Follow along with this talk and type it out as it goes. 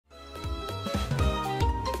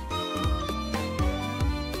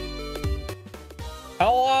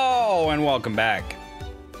and welcome back.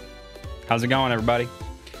 How's it going, everybody?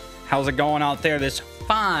 How's it going out there this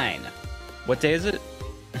fine? What day is it?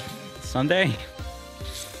 Sunday?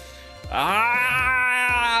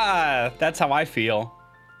 Ah, that's how I feel.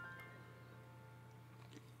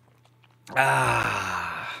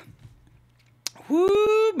 Ah.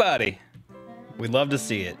 Woo, buddy. We love to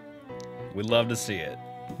see it. We love to see it.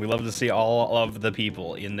 We love to see all of the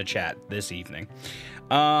people in the chat this evening.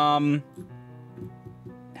 How's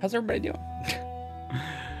everybody doing?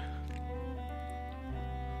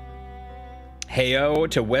 Heyo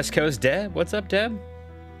to West Coast Deb. What's up, Deb?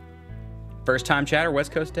 First time chatter,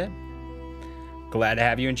 West Coast Deb. Glad to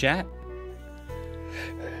have you in chat.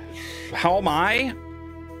 How am I?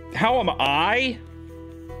 How am I?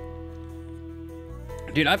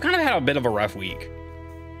 Dude, I've kind of had a bit of a rough week.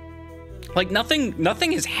 Like nothing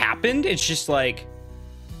has happened. It's just like,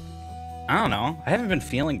 I don't know. I haven't been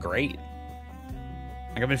feeling great.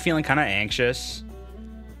 Like I've been feeling kind of anxious.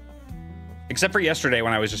 Except for yesterday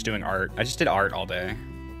when I was just doing art. I just did art all day.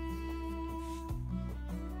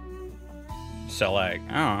 So like,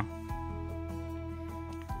 I don't know.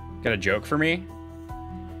 Got a joke for me?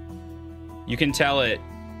 You can tell it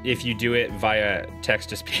if you do it via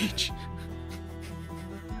text-to-speech.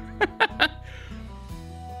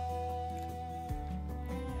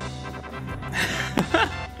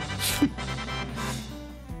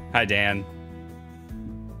 Hi, Dan.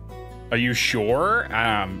 Are you sure?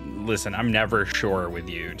 Listen, I'm never sure with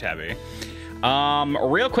you, Tabby.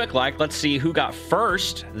 Real quick, let's see who got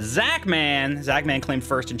first. Zachman. Zachman claimed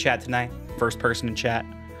first in chat tonight. First person in chat.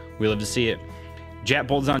 We love to see it.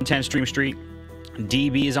 Jetbold's on a 10 stream streak.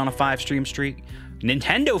 DB is on a 5 stream streak.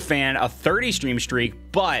 Nintendo fan, a 30 stream streak,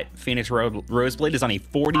 but Phoenix Roseblade is on a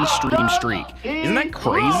 40 stream streak. Isn't that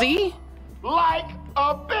crazy? Like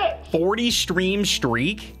a bitch. 40 stream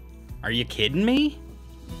streak? Are you kidding me?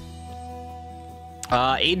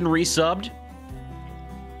 Aiden resubbed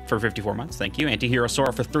for 54 months. Thank you. Antihero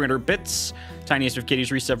Sora for 300 bits. Tiniest of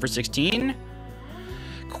Kitties resubbed for 16.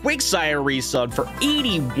 Quicksire resubbed for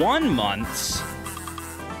 81 months.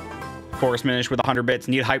 Forest Minish with 100 bits.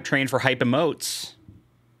 Need Hype Train for hype emotes.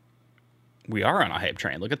 We are on a hype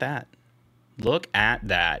train. Look at that. Look at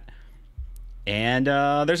that. And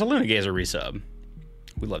there's a Luna Gazer resub.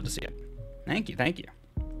 We'd love to see it. Thank you. Thank you.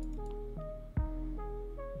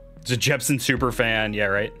 It's a Jepson super fan. Yeah,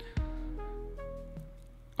 right.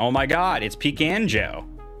 Oh my God, it's Pecan Joe.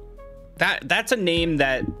 That's a name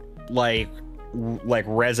that like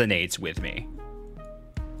resonates with me.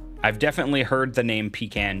 I've definitely heard the name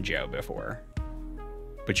Pecan Joe before.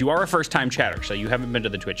 But you are a first-time chatter, so you haven't been to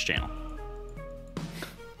the Twitch channel.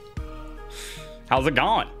 How's it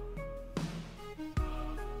going?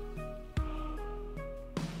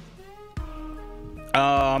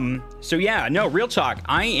 So yeah, no, real talk.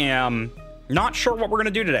 I am not sure what we're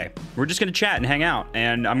gonna do today. We're just gonna chat and hang out,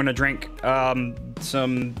 and I'm gonna drink some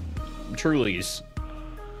Trulies.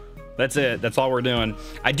 That's it. That's all we're doing.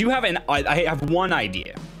 I do have I have one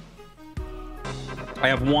idea. I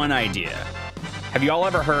have one idea. Have you all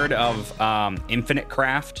ever heard of Infinite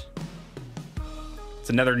Craft? It's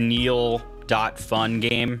another neal.fun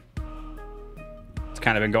game. It's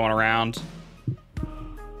kind of been going around.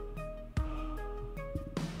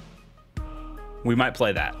 We might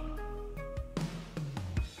play that.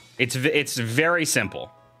 It's very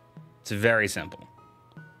simple. It's very simple.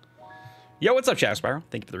 Yo, what's up, Shadow Spiral?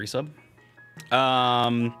 Thank you for the resub.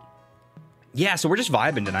 Yeah, so we're just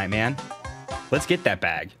vibing tonight, man. Let's get that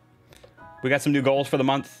bag. We got some new goals for the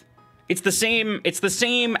month. It's the same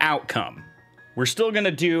outcome. We're still gonna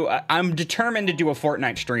do, I'm determined to do a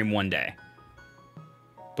Fortnite stream one day.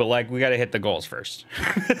 But like, we gotta hit the goals first.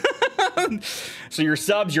 So your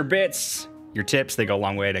subs, your bits, your tips, they go a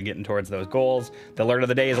long way to getting towards those goals. The alert of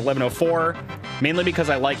the day is 11:04, mainly because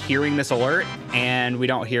I like hearing this alert and we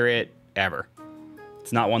don't hear it ever.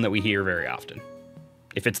 It's not one that we hear very often.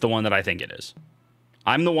 If it's the one that I think it is.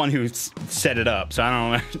 I'm the one who set it up, so I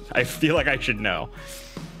don't know. I feel like I should know.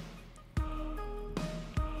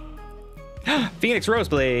 Phoenix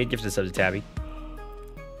Roseblade, gifted a sub to Tabby.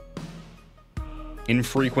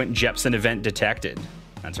 Infrequent Jepson event detected.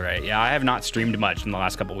 That's right. Yeah, I have not streamed much in the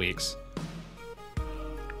last couple weeks.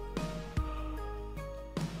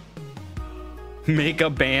 Make a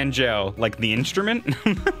banjo, like the instrument?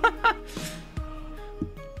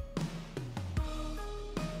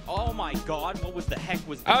 Oh my God, what was the heck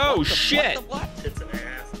was the Oh shit! What? It's an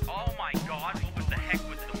ass. Oh my God, what was the heck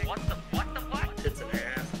was the what? It's an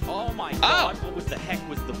ass. Oh my God, what was the heck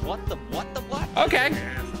was the what? Okay.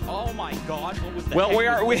 Oh my God, what was the Well, heck we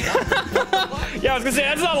are, was we... the what? Yeah, I was gonna say,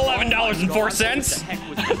 that's not $11.04. What the heck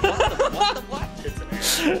was the what? It's an ass.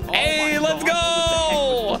 Hey, let's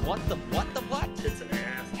go! What the what? It's an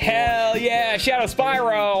ass. Hell yeah, Shadow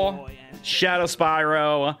Spyro. Shadow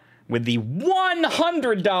Spyro with the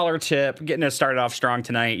 $100 tip. Getting us started off strong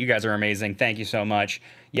tonight. You guys are amazing. Thank you so much.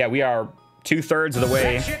 Yeah, we are 2/3 of the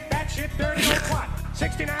way. That shit, dirty old twat.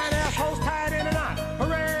 69 assholes tied in a knot.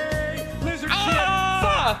 Hooray! Lizard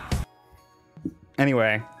Ah!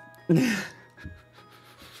 Anyway.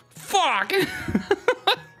 Fuck!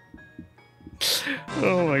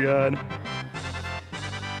 Oh my god.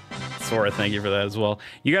 Sora, thank you for that as well.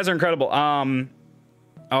 You guys are incredible. Oh,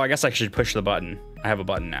 I guess I should push the button. I have a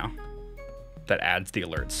button now that adds the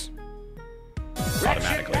alerts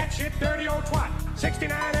automatically. That shit, dirty old twat.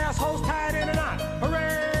 69 assholes tied in a knot.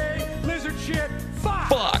 Hooray! Lizard shit.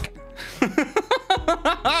 Fuck!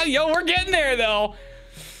 Yo, we're getting there though.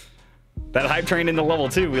 That hype train into level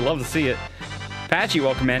 2. We love to see it. Patchy,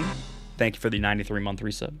 welcome in. Thank you for the 93-month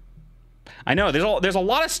resub. I know there's a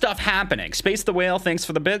lot of stuff happening. Space the Whale, thanks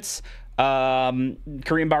for the bits.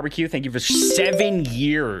 Korean Barbecue, thank you for 7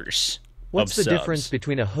 years. What's the subs. difference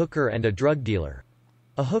between a hooker and a drug dealer?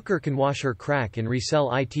 A hooker can wash her crack and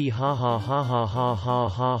resell it. Ha ha ha ha ha ha ha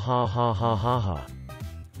ha ha ha ha ha.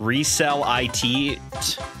 Resell IT.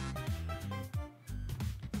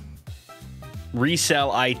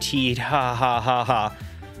 Resell IT. Ha ha ha ha.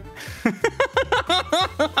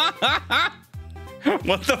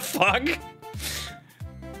 What the fuck?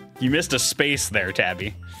 You missed a space there,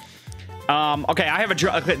 Tabby. Okay, I have a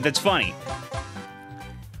joke that's funny.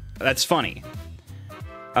 That's funny.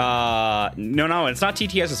 No, it's not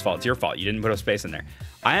TTS's fault. It's your fault. You didn't put a space in there.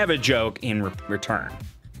 I have a joke in return.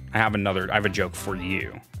 I have a joke for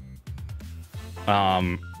you.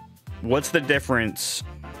 What's the difference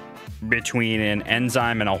between an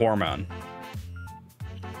enzyme and a hormone?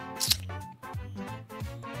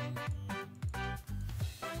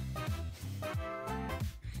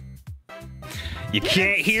 You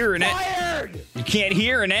can't hear an You can't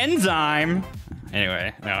hear an enzyme.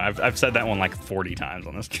 Anyway, no, I've said that one like 40 times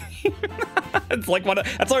on this game. It's like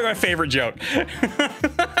that's like my favorite joke. Shadow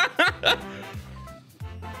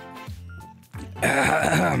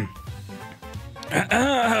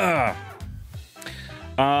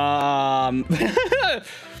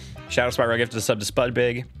Spyro gifted a sub to Spud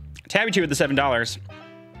Big. Tabby Chew with the $7.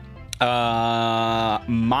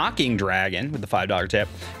 Mocking Dragon with the $5 tip.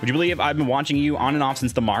 Would you believe I've been watching you on and off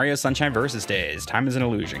since the Mario Sunshine Versus days? Time is an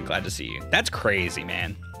illusion. Glad to see you. That's crazy,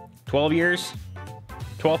 man. 12 years?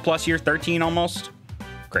 12 plus years? 13 almost?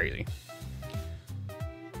 Crazy.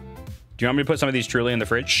 Do you want me to put some of these truly in the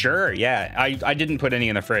fridge? Sure, yeah. I didn't put any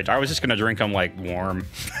in the fridge. I was just gonna drink them like warm.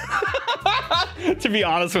 To be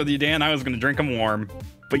honest with you, Dan, I was gonna drink them warm.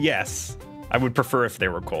 But yes, I would prefer if they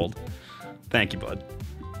were cold. Thank you, bud.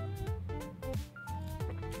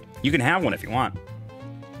 You can have one if you want.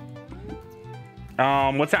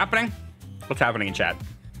 What's happening? What's happening in chat?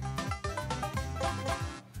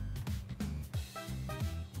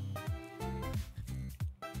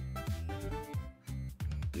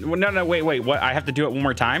 No, wait. What? I have to do it one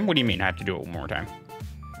more time? What do you mean I have to do it one more time?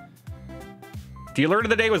 The alert of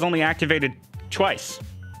the day was only activated twice.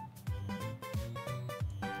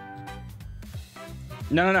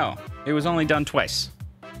 No. It was only done twice.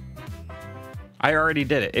 I already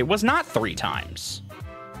did it. It was not 3 times.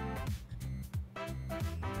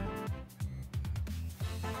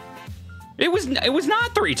 It was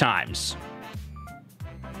not 3 times.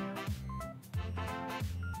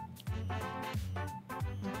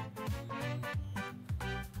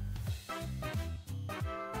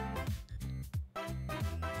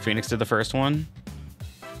 Phoenix did the first one.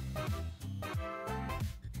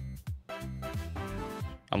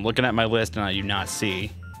 I'm looking at my list and I do not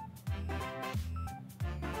see.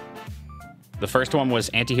 The first one was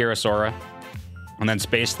Antihero Sora, and then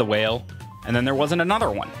Space the Whale, and then there wasn't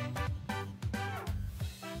another one.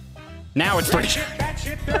 Now it's 3. That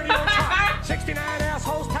shit, dirty old twat. 69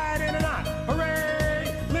 assholes tied in a knot.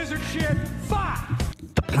 Hooray! Lizard shit. Fuck!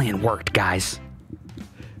 The plan worked, guys.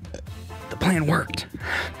 The plan worked.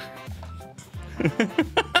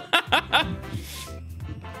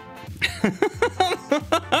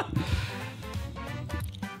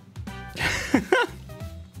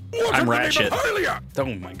 I'm Ratchet. Oh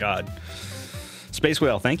my god. Space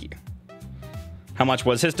Whale, thank you. How much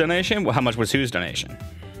was his donation? Well, how much was whose donation?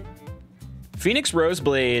 Phoenix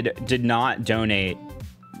Roseblade did not donate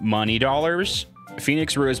money dollars.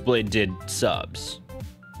 Phoenix Roseblade did subs.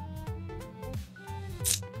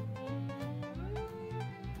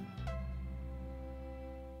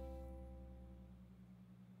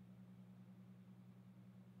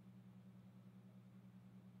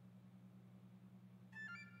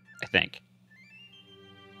 I think.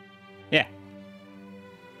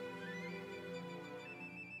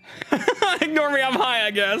 Ignore me, I'm high,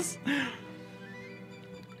 I guess.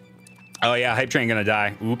 Oh yeah, hype train gonna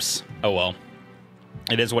die. Oops. Oh well.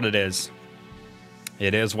 It is what it is.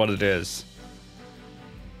 It is what it is.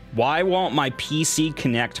 Why won't my PC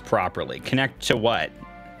connect properly? Connect to what?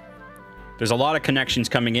 There's a lot of connections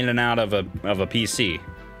coming in and out of a PC.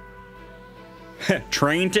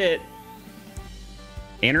 Trained it.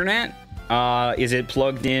 Internet? Is it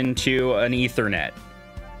plugged into an Ethernet?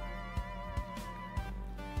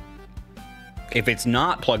 If it's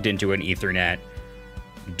not plugged into an Ethernet,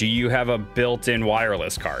 do you have a built-in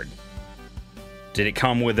wireless card? Did it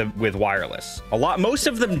come with wireless? Most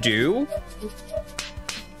of them do.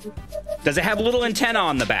 Does it have a little antenna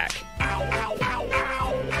on the back?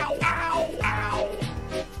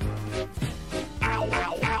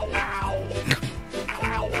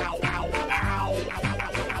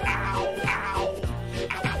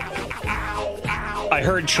 I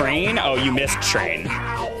heard train. Oh, you missed train.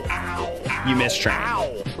 You missed train.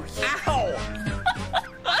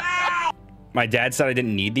 My dad said I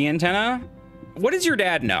didn't need the antenna. What does your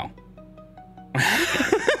dad know?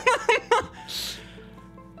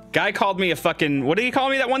 Guy called me a fucking... What did he call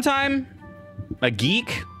me that one time? A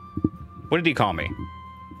geek? What did he call me?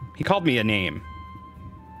 He called me a name.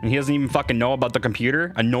 And he doesn't even fucking know about the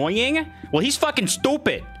computer? Annoying? Well, he's fucking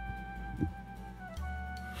stupid.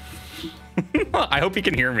 I hope he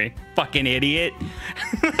can hear me. Fucking idiot.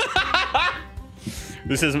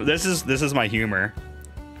 This is my humor.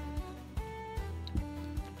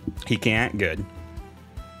 He can't? Good.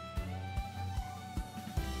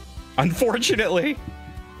 Unfortunately.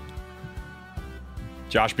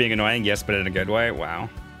 Josh being annoying, yes, but in a good way. Wow.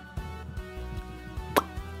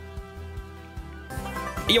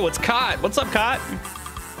 Yo, it's Cot. What's up, Cot?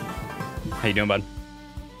 How you doing, bud?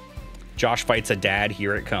 Josh fights a dad.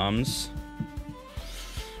 Here it comes.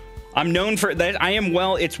 I'm known for that. I am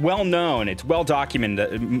well. It's well known. It's well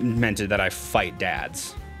documented that I fight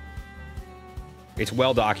dads. It's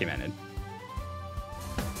well documented.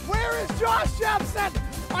 Where is Josh Jepson?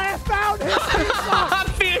 I have found his pizza.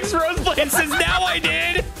 Phoenix Roseblade says, now I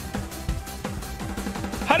did.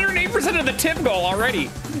 108% of the tip goal already.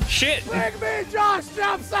 Shit. Bring me Josh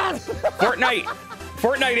Jepson.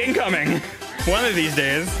 Fortnite incoming. One of these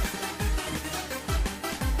days.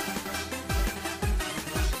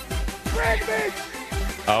 Bring me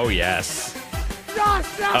Oh, yes. Josh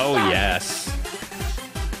Jepson. Oh, yes.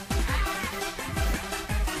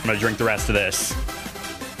 I'm gonna drink the rest of this.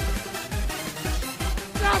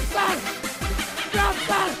 Jepson.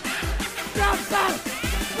 Jepson. Jepson.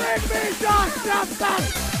 Bring me Josh Jepson.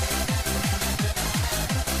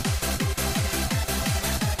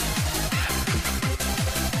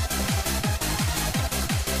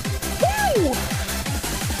 Woo!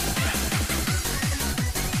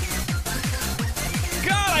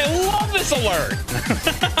 God, I love this alert.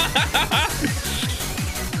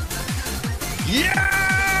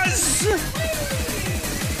 Yes!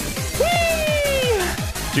 Whee!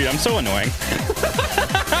 Dude, I'm so annoying.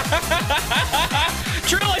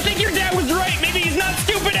 Trill, I think your dad was right. Maybe he's not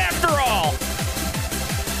stupid after all.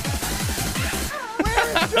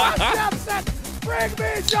 Where's Josh Jepson? Bring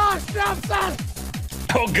me Josh Jepson.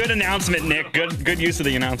 Oh, good announcement, Nick. Good use of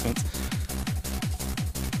the announcements.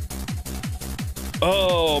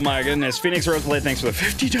 Oh my goodness. Phoenix Roseblade, thanks for the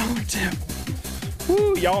 $50 tip.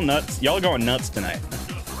 Woo, y'all nuts. Y'all going nuts tonight.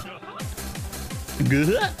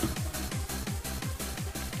 Good.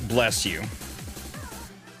 Bless you.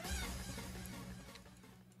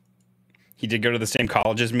 He did go to the same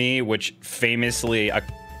college as me, which famously a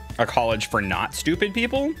college for not stupid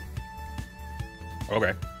people.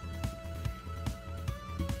 Okay.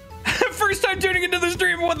 First time tuning into the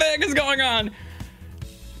stream. What the heck is going on?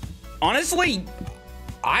 Honestly,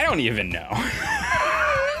 I don't even know.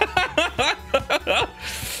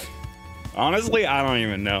 Honestly, I don't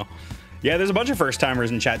even know. Yeah, there's a bunch of first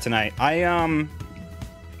timers in chat tonight. We're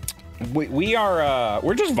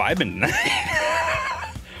just vibing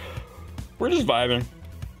tonight. We're just vibing.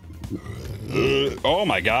 Oh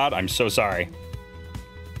my God, I'm so sorry.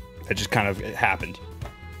 That just kind of happened.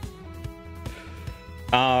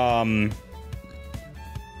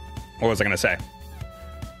 What was I gonna say?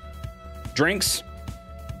 Drinks,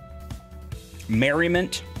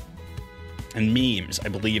 merriment, and memes, I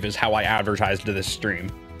believe, is how I advertised to this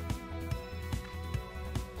stream.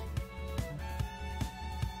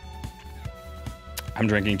 I'm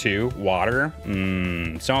drinking too. Water.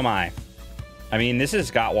 So am I. I mean, this has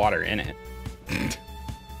got water in it.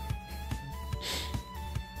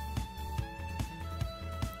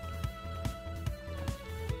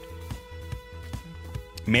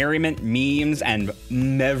 Merriment, memes, and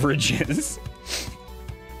beverages.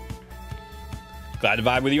 Glad to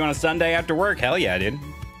vibe with you on a Sunday after work. Hell yeah, dude.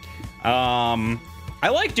 I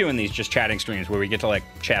like doing these just chatting streams where we get to like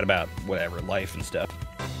chat about whatever, life and stuff.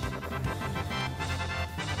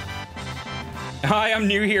 Hi, I'm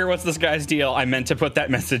new here. What's this guy's deal? I meant to put that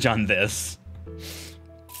message on this.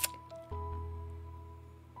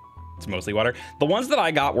 It's mostly water. The ones that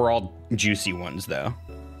I got were all juicy ones, though.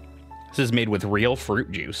 This is made with real fruit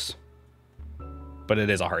juice. But it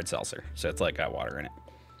is a hard seltzer, so it's like got water in it.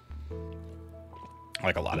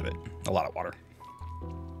 Like a lot of it. A lot of water.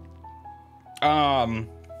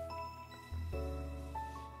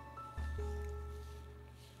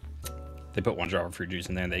 They put 1 drop of fruit juice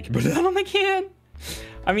in there and they can put it on the can.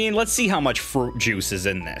 I mean, let's see how much fruit juice is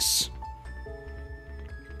in this.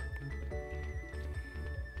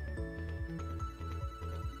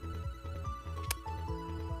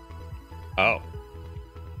 Oh.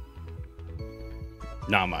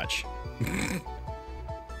 Not much.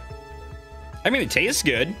 I mean, it tastes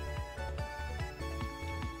good.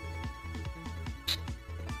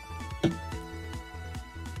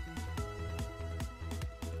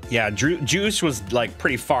 Yeah, juice was like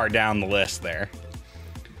pretty far down the list there.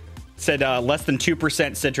 It said less than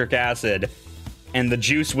 2% citric acid, and the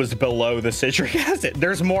juice was below the citric acid.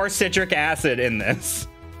 There's more citric acid in this,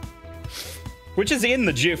 which is in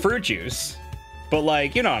the fruit juice. But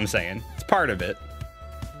like, you know what I'm saying? It's part of it.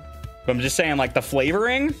 But I'm just saying, like, the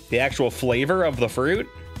flavoring, the actual flavor of the fruit.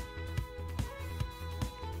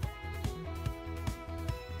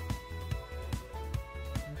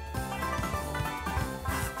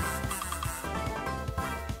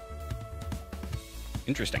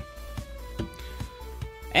 Interesting.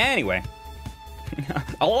 Anyway.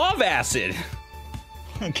 I love acid.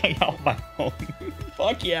 Okay, all my homies.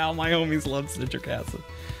 Fuck yeah, all my homies love citric acid.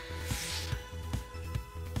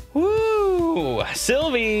 Woo!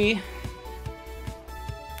 Sylvie!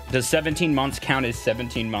 Does 17 months count as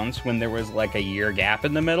 17 months when there was like a year gap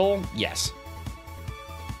in the middle? Yes.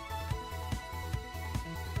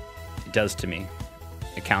 It does to me.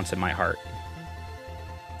 It counts in my heart.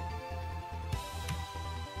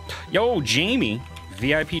 Yo, Jamie.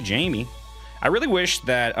 VIP Jamie. I really wish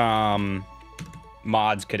that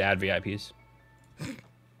mods could add VIPs.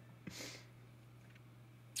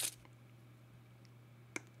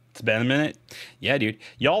 It's been a minute. Yeah, dude.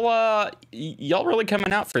 Y'all really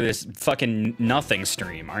coming out for this fucking nothing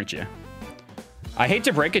stream, aren't you? I hate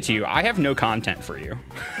to break it to you. I have no content for you.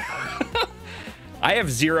 I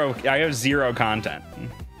have zero content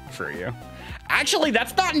for you. Actually,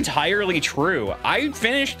 that's not entirely true. I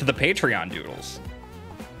finished the Patreon doodles.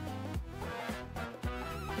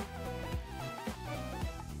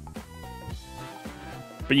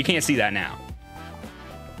 But you can't see that now.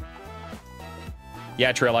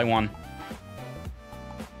 Yeah, Trill, I won.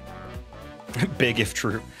 Big if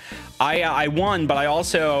true. I won, but I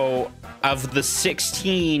also, of the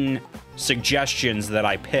 16 suggestions that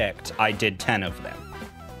I picked, I did 10 of them.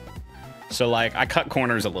 So, like, I cut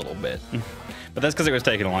corners a little bit. But that's because it was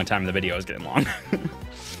taking a long time and the video was getting long.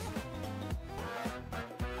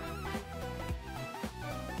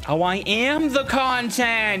 Oh, I am the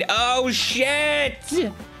content! Oh, shit!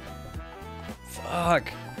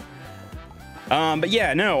 Fuck. But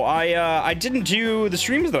yeah, no, I didn't do the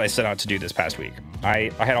streams that I set out to do this past week. I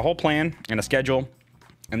had a whole plan and a schedule,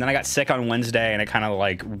 and then I got sick on Wednesday, and it kind of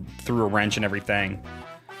like threw a wrench in everything.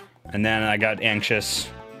 And then I got anxious,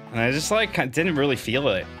 and I just like didn't really feel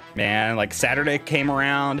it, man. Like Saturday came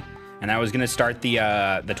around, and I was gonna start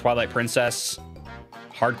the Twilight Princess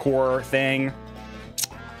hardcore thing,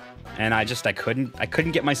 and I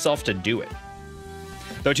couldn't get myself to do it.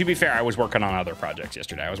 Though, to be fair, I was working on other projects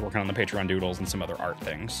yesterday. I was working on the Patreon doodles and some other art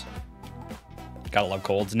things. Gotta love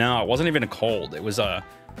colds. No, it wasn't even a cold. It was a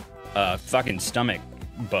fucking stomach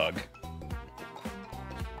bug.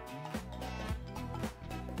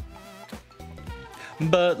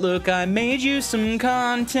 But look, I made you some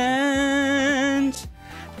content.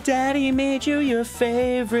 Daddy made you your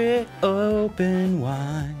favorite open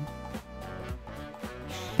wine.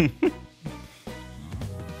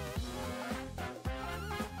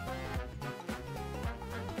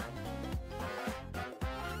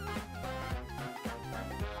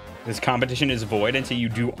 This competition is void until you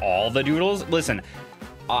do all the doodles. Listen,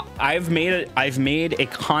 I've made a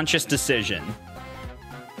conscious decision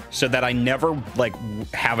so that I never like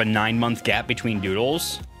have a 9-month gap between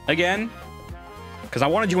doodles again, because I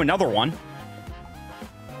want to do another one.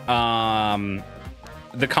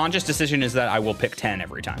 The conscious decision is that I will pick 10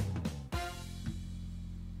 every time.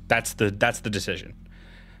 That's the decision,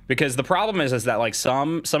 because the problem is that like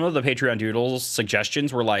some of the Patreon doodles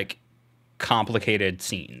suggestions were like complicated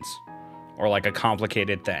scenes or like a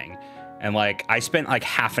complicated thing, And like, I spent like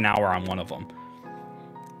half an hour on one of them.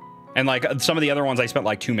 And like some of the other ones I spent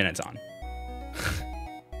like 2 minutes on.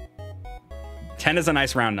 10 is a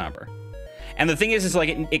nice round number. And the thing is like,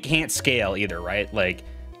 it can't scale either, right? Like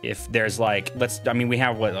if there's like, we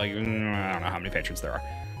have what, like, I don't know how many patrons there are,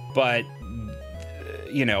 but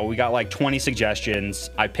you know, we got like 20 suggestions.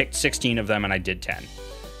 I picked 16 of them and I did 10.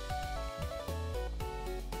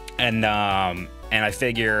 And I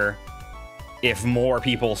figure if more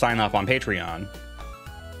people sign up on Patreon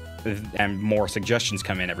and more suggestions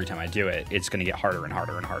come in every time I do it, it's going to get harder and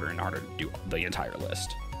harder and harder and harder to do the entire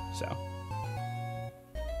list. So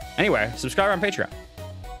anyway, subscribe on Patreon.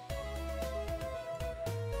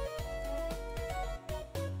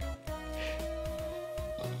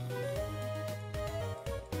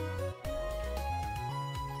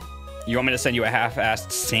 You want me to send you a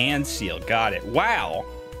half-assed sand seal? Got it. Wow.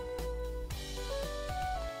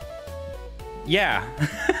 Yeah.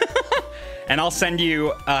 And I'll send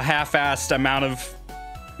you a half-assed amount of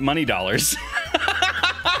money dollars.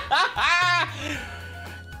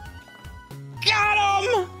 Got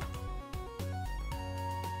him!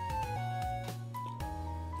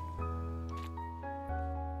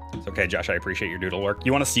 It's okay, Josh. I appreciate your doodle work.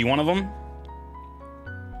 You want to see one of them?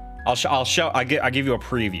 I'll give you a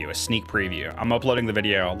preview, a sneak preview. I'm uploading the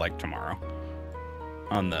video like tomorrow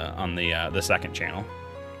on the second channel,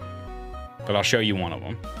 but I'll show you one of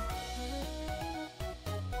them.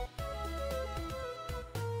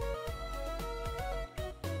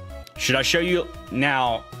 Should I show you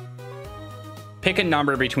now? Pick a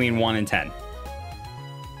number between 1 and 10.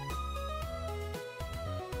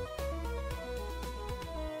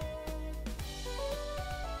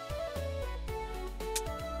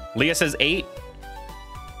 Leah says 8.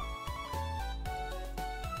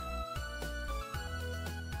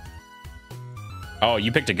 Oh,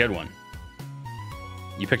 you picked a good one.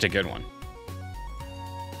 You picked a good one.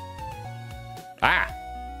 Ah!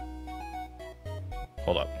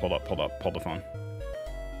 Hold the phone.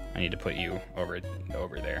 I need to put you over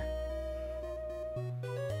there.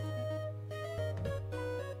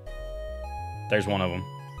 There's one of them.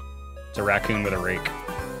 It's a raccoon with a rake.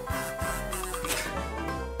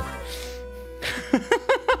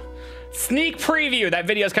 Sneak preview. That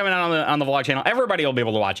video's coming out on the vlog channel. Everybody will be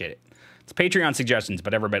able to watch it. It's Patreon suggestions,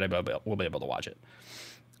 but everybody will be able to watch it.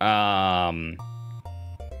 That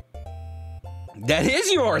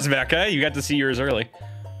is yours, Becca. You got to see yours early.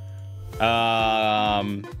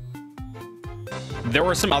 There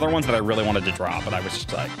were some other ones that I really wanted to drop, but I was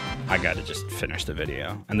just like, I got to just finish the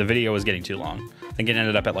video. And the video was getting too long. I think it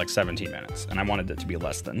ended up at like 17 minutes, and I wanted it to be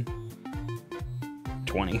less than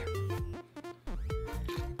 20.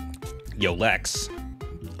 Yo, Lex,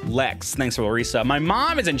 thanks for the resub. My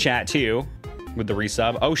mom is in chat too with the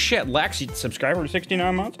resub. Oh shit, Lex, you subscribed for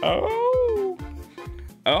 69 months? Oh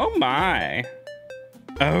my.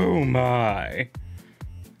 How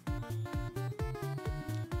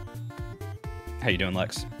you doing,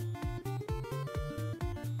 Lex?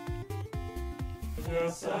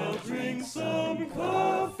 Yes, I'll drink some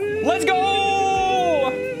coffee. Let's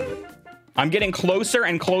go! I'm getting closer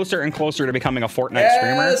and closer and closer to becoming a Fortnite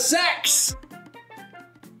streamer. Sex!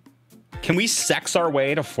 Can we sex our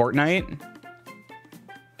way to Fortnite?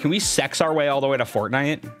 Can we sex our way all the way to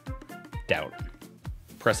Fortnite? Doubt.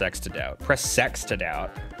 Press X to doubt. Press sex to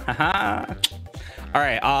doubt. Haha. All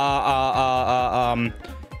right.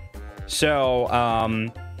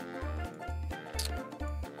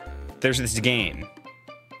 There's this game.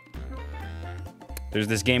 There's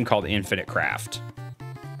this game called Infinite Craft.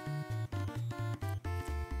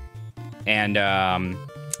 And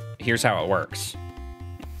here's how it works.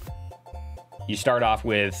 You start off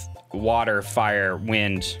with water, fire,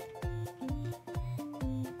 wind,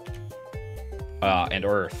 and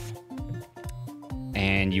earth.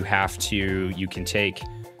 And you can take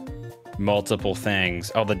multiple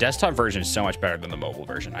things. Oh, the desktop version is so much better than the mobile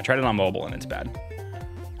version. I tried it on mobile and it's bad.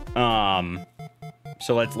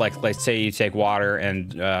 So let's say you take water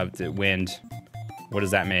and the wind. What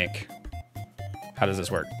does that make? How does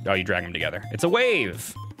this work? Oh, you drag them together. It's a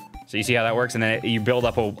wave. So you see how that works? And then you build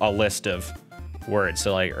up a list of words.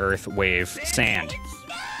 So like earth, wave, sand,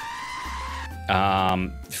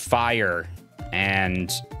 fire,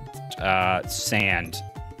 and sand,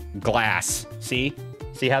 glass. See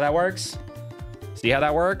how that works? See how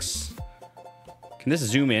that works? Can this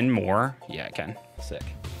zoom in more? Yeah, it can. Sick.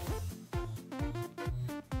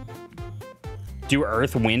 Do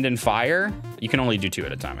earth, wind, and fire? You can only do 2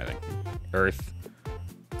 at a time, I think. Earth,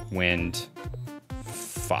 wind,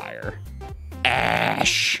 fire.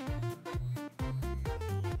 Ash!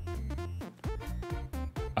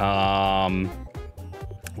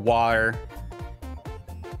 water,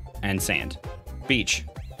 and sand. Beach.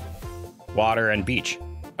 Water and beach.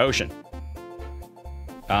 Ocean.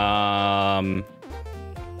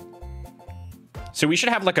 So we should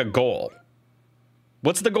have like a goal.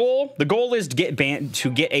 What's the goal? The goal is to get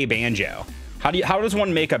a banjo. How does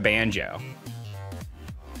one make a banjo?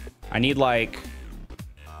 I need like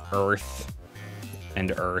earth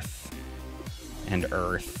and earth and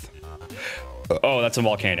earth. Oh, that's a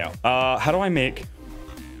volcano. How do I make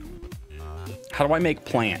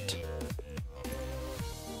plant?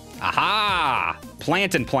 Aha!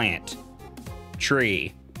 Plant and plant.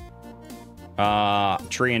 Tree.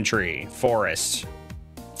 Tree and tree. Forest.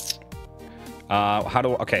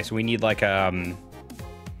 Okay, so we need like I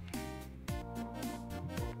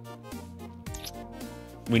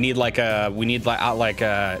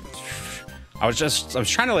was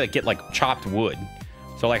trying to like get like chopped wood.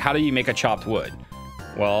 So like, how do you make a chopped wood?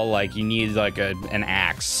 Well, like you need like an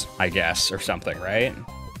axe, I guess, or something, right?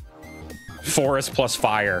 Forest plus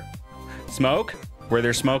fire. Smoke? Where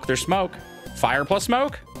there's smoke, there's smoke. Fire plus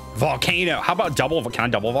smoke? Volcano. How about double? Can I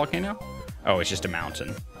double volcano? Oh, it's just a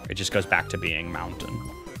mountain. It just goes back to being mountain.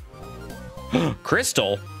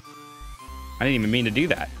 Crystal? I didn't even mean to do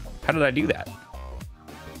that. How did I do that?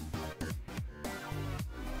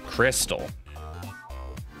 Crystal.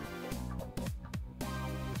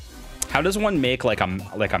 How does one make like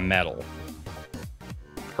a metal?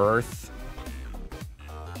 Earth.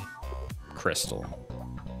 Crystal.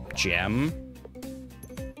 Gem.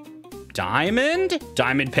 Diamond?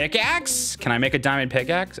 Diamond pickaxe? Can I make a diamond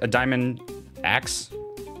pickaxe? A diamond axe?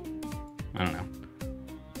 I don't know.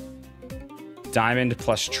 Diamond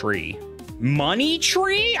plus tree. Money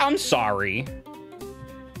tree? I'm sorry.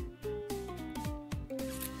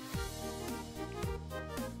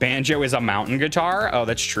 Banjo is a mountain guitar? Oh,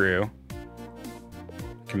 that's true.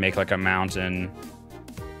 Can make like a mountain.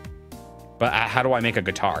 But how do I make a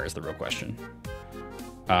guitar is the real question.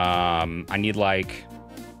 I need like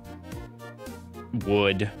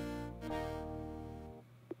wood.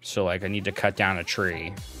 So like I need to cut down a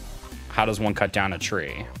tree. How does one cut down a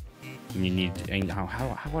tree? You need,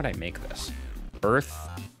 how would I make this? Earth.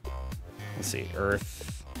 Let's see,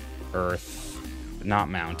 earth, not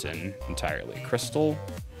mountain entirely. Crystal,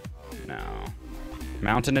 no.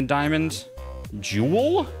 Mountain and diamond,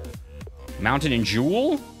 jewel? Mountain and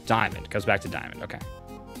jewel? Diamond, goes back to diamond, okay.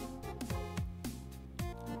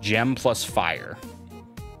 Gem plus fire.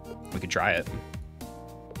 We could try it.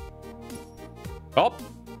 Oh,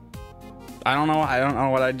 I don't know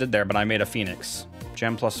what I did there, but I made a phoenix.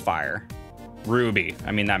 Gem plus fire. Ruby.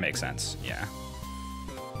 I mean, that makes sense. Yeah.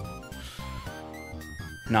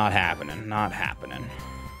 Not happening. Not happening.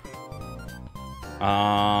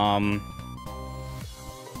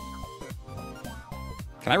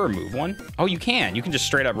 Can I remove one? Oh, you can. You can just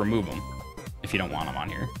straight up remove them if you don't want them on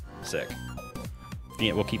here. Sick.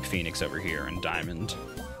 We'll keep Phoenix over here and Diamond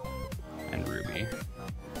and Ruby.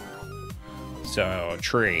 So,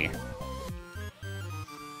 tree.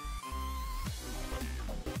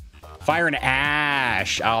 Fire and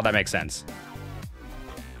ash. Oh, that makes sense.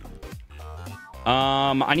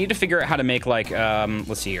 I need to figure out how to make like,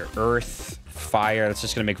 let's see here. Earth, fire. That's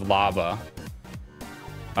just gonna make lava.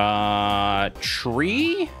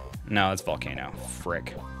 Tree? No, that's volcano.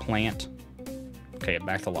 Frick. Plant. Okay,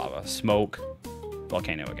 back to lava. Smoke.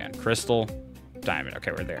 Volcano again. Crystal. Diamond.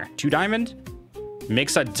 Okay, we're there. 2 diamond?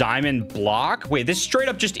 Makes a diamond block? Wait, this straight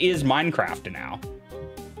up just is Minecraft now.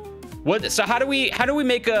 What? So how do we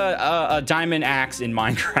make a diamond axe in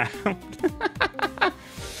Minecraft?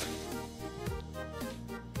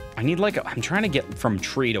 I need like I'm trying to get from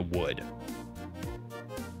tree to wood.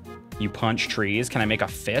 You punch trees. Can I make a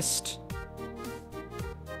fist?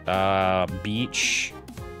 Beach.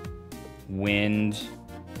 Wind.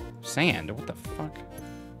 Sand. What the fuck?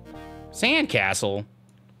 Sandcastle.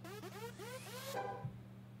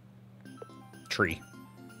 Tree.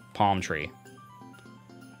 Palm tree.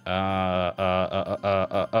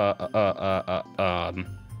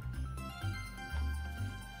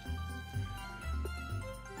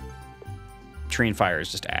 Tree and fire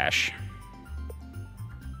is just ash.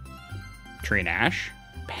 Tree and ash?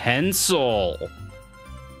 Pencil.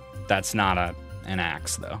 That's not an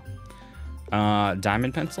axe though.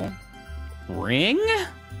 Diamond pencil? Ring?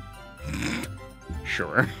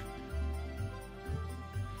 Sure.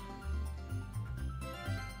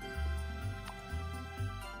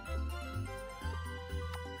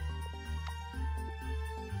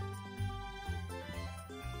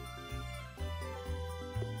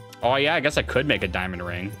 Oh yeah, I guess I could make a diamond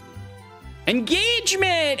ring.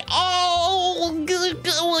 Engagement! Oh,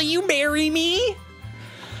 will you marry me?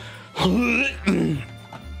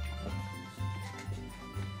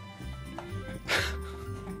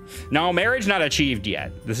 No, marriage not achieved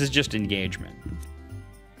yet. This is just engagement.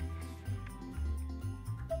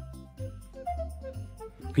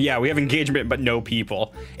 Yeah, we have engagement, but no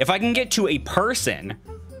people. If I can get to a person,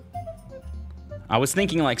 I was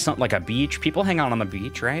thinking like something like a beach. People hang out on the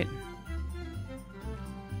beach, right?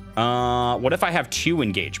 What if I have 2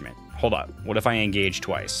 engagement? Hold up. What if I engage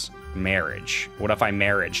twice? Marriage. What if I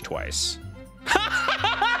marriage twice?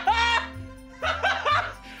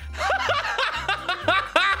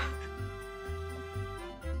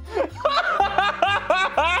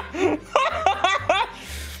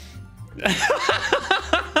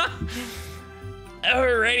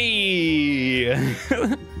 Alrighty.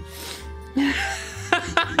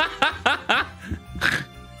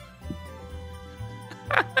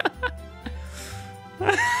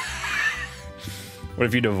 What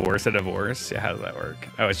if you divorce a divorce? Yeah, how does that work?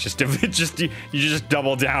 Oh, it's just you just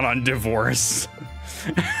double down on divorce.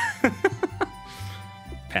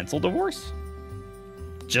 Pencil divorce?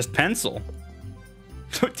 Just pencil.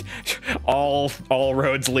 all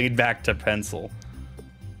roads lead back to pencil.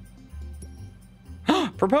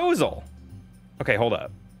 Proposal. Okay, hold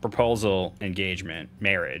up. Proposal, engagement,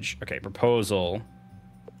 marriage. Okay, proposal,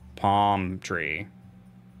 palm tree.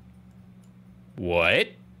 What?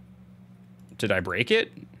 Did I break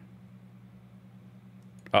it?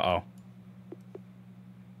 Uh-oh.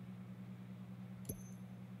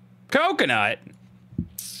 Coconut.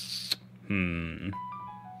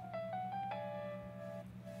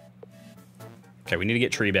 Okay, we need to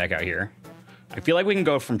get tree back out here. I feel like we can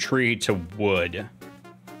go from tree to wood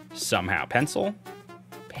somehow. Pencil.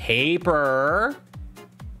 Paper.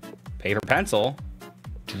 Paper, pencil.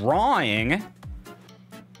 Drawing.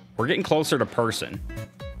 We're getting closer to person.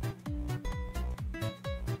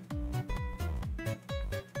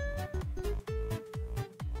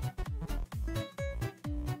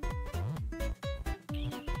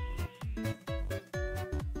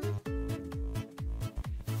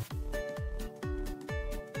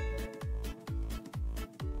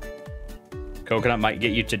 Coconut might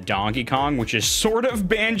get you to Donkey Kong, which is sort of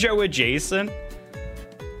Banjo adjacent.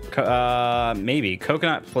 Maybe.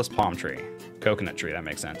 Coconut plus palm tree. Coconut tree, that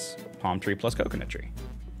makes sense. Palm tree plus coconut tree.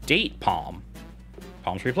 Date palm.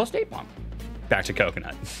 Palm tree plus date palm. Back to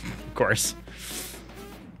coconut, of course.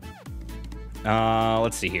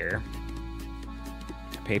 Let's see here.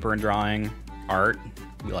 Paper and drawing. Art.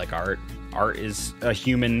 We like art. Art is a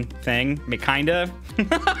human thing, kinda.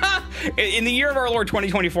 In the year of our Lord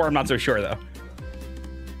 2024, I'm not so sure, though.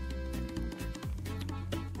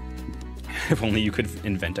 If only you could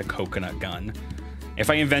invent a coconut gun. If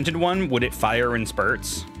I invented one, would it fire in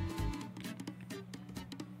spurts?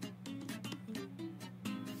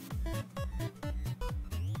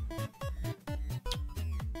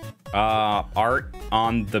 Art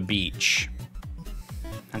on the beach.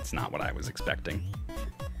 That's not what I was expecting.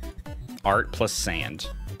 Art plus sand.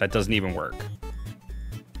 That doesn't even work.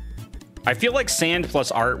 I feel like sand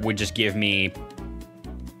plus art would just give me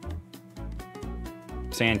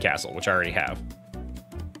sandcastle, which I already have.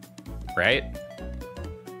 Right?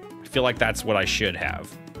 I feel like that's what I should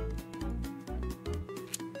have.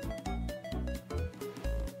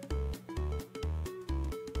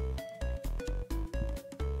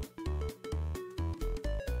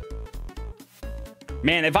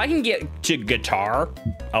 Man, if I can get to guitar,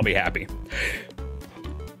 I'll be happy.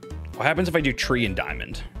 What happens if I do tree and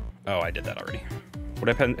diamond? Oh, I did that already.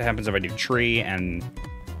 What happens if I do tree and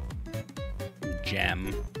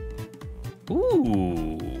gem?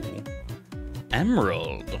 Ooh,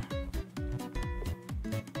 emerald.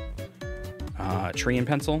 Tree and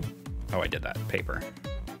pencil. Oh, I did that. Paper.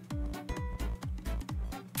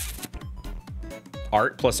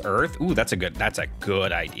 Art plus earth. Ooh, that's a good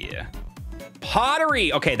idea.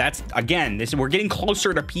 Pottery. Okay, that's again. We're getting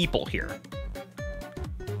closer to people here.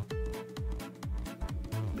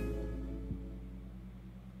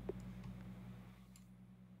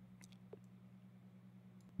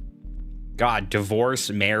 God, divorce,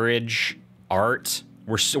 marriage, art.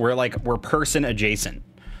 We're person adjacent.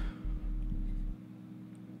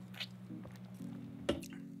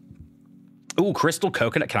 Ooh, crystal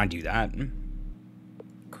coconut. Can I do that?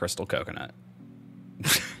 Crystal coconut.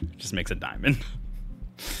 Just makes a diamond.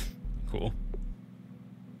 Cool.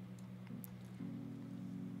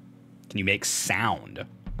 Can you make sound?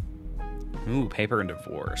 Ooh, paper and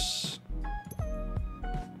divorce.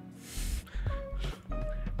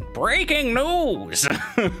 Breaking news!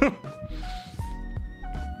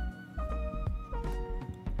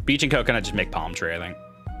 Beach and coconut just make palm tree, I think.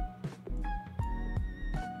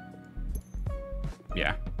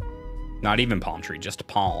 Yeah. Not even palm tree, just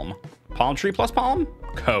palm. Palm tree plus palm?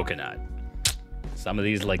 Coconut. Some of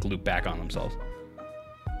these like loop back on themselves.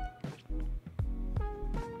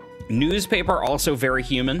 Newspaper, also very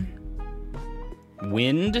human.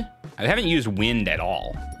 Wind. I haven't used wind at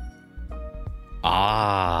all.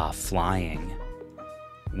 Ah, flying.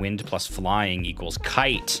 Wind plus flying equals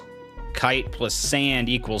kite. Kite plus sand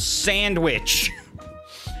equals sandwich.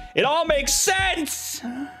 It all makes sense.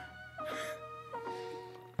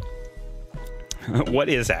 What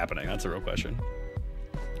is happening? That's a real question.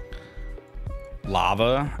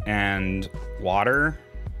 Lava and water.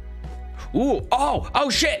 Ooh, oh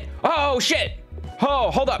shit. Oh shit. Oh,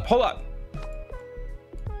 hold up.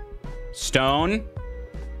 Stone,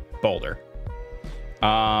 boulder.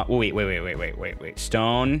 Wait.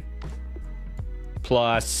 Stone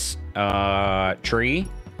plus tree.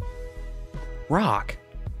 Rock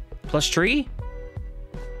plus tree.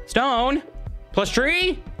 Stone plus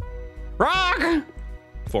tree. Rock.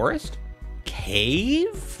 Forest.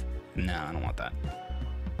 Cave? No, I don't want that.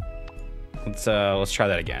 Let's try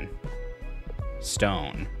that again.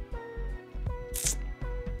 Stone.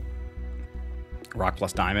 Rock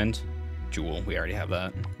plus diamond. Jewel. We already have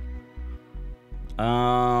that.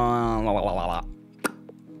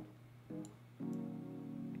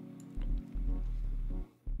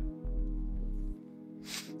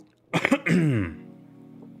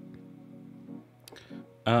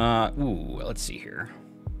 Ooh, let's see here.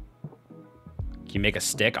 Can you make a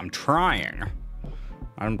stick? I'm trying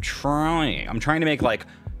to make like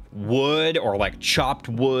wood or like chopped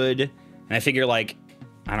wood. And I figure like,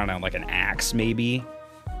 I don't know, like an axe maybe.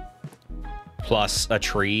 Plus a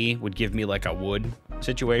tree would give me like a wood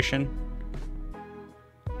situation.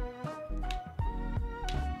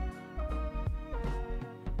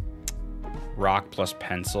 Rock plus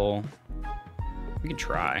pencil. We can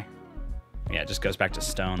try. Yeah, it just goes back to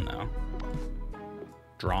stone though.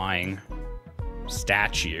 Drawing.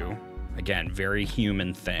 Statue. Again, very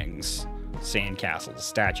human things. Sandcastles,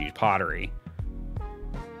 statues, pottery.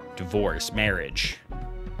 Divorce, marriage.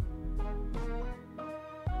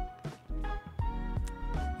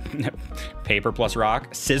 Paper plus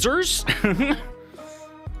rock. Scissors?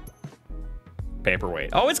 Paperweight.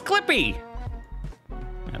 Oh, it's Clippy!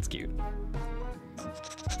 That's cute.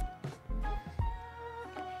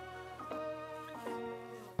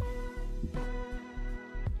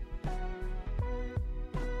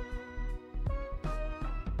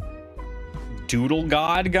 Doodle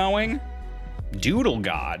God going? Doodle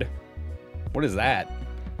God? What is that?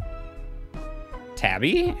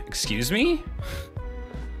 Tabby? Excuse me?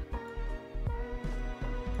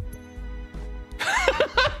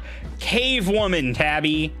 Cave woman,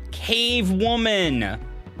 Tabby. Cave woman.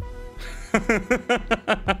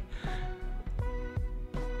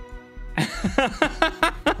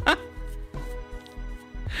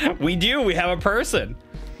 We do. We have a person.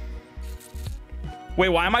 Wait,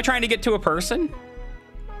 why am I trying to get to a person?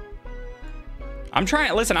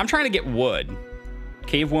 Listen, I'm trying to get wood.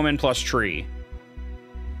 Cave woman plus tree.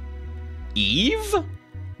 Eve?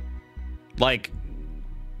 Like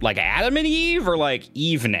Adam and Eve or like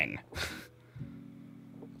evening?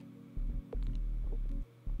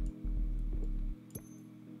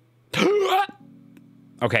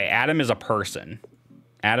 Okay, Adam is a person.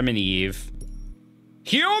 Adam and Eve.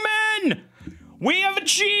 Human! We have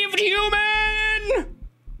achieved human!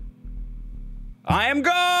 I am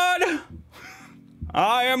God!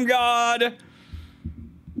 I am God!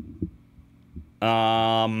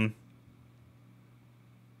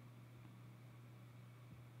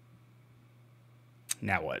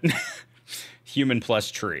 Now what? Human plus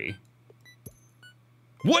tree.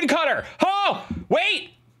 Woodcutter! Oh!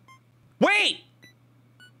 Wait! Wait!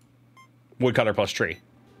 Woodcutter plus tree.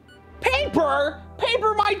 Paper?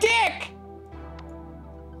 Paper my dick!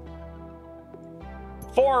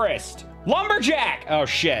 Forest. Lumberjack! Oh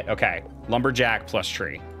shit, okay. Lumberjack plus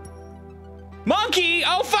tree. Monkey!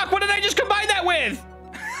 Oh fuck, what did I just combine that with?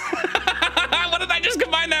 What did I just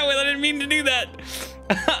combine that with? I didn't mean to do that.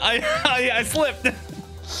 I slipped.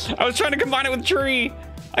 I was trying to combine it with tree.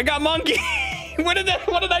 I got monkey. What did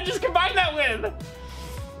I just combine that with?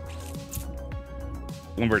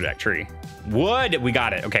 Lumberjack tree. Wood, we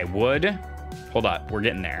got it. Okay, wood. Hold up, we're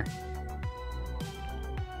getting there.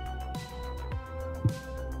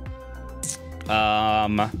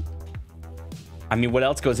 I mean, what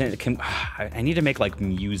else goes in? I need to make like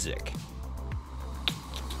music.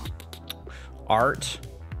 Art.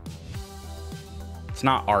 It's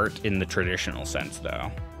not art in the traditional sense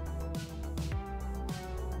though.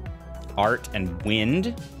 Art and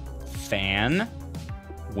wind. Fan.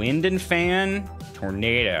 Wind and fan.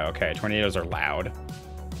 Tornado. Okay, tornadoes are loud.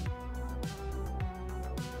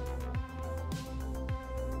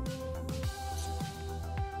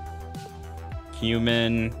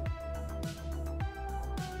 Human.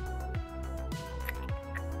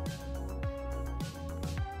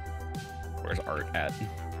 Where's art at?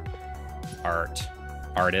 Art.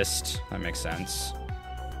 Artist. That makes sense.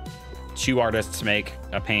 2 artists make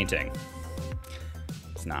a painting.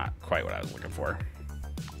 It's not quite what I was looking for.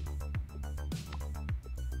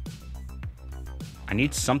 I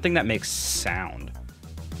need something that makes sound.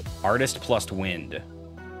 Artist plus wind.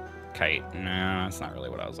 Kite. No, that's not really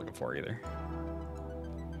what I was looking for either.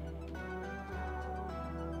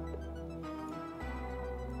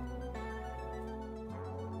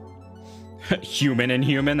 Human and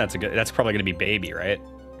human. That's a good. That's probably gonna be baby, right?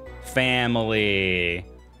 Family.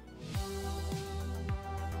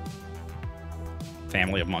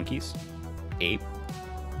 Family of monkeys. Ape.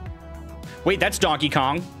 Wait, that's Donkey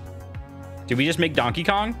Kong. Did we just make Donkey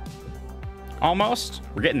Kong? Almost.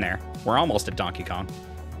 We're getting there. We're almost at Donkey Kong.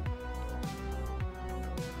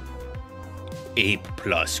 Ape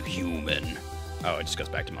plus human. Oh, it just goes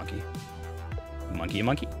back to monkey. Monkey,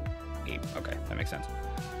 monkey. Ape. Okay, that makes sense.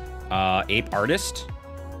 Ape artist.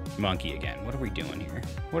 Monkey again. What are we doing here?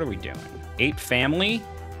 What are we doing? Ape family.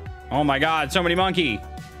 Oh my god, so many monkey.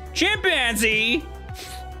 Chimpanzee.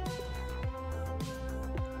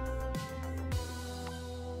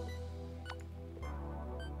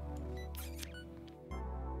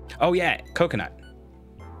 Oh yeah, coconut.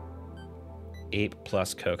 Ape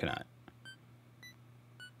plus coconut.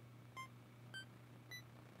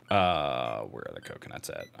 Where are the coconuts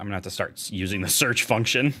at? I'm gonna have to start using the search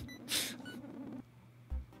function.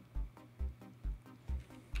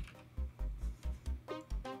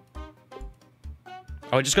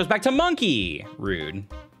 Oh, it just goes back to monkey. Rude.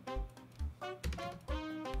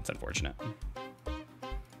 That's unfortunate.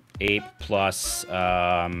 Ape plus,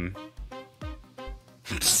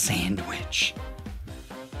 sandwich.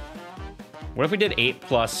 What if we did 8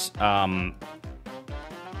 plus, palm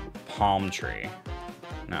tree?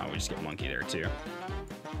 No, we just get monkey there too.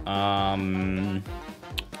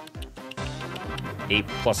 8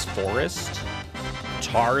 plus forest.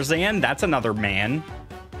 Tarzan, that's another man.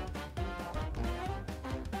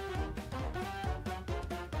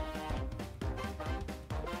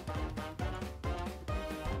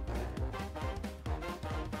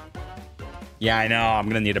 Yeah, I know. I'm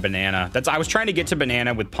gonna need a banana. I was trying to get to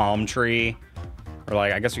banana with palm tree. Or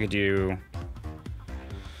like, I guess we could do...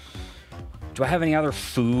 Do I have any other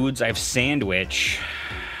foods? I have sandwich.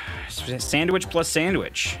 Sandwich plus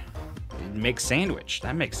sandwich. Make sandwich.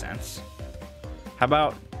 That makes sense. How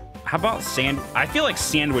about I feel like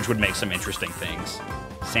sandwich would make some interesting things.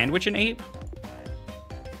 Sandwich and ape?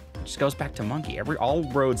 It just goes back to monkey. All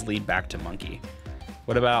roads lead back to monkey.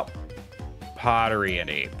 What about pottery and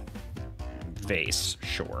ape? Vase,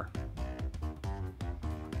 sure.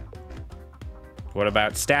 What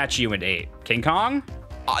about statue and ape? King Kong?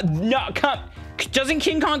 No, doesn't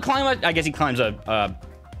King Kong climb I guess he climbs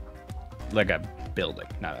like a building,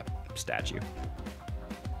 not a statue.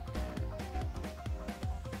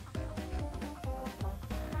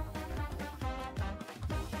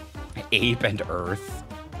 Ape and earth.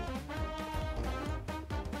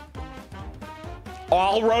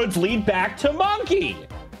 All roads lead back to monkey.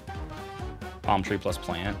 Palm tree plus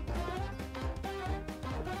plant.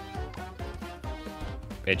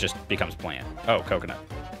 It just becomes plant. Oh, coconut.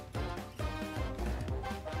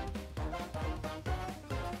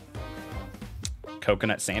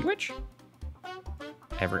 Coconut sandwich?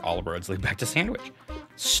 All roads lead back to sandwich.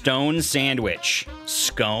 Stone sandwich.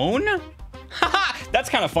 Scone? Haha! That's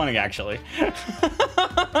kind of funny, actually.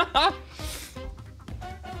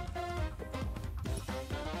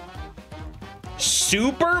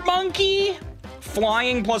 Super monkey?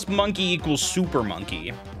 Flying plus monkey equals super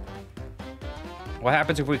monkey. What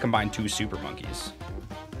happens if we combine 2 super monkeys?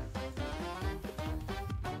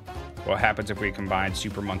 What happens if we combine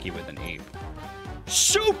super monkey with an ape?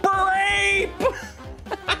 Super ape!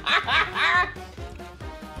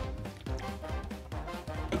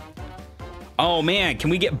 Oh man, can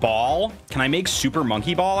we get ball? Can I make super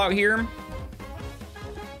monkey ball out here?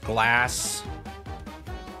 Glass.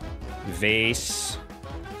 Vase.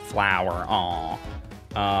 Flower.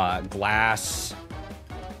 Aw. Glass.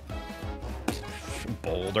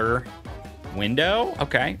 Boulder. Window?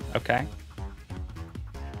 Okay, okay.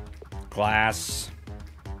 Glass.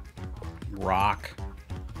 Rock.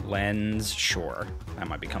 Lens. Sure. That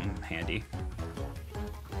might become handy.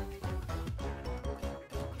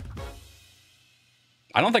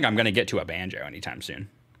 I don't think I'm going to get to a banjo anytime soon.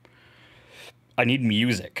 I need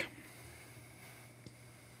music.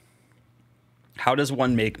 How does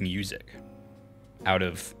one make music out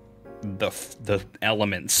of the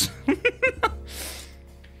elements?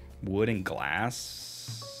 Wood and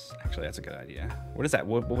glass. Actually, that's a good idea. What is that?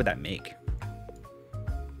 What would that make?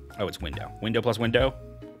 Oh, it's window. Window plus window.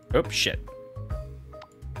 Oh, shit.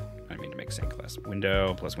 I didn't mean to make stained glass.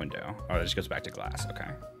 Window plus window. Oh, it just goes back to glass. Okay.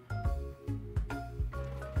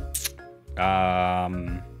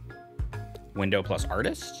 Window plus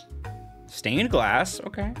artist. Stained glass.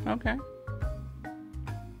 Okay. Okay.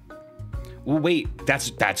 Well, wait.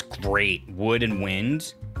 That's great. Wood and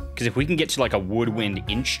wind. Because if we can get to like a woodwind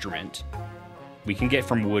instrument, we can get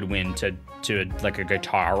from woodwind to like a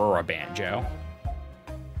guitar or a banjo.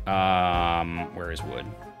 Where is wood?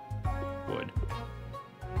 Wood.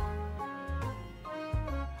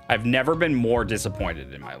 I've never been more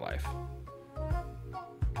disappointed in my life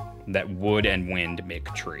that wood and wind make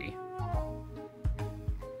tree.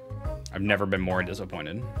 I've never been more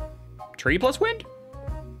disappointed. Tree plus wind?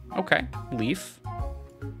 Okay. Leaf.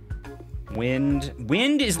 Wind.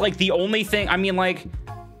 Wind is like the only thing. I mean, like,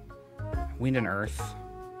 wind and earth.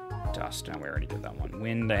 Dust. No, we already did that one.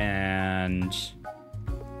 Wind and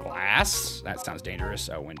glass. That sounds dangerous.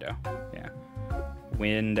 Oh, window. Yeah.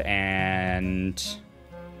 Wind and...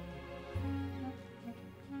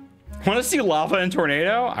 Want to see lava and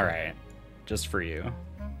tornado? All right. Just for you.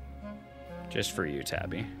 Just for you,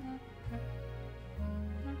 Tabby.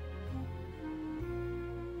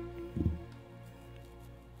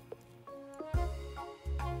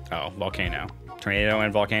 Oh, volcano. Tornado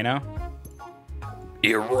and volcano.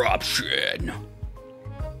 Eruption.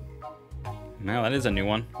 No, that is a new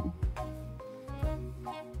one.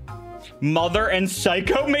 Mother and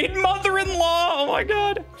Psycho made mother-in-law. Oh my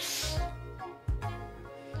god.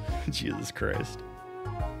 Jesus Christ.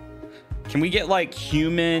 Can we get like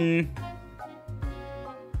human?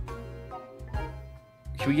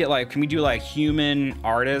 Can we do like human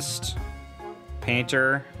artist,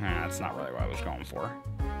 painter? Nah, that's not really what I was going for.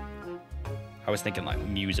 I was thinking like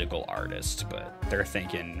musical artist, but they're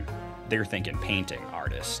thinking painting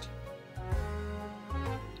artist.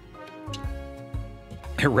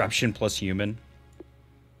 Eruption plus human.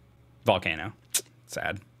 Volcano.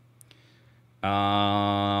 Sad. Here,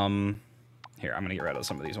 I'm gonna get rid of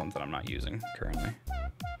some of these ones that I'm not using currently.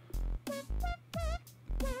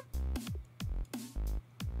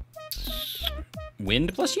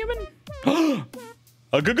 Wind plus human? A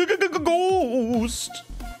ghost!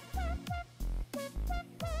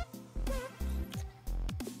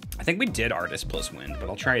 I think we did artist plus wind, but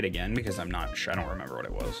I'll try it again because I'm not sure. I don't remember what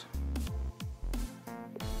it was.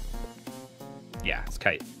 Yeah, it's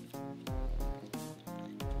kite.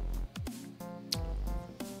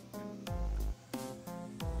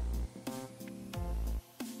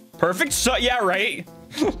 Perfect. So yeah, right.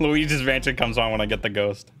 Luigi's Mansion comes on when I get the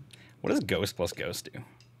ghost. What does ghost plus ghost do?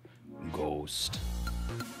 Ghost.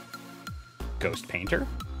 Ghost painter.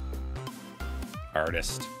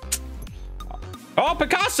 Artist. Oh,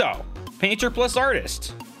 Picasso. Painter plus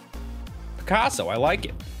artist. Picasso. I like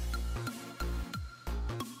it.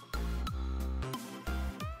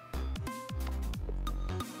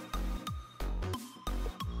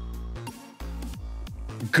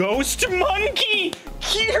 Ghost monkey.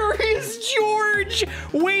 Curious George.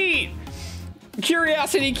 Wait.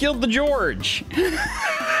 Curiosity killed the George.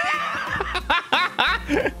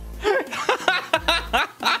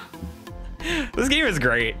 This game is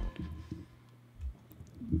great.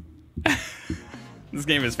 This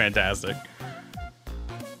game is fantastic.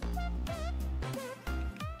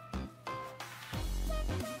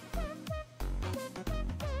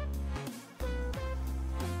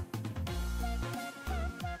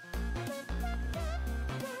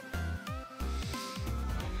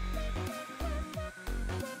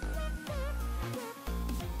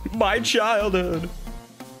 My childhood.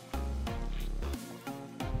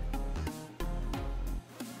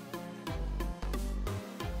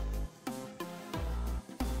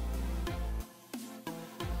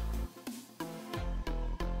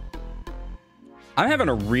 I'm having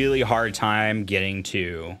a really hard time getting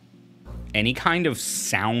to any kind of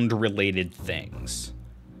sound-related things.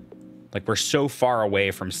 Like, we're so far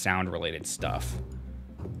away from sound-related stuff.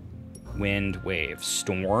 Wind, wave,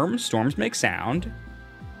 storm. Storms make sound.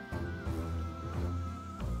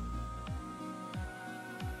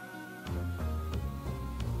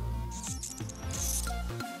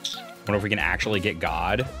 Wonder if we can actually get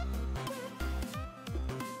God.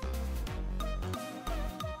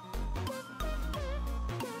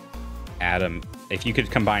 Adam, if you could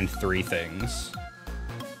combine 3 things.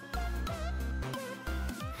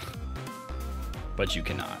 But you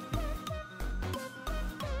cannot.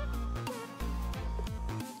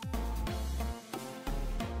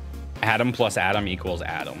 Adam plus Adam equals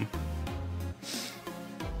Adam.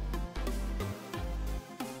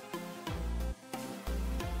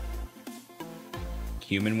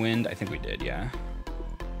 Human wind? I think we did, yeah.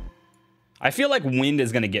 I feel like wind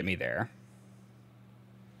is going to get me there.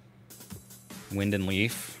 Wind and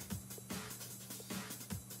leaf.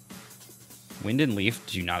 Wind and leaf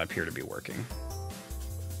do not appear to be working.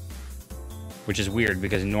 Which is weird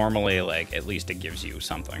because normally, like, at least it gives you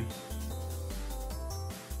something.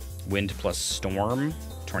 Wind plus storm.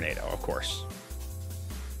 Tornado, of course.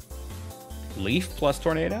 Leaf plus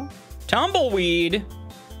tornado? Tumbleweed!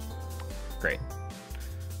 Great.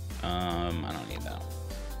 I don't need that.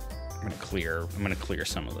 I'm gonna clear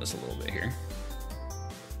some of this a little bit here.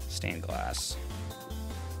 Stained glass.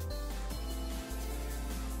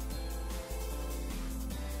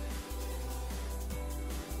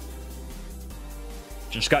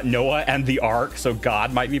 Just got Noah and the Ark, so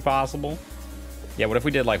God might be possible. Yeah, what if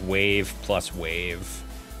we did like wave plus wave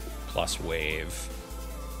plus wave?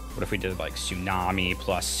 What if we did like tsunami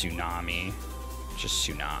plus tsunami? Just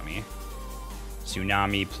tsunami.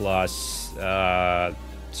 Tsunami plus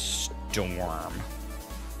storm.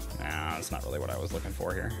 Nah, that's not really what I was looking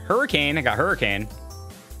for here. Hurricane, I got hurricane.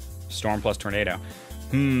 Storm plus tornado.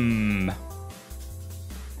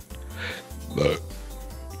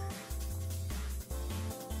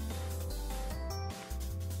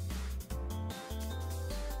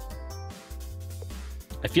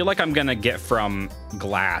 I feel like I'm gonna get from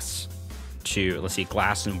glass to, let's see,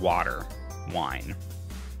 glass and water, wine.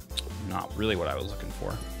 Not really what I was looking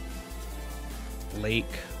for. Lake.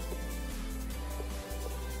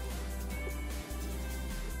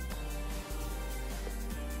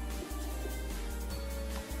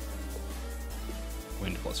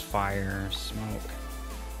 Wind plus fire, smoke.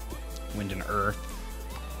 Wind and earth.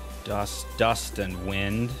 Dust and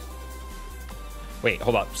wind. Wait,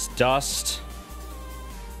 hold up. Dust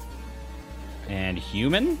and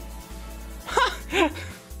human?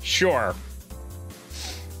 Sure.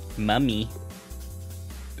 Mummy.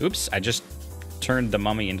 Oops, I just turned the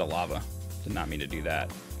mummy into lava. Did not mean to do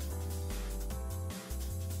that.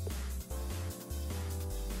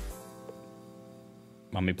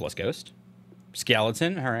 Mummy plus ghost.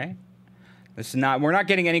 Skeleton, all right. This is not, we're not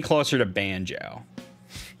getting any closer to Banjo.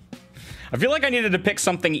 I feel like I needed to pick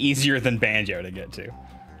something easier than Banjo to get to.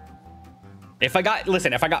 If I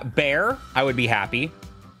got bear, I would be happy.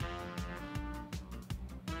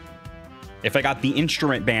 If I got the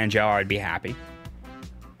instrument banjo, I'd be happy.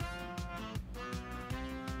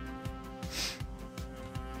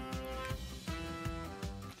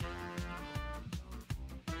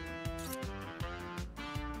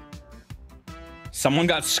 Someone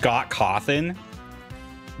got Scott Cawthon,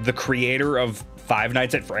 the creator of Five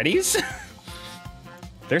Nights at Freddy's?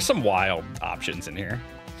 There's some wild options in here.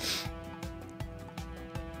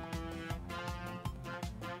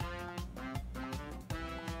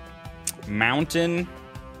 Mountain.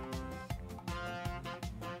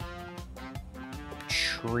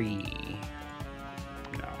 Tree.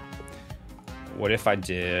 No. What if I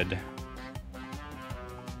did...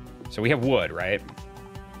 So we have wood, right?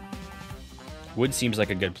 Wood seems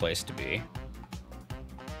like a good place to be.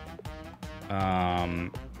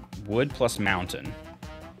 Wood plus mountain.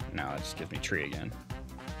 No, that just gives me tree again.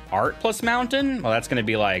 Art plus mountain? Well, that's going to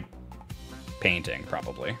be like painting,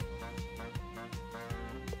 probably.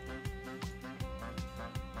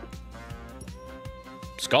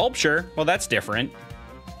 Sculpture? Well, that's different.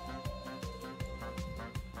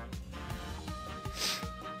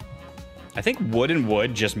 I think wood and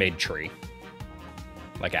wood just made tree.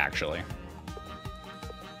 Like, actually.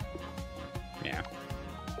 Yeah.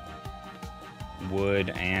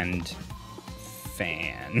 Wood and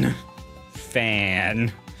fan.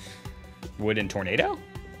 Fan. Wood and tornado?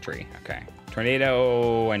 Tree, okay.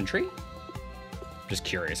 Tornado and tree? Just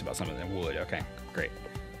curious about some of them. Wood, okay, great.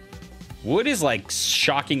 Wood is, like,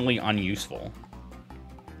 shockingly unuseful.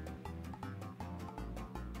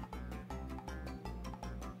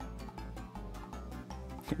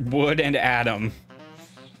 Wood and Adam.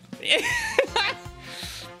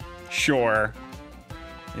 Sure.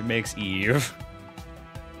 It makes Eve.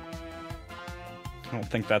 I don't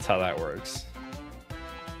think that's how that works.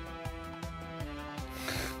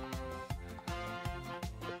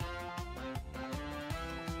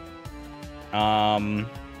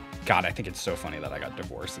 God, I think it's so funny that I got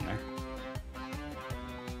divorce in there.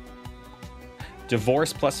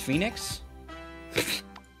 Divorce plus Phoenix?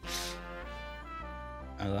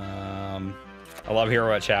 I love hearing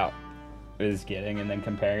what Chow is getting and then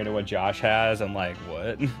comparing it to what Josh has. I'm like,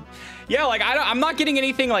 what? Yeah, like, I'm not getting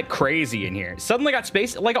anything, like, crazy in here. Suddenly got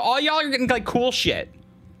space. Like, all y'all are getting, like, cool shit.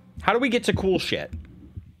 How do we get to cool shit?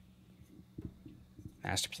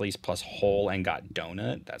 Masterpiece plus hole and got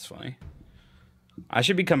donut? That's funny. I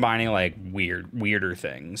should be combining like weirder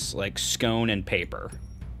things, like scone and paper.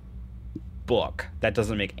 Book. That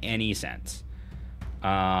doesn't make any sense.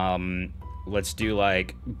 Let's do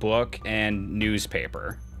like book and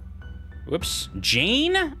newspaper. Whoops.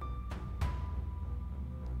 Jane?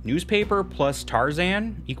 Newspaper plus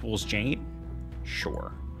Tarzan equals Jane?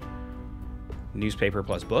 Sure. Newspaper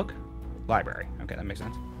plus book? Library. Okay, that makes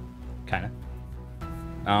sense. Kinda.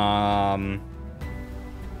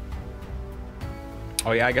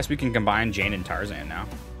 Oh yeah, I guess we can combine Jane and Tarzan now.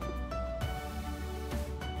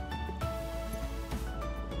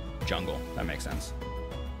 Jungle. That makes sense.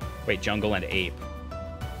 Wait, jungle and ape.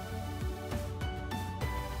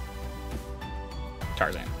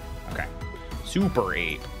 Tarzan. Okay. Super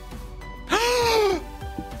ape.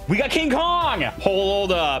 We got King Kong!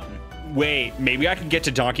 Hold up. Wait, maybe I could get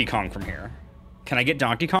to Donkey Kong from here. Can I get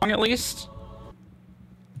Donkey Kong at least?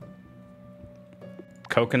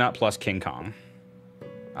 Coconut plus King Kong.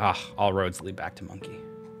 Ah, all roads lead back to Monkey.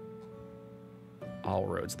 All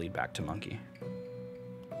roads lead back to Monkey.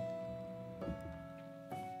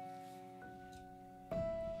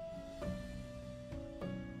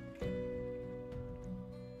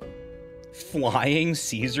 Flying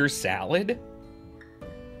Caesar salad?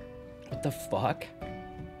 What the fuck?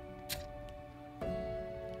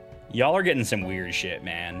 Y'all are getting some weird shit,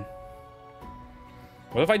 man.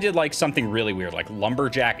 What if I did like something really weird, like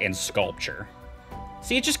lumberjack and sculpture?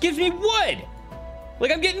 See, it just gives me wood.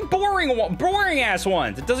 Like I'm getting boring ass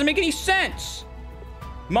ones. It doesn't make any sense.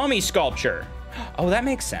 Mummy sculpture. Oh, that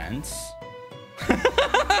makes sense.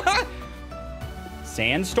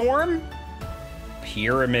 Sandstorm?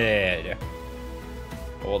 Pyramid.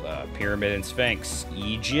 Hold up. Pyramid and Sphinx.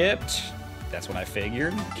 Egypt. That's what I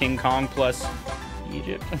figured. King Kong plus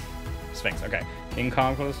Egypt. Sphinx. Okay. King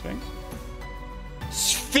Kong plus Sphinx.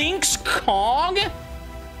 Sphinx Kong?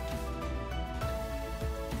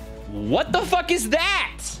 What the fuck is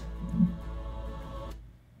that?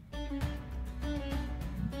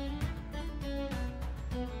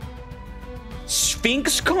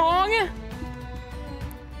 Sphinx Kong?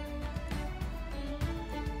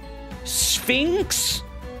 Sphinx?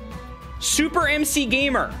 Super MC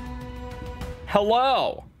Gamer.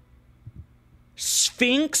 Hello.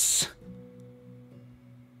 Sphinx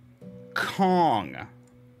Kong.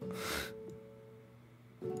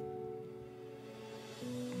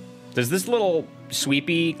 Does this little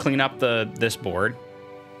sweepy clean up this board?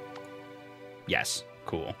 Yes.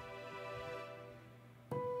 Cool.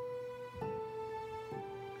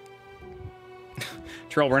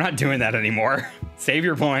 Trill, we're not doing that anymore. Save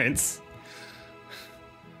your points.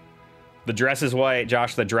 The dress is white.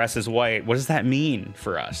 Josh, the dress is white. What does that mean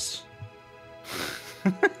for us?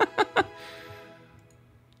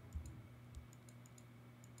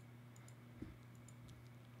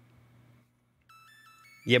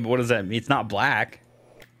 Yeah, but what does that mean? It's not black.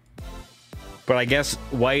 But I guess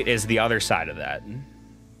white is the other side of that.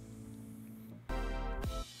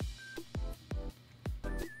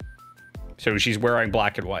 So she's wearing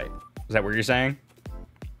black and white. Is that what you're saying?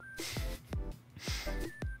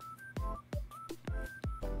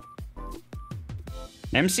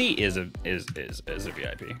 MC is a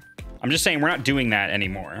VIP. I'm just saying we're not doing that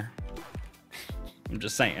anymore. I'm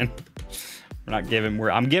just saying. We're not giving,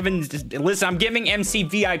 listen, I'm giving MC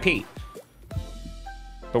VIP.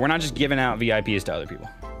 But we're not just giving out VIPs to other people.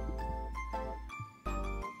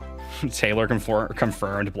 Taylor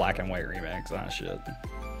confirmed black and white remix. Ah, shit.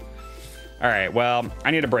 All right, well,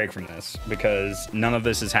 I need a break from this because none of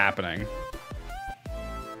this is happening.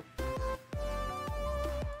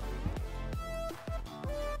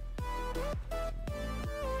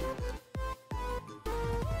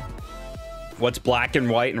 What's black and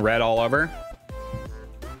white and red all over?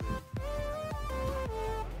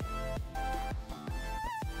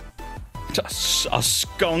 A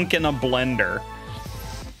skunk in a blender.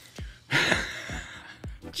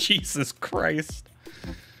 Jesus Christ.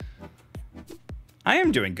 I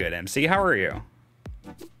am doing good, MC. How are you?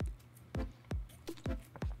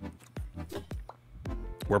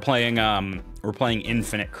 We're playing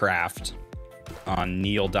Infinite Craft on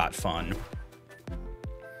neal.fun.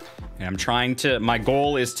 And I'm trying to, my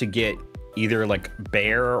goal is to get either like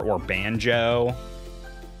Bear or Banjo.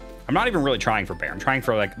 I'm not even really trying for Bear. I'm trying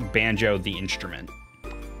for like Banjo the instrument.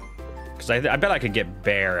 Because I bet I could get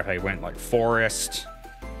Bear if I went like Forest.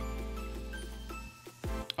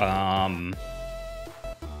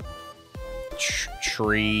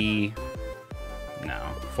 Tree. No.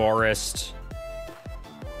 Forest.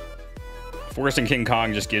 Forest and King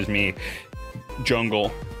Kong just gives me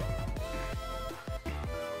jungle.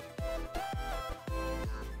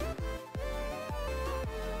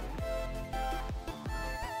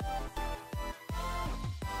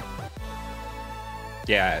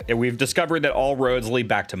 Yeah, we've discovered that all roads lead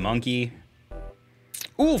back to monkey.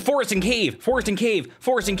 Ooh, forest and cave, forest and cave,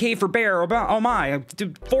 forest and cave for bear. Oh my,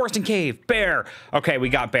 dude, forest and cave, bear. Okay, we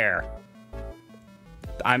got bear.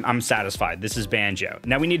 I'm satisfied. This is Banjo.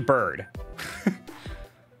 Now we need bird.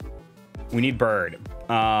 We need bird.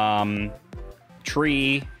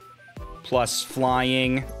 Tree plus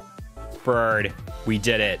flying bird. We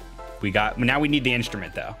did it. Now we need the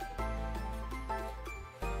instrument though.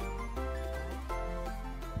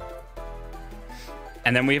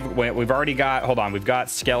 And then we've already got, hold on, we've got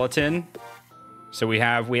skeleton. So we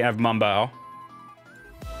have Mumbo.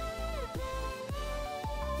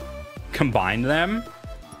 Combine them.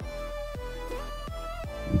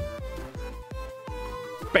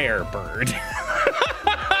 Bear bird.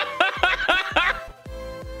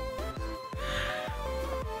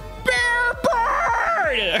 Bear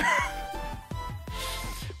bird!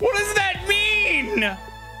 What does that mean?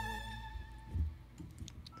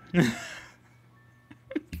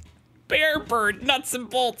 Bear bird, nuts and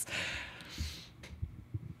bolts.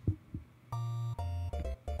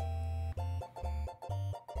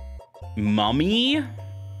 Mummy?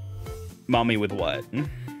 Mummy with what?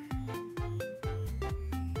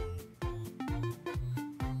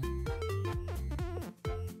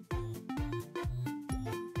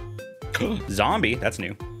 Zombie, that's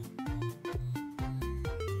new.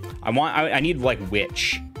 I need like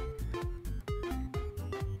witch.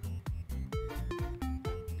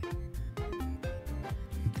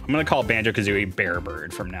 I'm gonna call Banjo-Kazooie Bear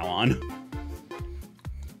Bird from now on.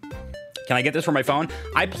 Can I get this for my phone?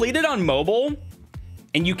 I played it on mobile,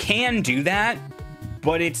 and you can do that,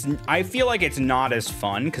 but I feel like it's not as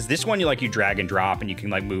fun because this one you drag and drop and you can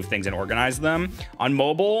like move things and organize them. On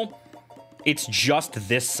mobile, it's just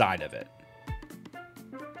this side of it.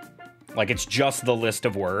 Like it's just the list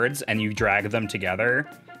of words and you drag them together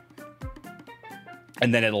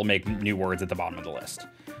and then it'll make new words at the bottom of the list.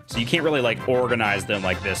 So you can't really like organize them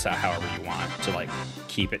like this however you want to like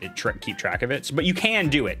keep track of it. But you can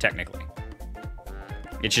do it technically.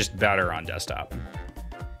 It's just better on desktop.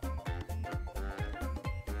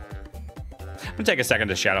 I'm gonna take a second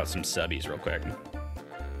to shout out some subbies real quick.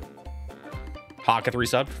 Haka 3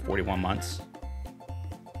 sub, 41 months.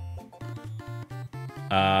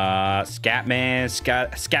 Scatman,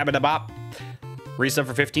 Scabadabop, resub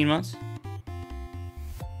for 15 months.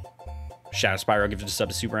 Shadow Spyro gifted a sub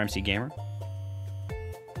to Super MC Gamer.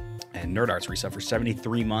 And Nerd Arts resub for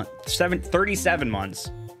 37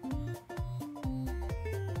 months.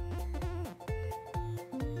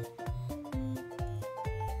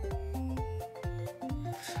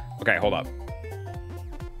 Okay, hold up.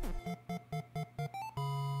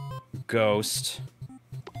 Ghost.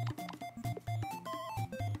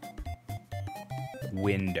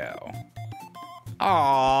 Window.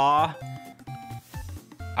 Aww.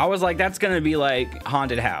 I was like, that's gonna be like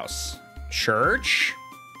haunted house. Church.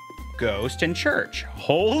 Ghost and church.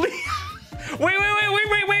 Holy. Wait.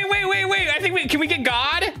 I think can we get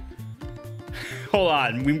God? Hold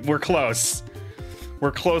on. We're close.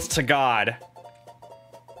 We're close to God.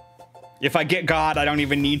 If I get God, I don't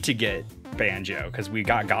even need to get Banjo because we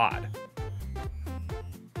got God.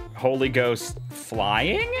 Holy Ghost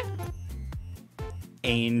flying?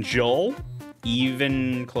 Angel,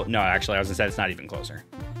 even no, actually, I was gonna say it's not even closer.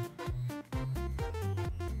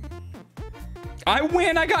 I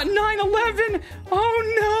win. I got 9/11.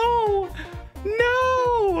 Oh no,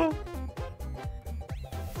 no.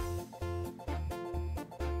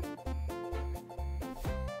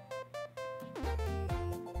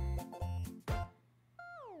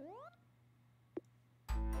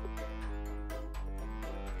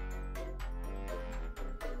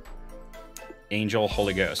 Angel,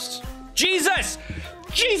 Holy Ghost. Jesus!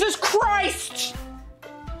 Jesus Christ!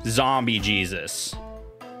 Zombie Jesus.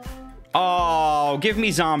 Oh, give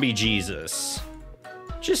me zombie Jesus.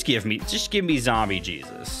 Just give me zombie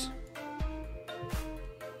Jesus.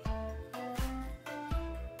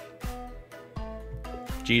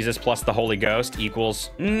 Jesus plus the Holy Ghost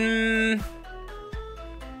equals the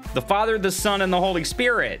Father, the Son, and the Holy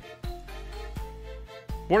Spirit.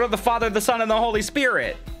 What are the Father, the Son, and the Holy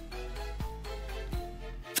Spirit?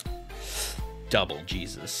 Double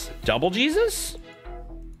Jesus. Double Jesus?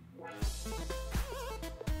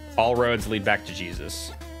 All roads lead back to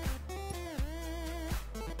Jesus.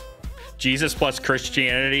 Jesus plus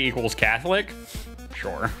Christianity equals Catholic?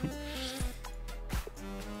 Sure.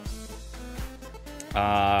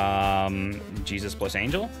 Jesus plus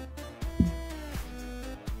angel?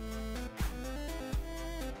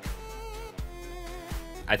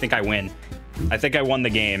 I think I win. I think I won the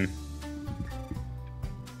game.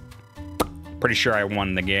 Pretty sure I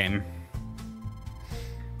won the game.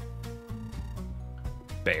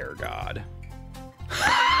 bear god.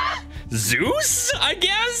 Zeus, I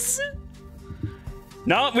guess?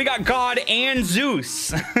 No, we got God and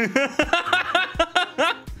Zeus.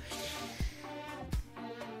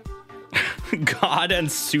 God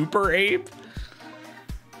and Super Ape?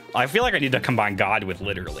 I feel like I need to combine God with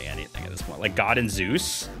literally anything at this point. Like God and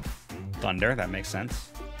Zeus. Thunder, that makes sense.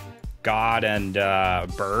 God and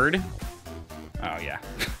Bird. Oh, yeah.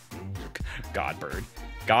 God Bird.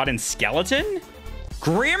 God and Skeleton?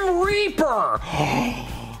 Grim Reaper!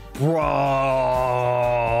 Bro!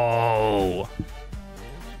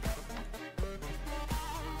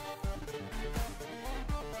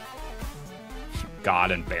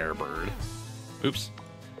 God and Bear Bird. Oops.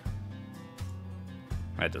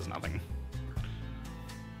 That does nothing.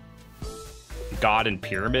 God and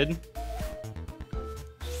Pyramid.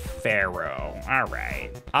 Pharaoh. All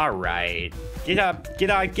right. All right. Get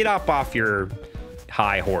up off your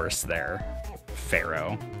high horse there,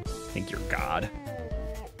 Pharaoh. I think you're God.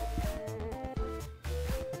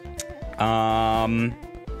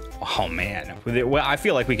 Oh man. Well, I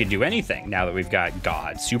feel like we could do anything now that we've got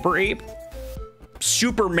God. Super Ape.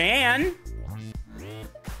 Superman.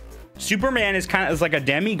 Superman is like a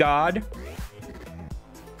demigod.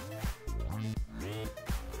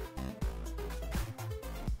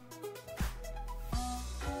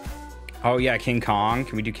 Oh yeah, King Kong.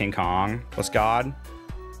 Can we do King Kong plus God?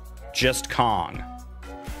 Just Kong.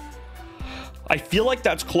 I feel like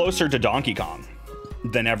that's closer to Donkey Kong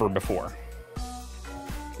than ever before.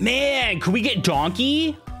 Man, could we get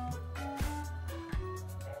Donkey?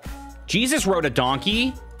 Jesus rode a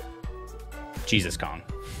donkey. Jesus Kong.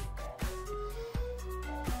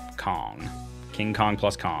 Kong. King Kong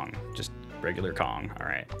plus Kong. Just regular Kong. All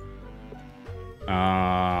right.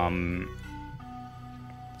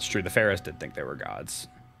 It's true. The pharaohs did think they were gods.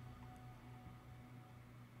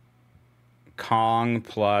 Kong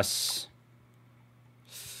plus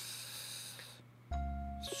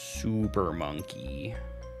Super Monkey.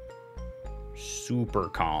 Super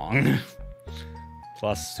Kong.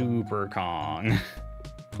 Plus Super Kong.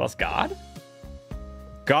 Plus God?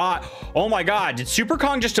 God. Oh my God. Did Super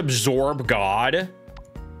Kong just absorb God?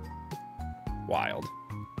 Wild.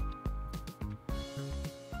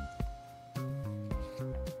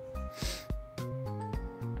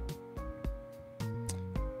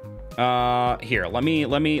 Here, let me,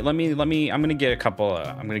 I'm gonna get a couple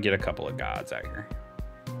of gods out here.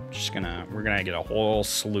 We're gonna get a whole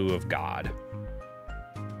slew of God.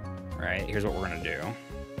 All right, here's what we're gonna do.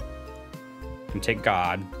 I'm gonna take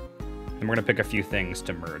God, and we're gonna pick a few things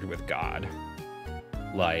to merge with God.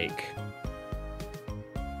 Like,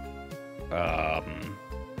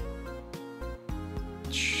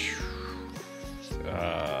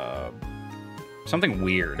 something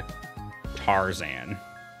weird. Tarzan.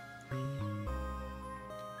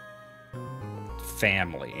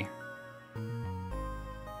 Family.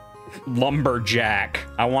 Lumberjack.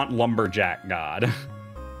 I want Lumberjack God.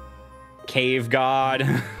 Cave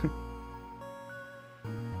God.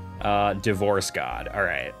 Divorce God. All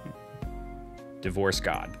right. Divorce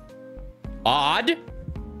God. Odd?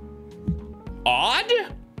 Odd?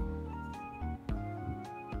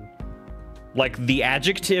 Like the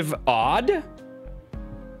adjective odd?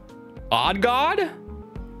 Odd God?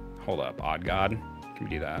 Hold up. Odd God. Can we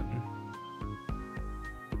do that?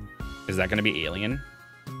 Is that going to be alien?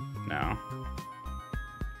 No.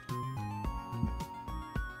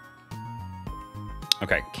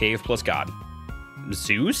 Okay, cave plus God.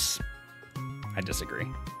 Zeus? I disagree.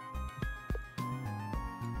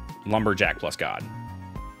 Lumberjack plus God.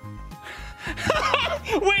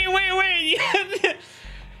 Wait.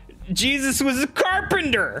 Jesus was a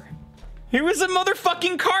carpenter. He was a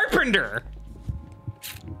motherfucking carpenter.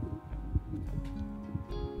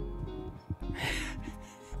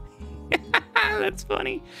 That's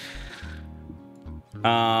funny.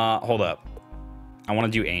 Hold up. I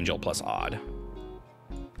want to do angel plus odd.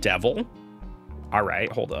 Devil? All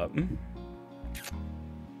right, hold up.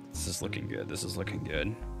 This is looking good. This is looking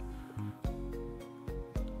good.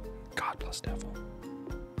 God plus devil.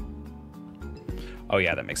 Oh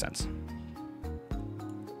yeah, that makes sense.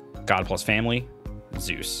 God plus family,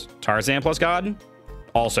 Zeus. Tarzan plus God,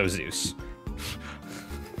 also Zeus.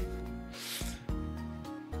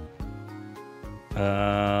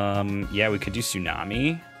 Yeah, we could do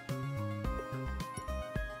tsunami.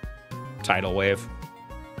 Tidal wave.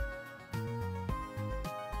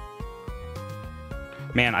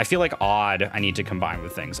 Man, I feel like odd I need to combine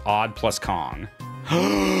with things. Odd plus Kong.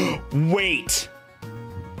 Wait!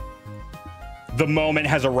 The moment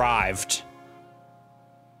has arrived.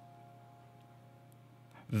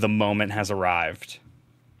 The moment has arrived.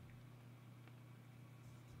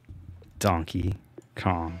 Donkey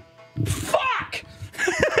Kong. Fuck!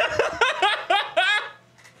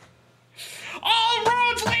 All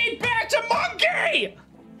roads lead back to Monkey!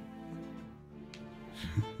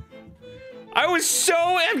 I was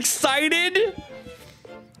so excited!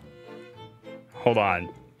 Hold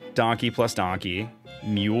on. Donkey plus donkey.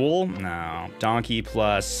 Mule? No. Donkey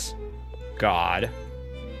plus God.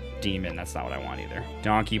 Demon. That's not what I want either.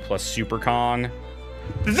 Donkey plus Super Kong.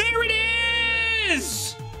 There it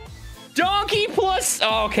is! Donkey plus...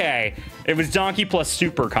 Okay. It was Donkey plus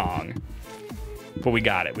Super Kong. But we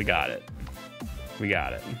got it. We got it. We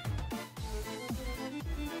got it.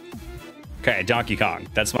 Okay, Donkey Kong.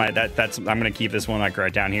 That's my... That's... I'm gonna keep this one like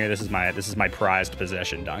right down here. This is my prized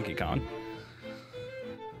possession, Donkey Kong.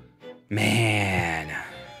 Man.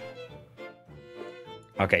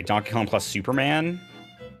 Okay, Donkey Kong plus Superman.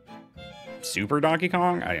 Super Donkey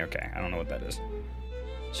Kong? Okay, I don't know what that is.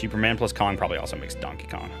 Superman plus Kong probably also makes Donkey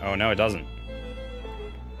Kong. Oh, no, it doesn't.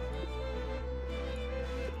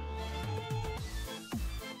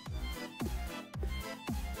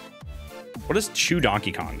 What does Chew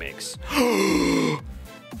Donkey Kong makes?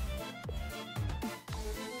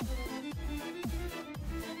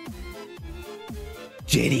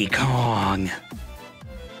 Diddy Kong.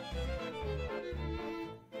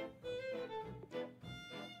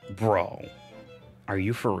 Bro, are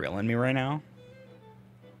you for real me right now?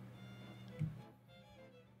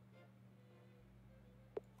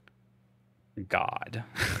 God.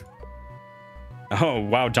 Oh,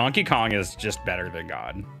 wow, Donkey Kong is just better than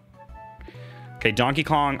God. Okay, Donkey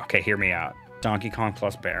Kong. Okay, hear me out. Donkey Kong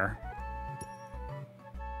plus bear.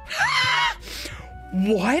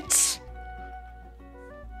 What?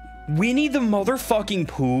 Winnie the motherfucking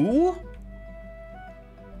Pooh?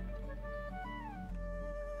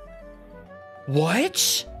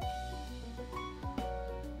 What?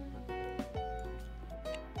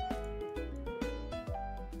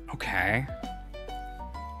 Okay.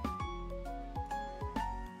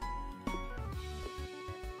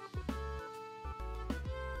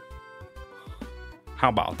 How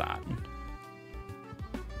about that?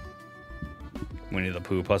 Winnie the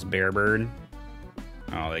Pooh plus Bear Bird.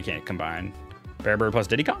 Oh, they can't combine. Bear Bird plus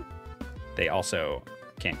Diddy Kong? They also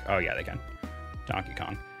can't. Oh, yeah, they can. Donkey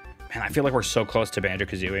Kong. Man, I feel like we're so close to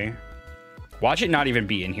Banjo-Kazooie. Watch it not even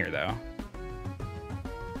be in here, though.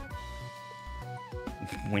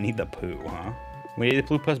 Winnie the Pooh, huh? Winnie the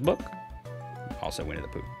Pooh plus book? Also Winnie the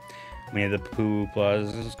Pooh. Winnie the Pooh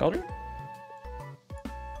plus sculpture?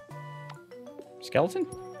 Skeleton?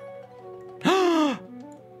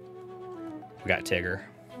 We got Tigger.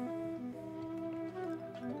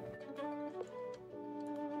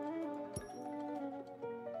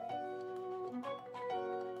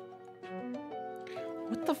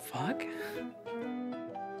 What the fuck?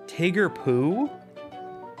 Tigger Pooh?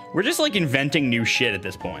 We're just like inventing new shit at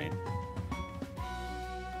this point.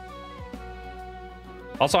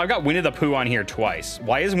 Also, I've got Winnie the Pooh on here twice.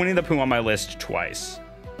 Why is Winnie the Pooh on my list twice?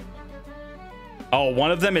 Oh,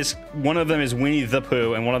 one of them is Winnie the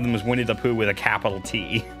Pooh, and one of them is Winnie the Pooh with a capital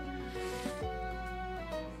T.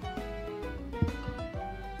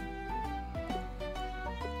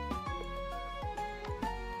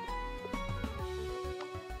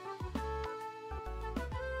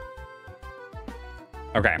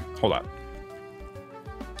 Okay, hold up.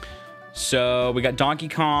 So we got Donkey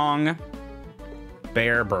Kong,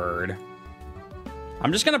 Bear Bird.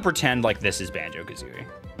 I'm just gonna pretend like this is Banjo-Kazooie.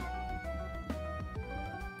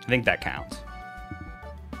 I think that counts.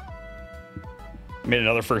 Made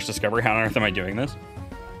another first discovery. How on earth am I doing this?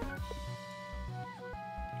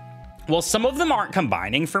 Well, some of them aren't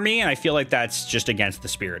combining for me, and I feel like that's just against the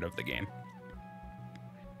spirit of the game.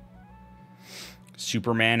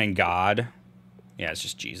 Superman and God. Yeah, it's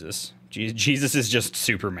just Jesus. Jesus is just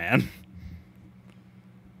Superman.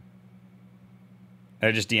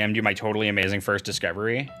 I just DM'd you my totally amazing first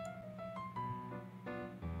discovery.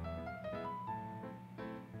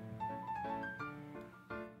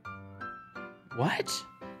 What?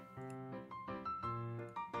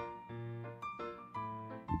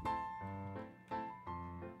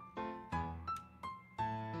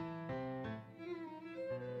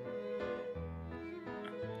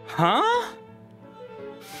 Huh?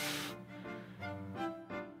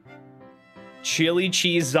 Chili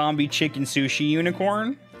cheese zombie chicken sushi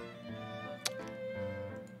unicorn?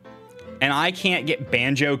 And I can't get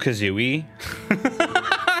Banjo-Kazooie?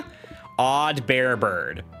 Odd Bear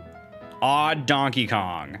Bird. Odd Donkey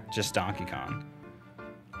Kong. Just Donkey Kong.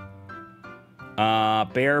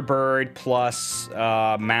 Bear Bird plus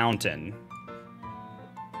Mountain.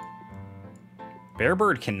 Bear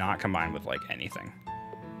Bird cannot combine with like anything.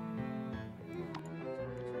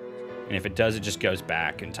 And if it does, it just goes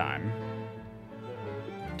back in time.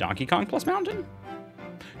 Donkey Kong plus Mountain?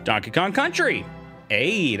 Donkey Kong Country!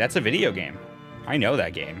 Hey, that's a video game. I know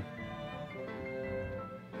that game.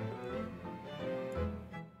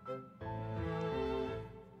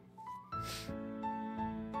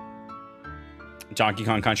 Donkey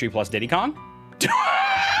Kong Country plus Diddy Kong?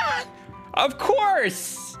 Of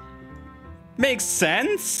course! Makes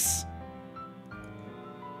sense.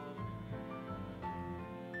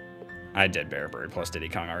 I did Bear Bird plus Diddy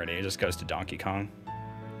Kong already. It just goes to Donkey Kong.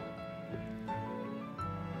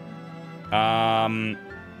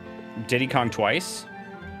 Diddy Kong twice.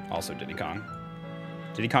 Also Diddy Kong.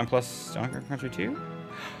 Diddy Kong plus Donkey Kong Country 2?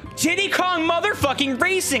 Diddy Kong motherfucking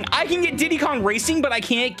Racing! I can get Diddy Kong Racing, but I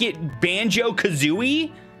can't get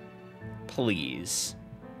Banjo-Kazooie? Please.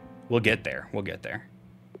 We'll get there. We'll get there.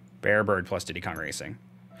 Bear Bird plus Diddy Kong Racing.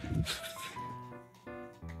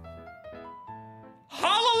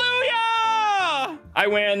 Hallelujah! I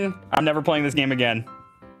win. I'm never playing this game again.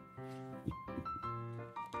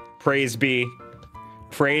 Praise be.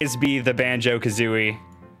 Praise be the Banjo-Kazooie.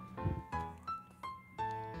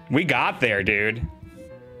 We got there, dude.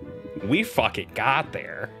 We fucking got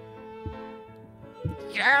there.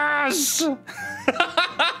 Yes!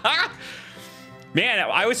 Man,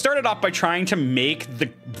 I was started off by trying to make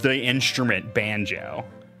the instrument banjo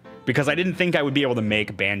because I didn't think I would be able to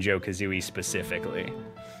make Banjo-Kazooie specifically.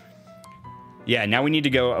 Yeah, now we need to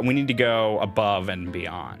go above and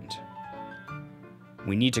beyond.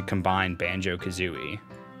 We need to combine Banjo-Kazooie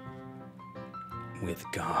with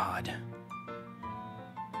God.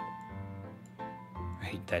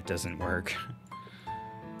 Right, that doesn't work.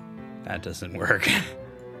 That doesn't work.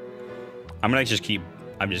 I'm just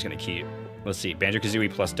gonna keep. Let's see,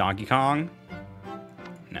 Banjo-Kazooie plus Donkey Kong.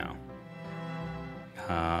 No.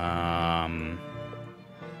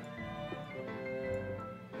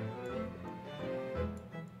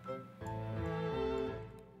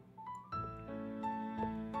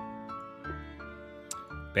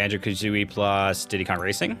 Banjo-Kazooie plus Diddy Kong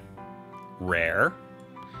Racing. Rare.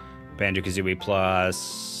 Banjo-Kazooie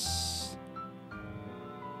plus...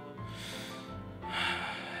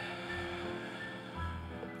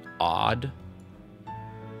 Odd.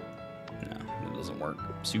 No, that doesn't work.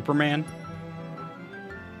 Superman.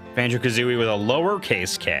 Banjo-Kazooie with a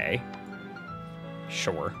lowercase k.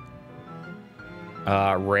 Sure.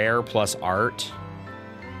 Rare plus art.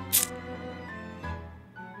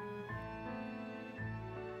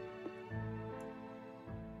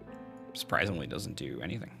 Surprisingly doesn't do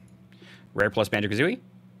anything. Rare plus Banjo-Kazooie.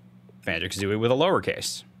 Banjo-Kazooie with a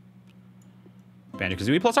lowercase.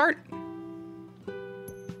 Banjo-Kazooie plus art.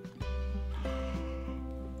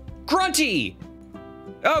 Grunty!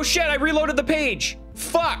 Oh shit, I reloaded the page.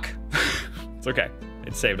 Fuck! It's okay.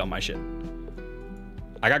 It's saved on my shit.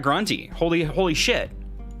 I got Grunty. Holy shit.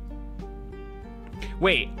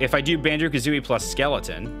 Wait, if I do Banjo-Kazooie plus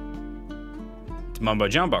Skeleton, it's Mumbo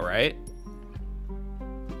Jumbo, right?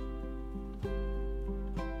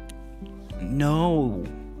 No.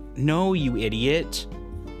 No, you idiot.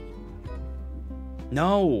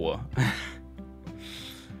 No.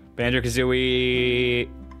 Banjo-Kazooie...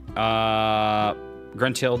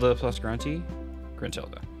 Gruntilda plus Grunty?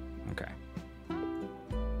 Gruntilda. Okay.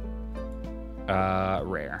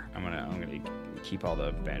 Rare. I'm gonna keep all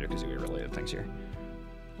the Banjo-Kazooie related things here.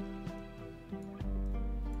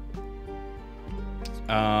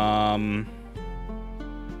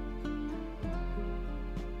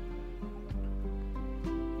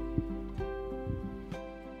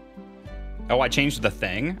 Oh, I changed the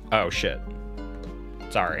thing? Oh, shit.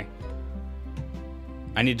 Sorry.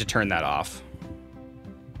 I need to turn that off.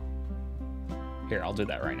 Here, I'll do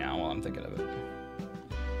that right now while I'm thinking of it.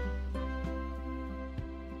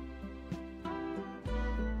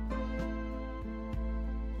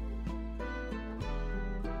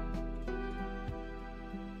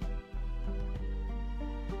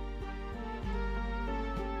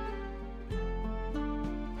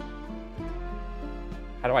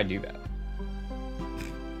 How do I do that?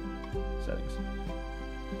 Settings.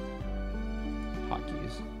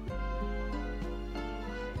 Hotkeys.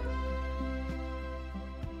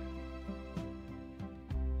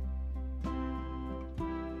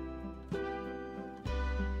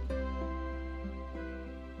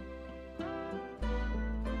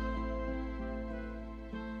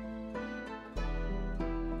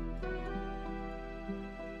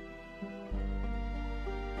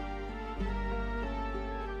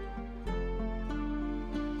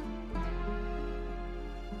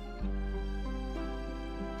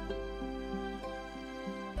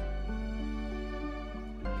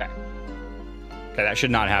 Okay, that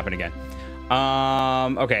should not happen again.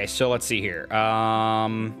 Okay, so let's see here.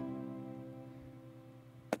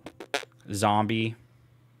 Zombie.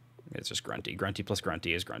 It's just grunty. Grunty plus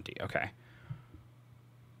grunty is grunty. Okay.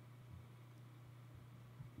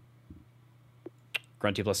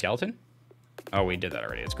 Grunty plus skeleton? Oh, we did that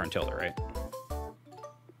already. It's Gruntilda, right?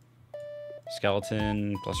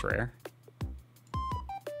 Skeleton plus rare.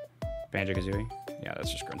 Banjo-Kazooie. Yeah,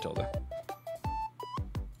 that's just Gruntilda.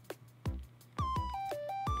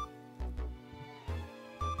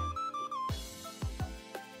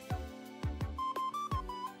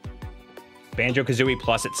 Banjo-Kazooie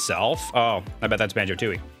plus itself? Oh, I bet that's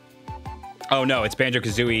Banjo-Tooie. Oh, no, it's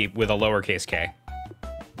Banjo-Kazooie with a lowercase k.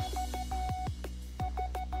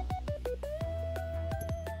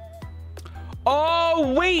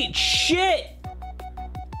 Oh, wait, shit!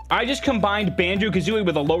 I just combined Banjo-Kazooie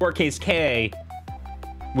with a lowercase k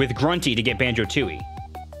with Grunty to get Banjo-Tooie.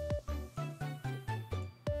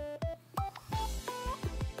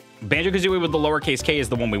 Banjo-Kazooie with the lowercase k is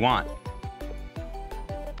the one we want.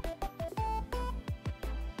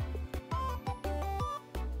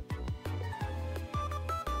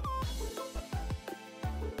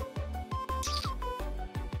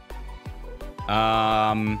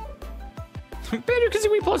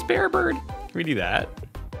 Banjo-Kazooie plus Bear Bird. Can we do that?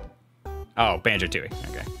 Oh, Banjo-Tooie.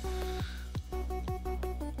 Okay.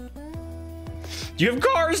 Do you have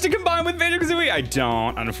cars to combine with Banjo-Kazooie? I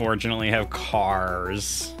don't, unfortunately, have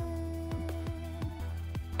cars.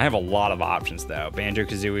 I have a lot of options, though.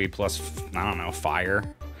 Banjo-Kazooie plus, I don't know, fire.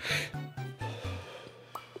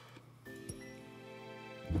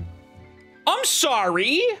 I'm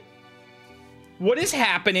sorry. What is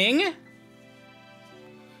happening?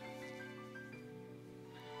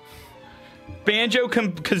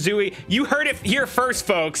 Banjo-Kazooie. You heard it here first,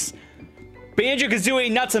 folks.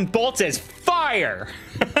 Banjo-Kazooie nuts and bolts is fire.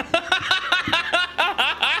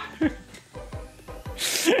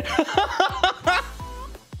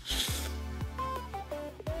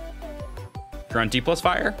 Grunty plus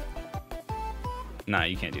fire? No,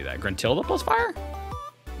 you can't do that. Gruntilda plus fire?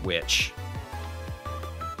 Which?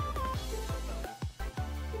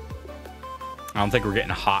 I don't think we're getting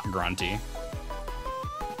hot Grunty.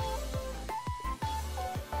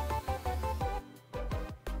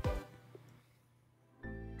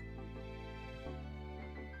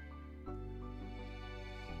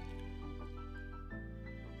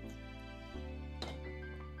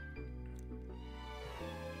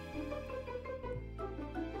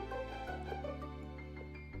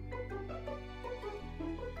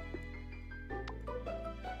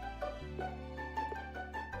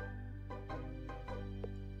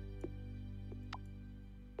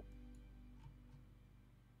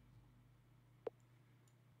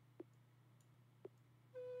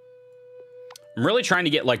 I'm really trying to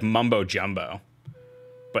get like Mumbo Jumbo,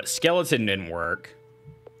 but skeleton didn't work.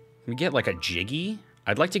 Can we get like a Jiggy?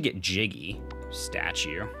 I'd like to get Jiggy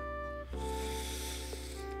statue.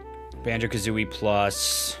 Banjo-Kazooie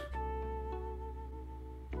plus.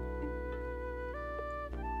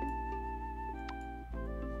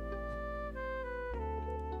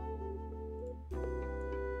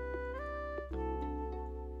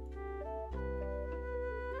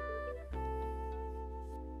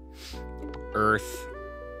 Earth.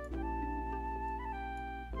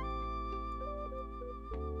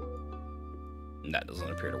 That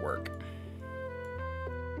doesn't appear to work.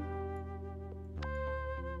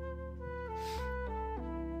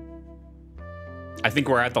 I think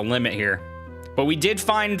we're at the limit here. But we did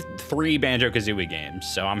find 3 Banjo-Kazooie games,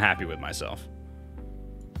 so I'm happy with myself.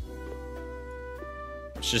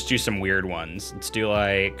 Let's just do some weird ones. Let's do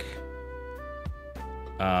like...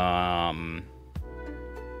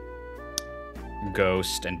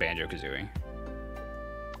 Ghost and Banjo-Kazooie.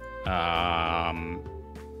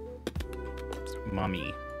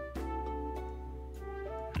 Mummy.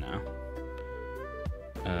 No.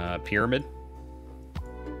 Pyramid.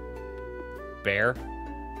 Bear.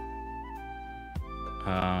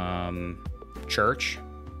 Church.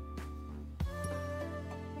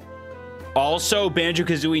 Also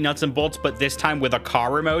Banjo-Kazooie nuts and bolts, but this time with a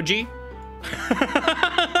car emoji.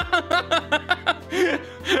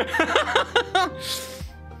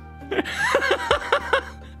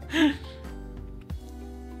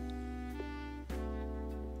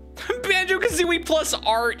 Banjo-Kazooie plus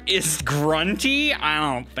art is grunty? I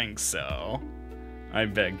don't think so. I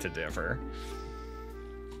beg to differ.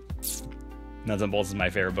 Nuts and Bolts is my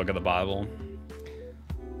favorite book of the Bible.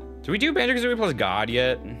 Did we do Banjo-Kazooie plus God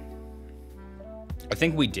yet? I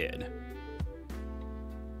think we did.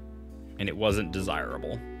 And it wasn't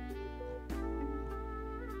desirable.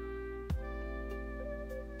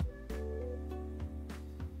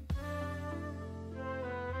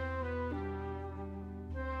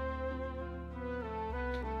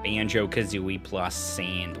 Banjo-Kazooie plus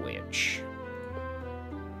sandwich.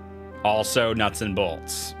 Also nuts and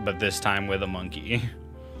bolts, but this time with a monkey.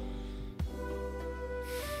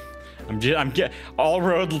 All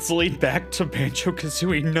roads lead back to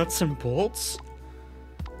Banjo-Kazooie nuts and bolts?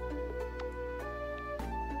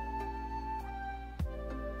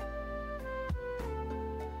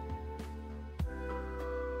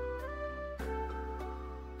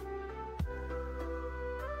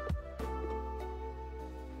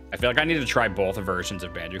 I feel like I need to try both versions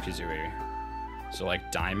of Banjo-Kazooie. So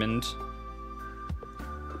like Diamond.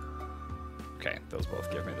 Okay, those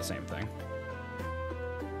both give me the same thing.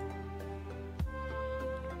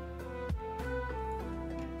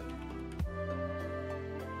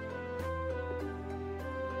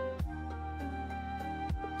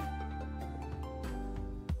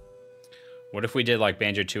 What if we did like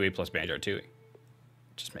Banjo-Tooie plus Banjo-Tooie?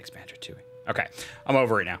 Just makes Banjo-Tooie. Okay, I'm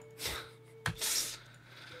over it now.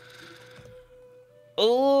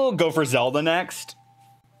 Oh, go for Zelda next.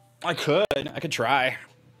 I could try.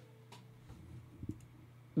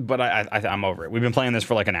 But I'm over it. We've been playing this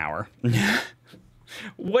for like an hour.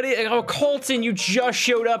 Oh, Colton, you just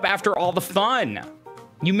showed up after all the fun.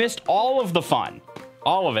 You missed all of the fun.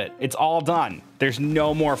 All of it. It's all done. There's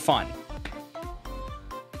no more fun.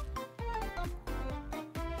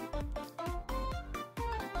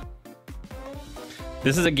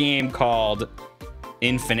 This is a game called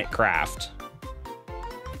Infinite Craft.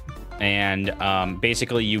 And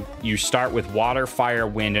basically you start with water, fire,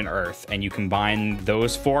 wind, and earth, and you combine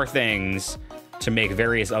those 4 things to make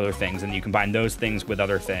various other things, and you combine those things with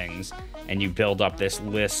other things, and you build up this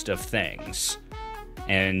list of things.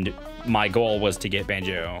 And my goal was to get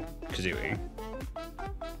Banjo-Kazooie.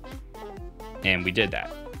 And we did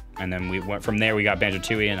that. And then we went from there, we got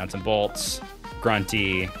Banjo-Tooie and Nuts and Bolts,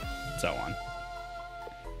 Grunty, so on.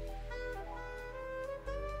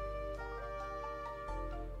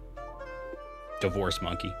 Divorce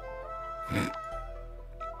monkey.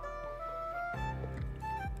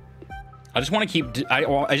 I just want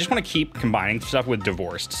to keep combining stuff with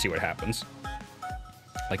divorce to see what happens.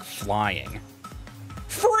 Like flying.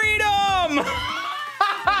 Freedom!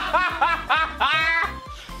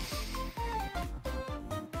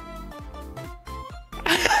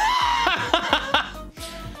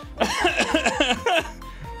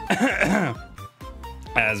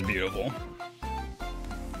 That's beautiful.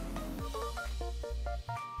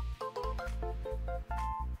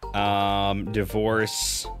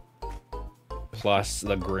 Divorce plus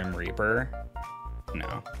the Grim Reaper.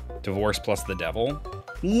 No. Divorce plus the devil.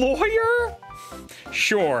 Lawyer?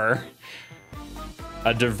 Sure.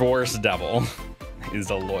 A divorce devil is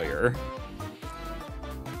a lawyer.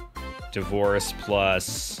 Divorce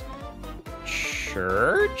plus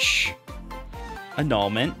church?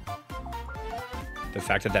 Annulment. The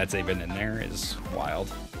fact that that's even in there is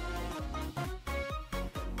wild.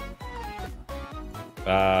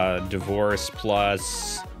 Divorce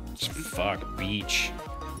plus fuck beach.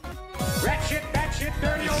 Rat shit, bat shit,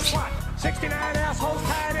 dirty old swat. 69 assholes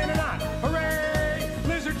tied in a knot. Hooray!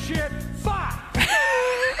 Lizard shit, fuck!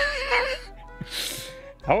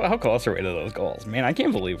 How close are we to those goals? Man, I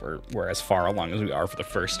can't believe we're as far along as we are for the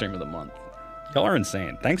first stream of the month. Y'all are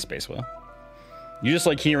insane. Thanks, Space Whale. You just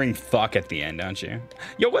like hearing fuck at the end, don't you?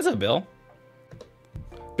 Yo, what's up, Bill?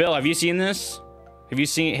 Bill, have you seen this? Have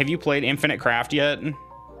you played Infinite Craft yet?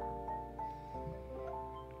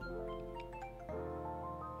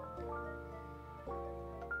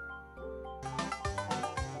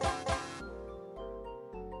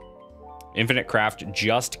 Infinite Craft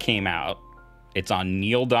just came out. It's on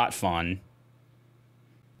neal.fun.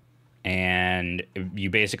 And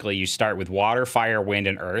you start with water, fire, wind,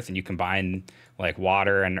 and earth, and you combine like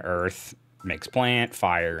water and earth makes plant,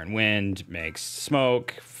 fire and wind makes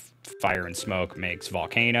smoke, fire and smoke makes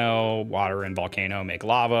volcano, water and volcano make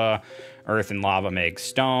lava, earth and lava make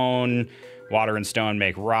stone, water and stone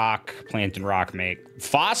make rock, plant and rock make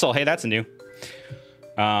fossil. Hey, that's new.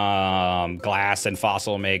 Glass and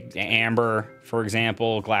fossil make amber, for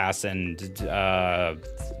example. Glass and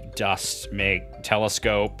dust make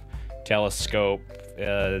telescope,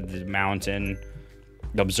 mountain,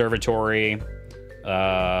 observatory,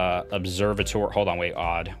 hold on, wait,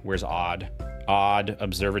 odd. Where's odd? Odd,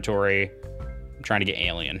 observatory. I'm trying to get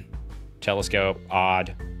alien. Telescope,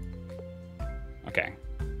 odd. Okay.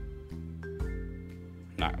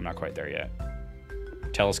 I'm not quite there yet.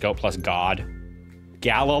 Telescope plus God.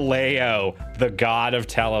 Galileo, the god of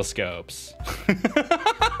telescopes.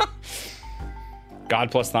 God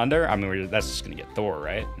plus thunder? I mean, that's just gonna get Thor,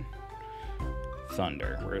 right?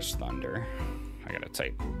 Thunder. Where's thunder? I gotta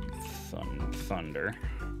type thunder.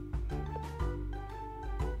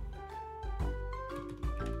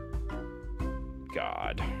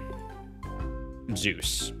 god.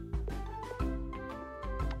 Zeus.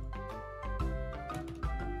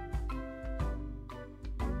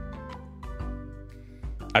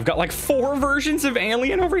 I've got like 4 versions of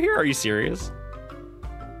Alien over here. Are you serious?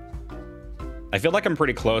 I feel like I'm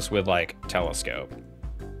pretty close with like Telescope.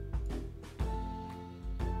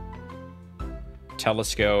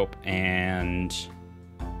 Telescope and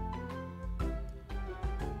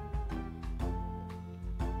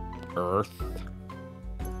Earth,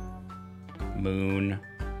 Moon,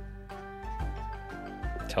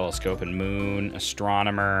 Telescope and Moon,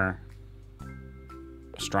 Astronomer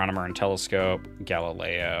and Telescope,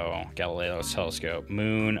 Galileo's Telescope,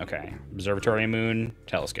 Moon, okay, Observatory and Moon,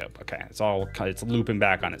 Telescope, okay, it's looping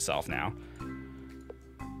back on itself now.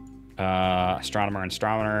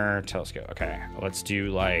 Astronomer, Telescope, okay, let's do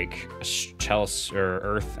like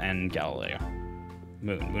Earth and Galileo.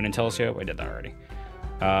 Moon and Telescope, I did that already.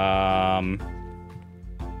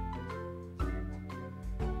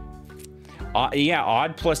 Yeah,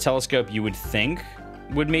 Odd plus Telescope you would think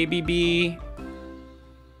would maybe be,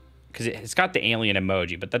 because it's got the alien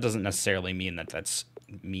emoji, but that doesn't necessarily mean that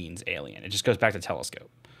means alien. It just goes back to Telescope,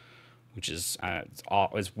 which is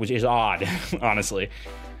odd, honestly.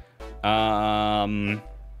 God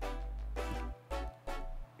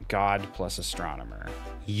plus Astronomer.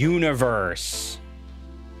 Universe.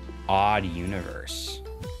 Odd universe.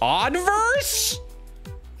 Oddverse?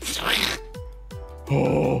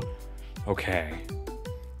 Oh, okay.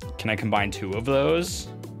 Can I combine 2 of those?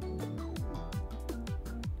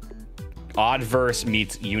 Oddverse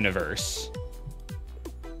meets universe.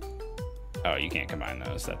 Oh, you can't combine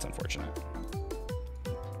those. That's unfortunate.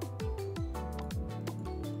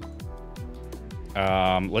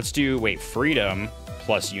 Let's do, freedom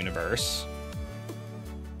plus universe.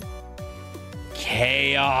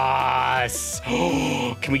 Chaos.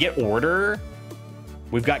 Can we get order?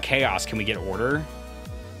 We've got chaos. Can we get order?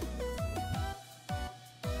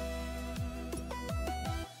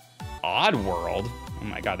 Odd World. Oh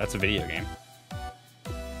my god, that's a video game.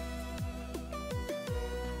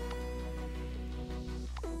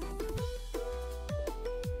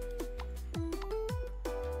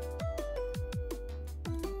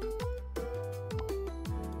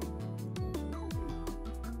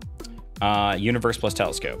 Universe plus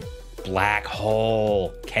Telescope. Black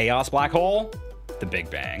hole. Chaos black hole? The Big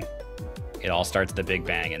Bang. It all starts at the Big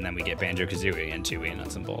Bang, and then we get Banjo-Kazooie and Tooie and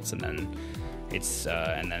Nuts and Bolts, and then it's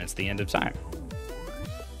the end of time.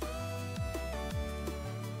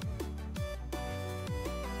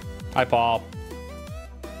 Hi, Paul.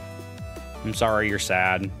 I'm sorry you're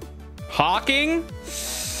sad. Hawking?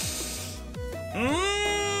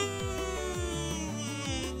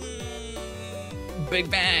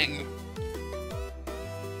 Big Bang.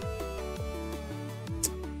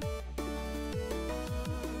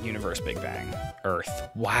 Universe, Big Bang, Earth.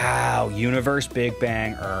 Wow, Universe, Big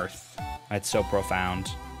Bang, Earth. That's so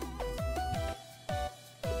profound.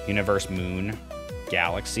 Universe, Moon,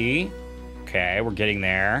 Galaxy. Okay, we're getting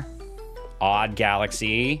there. Odd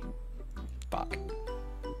Galaxy. Fuck.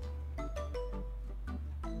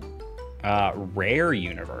 Rare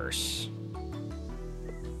Universe.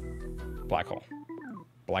 Black hole.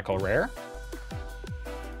 Black hole rare?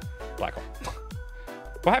 Black hole.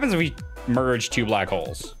 What happens if we merge 2 black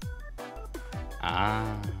holes?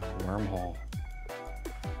 Ah, wormhole.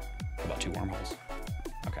 What about 2 wormholes?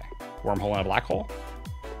 Okay. Wormhole and a black hole?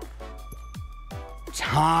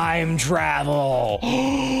 Time travel.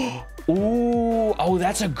 Ooh, oh,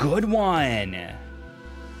 that's a good one.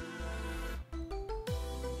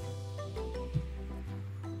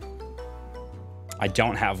 I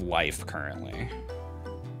don't have life currently,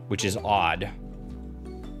 which is odd.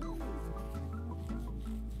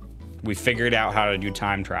 We figured out how to do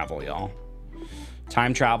time travel, y'all.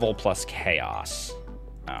 Time travel plus chaos.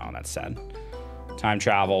 Oh, that's sad. Time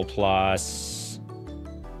travel plus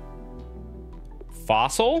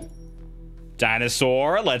fossil?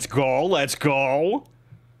 Dinosaur, let's go, let's go.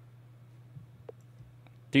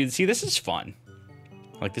 Dude, see, this is fun.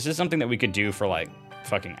 Like, this is something that we could do for, like,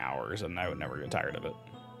 fucking hours, and I would never get tired of it.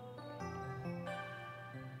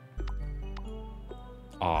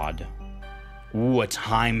 Odd. Ooh, a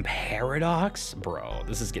time paradox? Bro,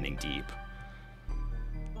 this is getting deep.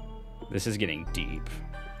 This is getting deep.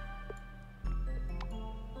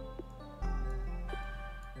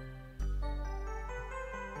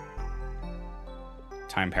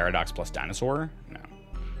 Time paradox plus dinosaur? No.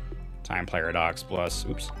 Time paradox plus,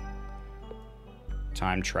 oops.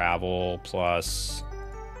 Time travel plus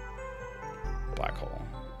black hole.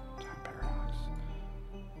 Time paradox.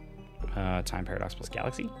 Time paradox plus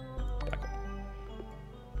galaxy? Black hole.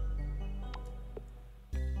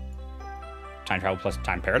 Time travel plus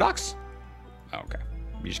time paradox? Oh, okay.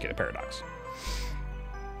 You just get a paradox.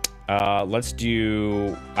 Let's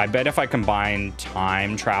do... I bet if I combine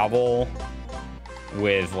time travel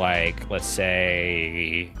with, like, let's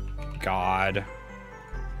say... God...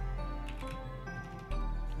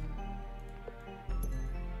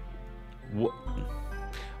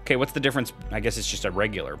 Okay, what's the difference? I guess it's just a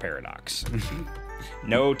regular paradox.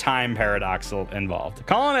 No time paradox involved.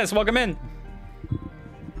 Colonists, welcome in.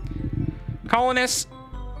 Colonists,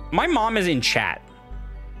 my mom is in chat.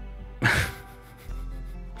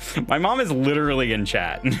 My mom is literally in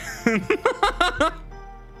chat. Can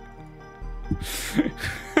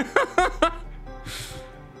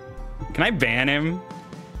I ban him?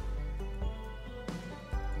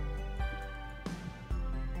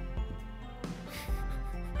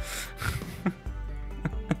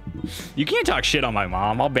 You can't talk shit on my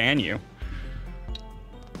mom. I'll ban you.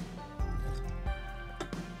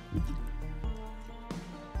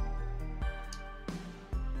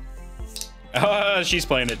 She's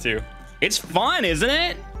playing it too. It's fun, isn't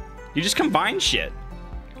it? You just combine shit.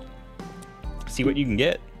 See what you can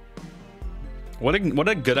get. What a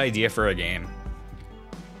good idea for a game.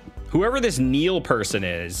 Whoever this Neal person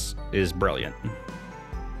is brilliant.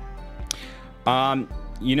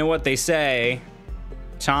 You know what they say?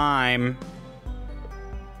 Time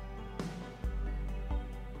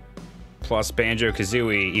plus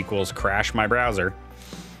Banjo-Kazooie equals crash my browser.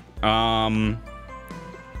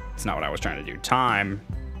 It's not what I was trying to do. Time.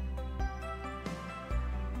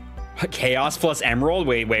 Chaos plus Emerald?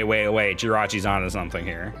 Wait. Jirachi's onto something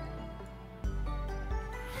here.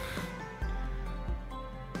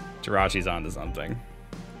 Jirachi's onto something.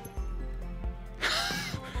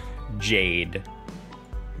 Jade.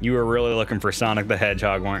 You were really looking for Sonic the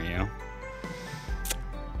Hedgehog, weren't you?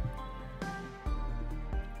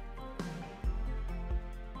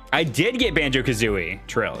 I did get Banjo-Kazooie,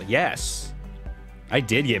 Trill. Yes. I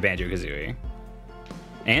did get Banjo-Kazooie.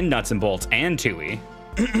 And Nuts and Bolts, and Tooie.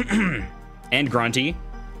 And Grunty.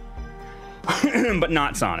 But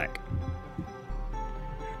not Sonic.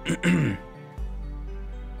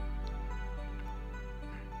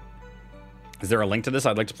 Is there a link to this?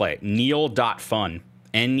 I'd like to play it. Neal.fun.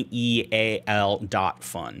 Neal.fun.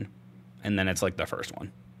 And then it's like the first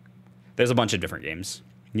one. There's a bunch of different games.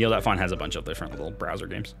 Neal.fun has a bunch of different little browser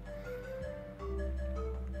games.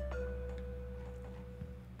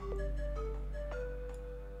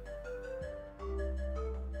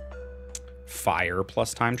 Fire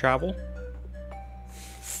plus time travel?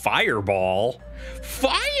 Fireball?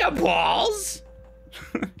 Fireballs?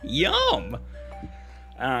 Yum!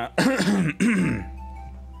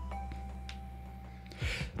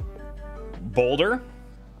 Boulder?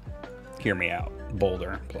 Hear me out.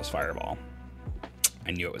 Boulder plus Fireball.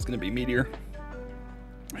 I knew it was going to be Meteor.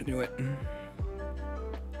 I knew it.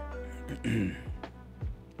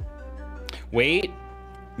 Wait.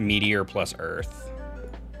 Meteor plus Earth.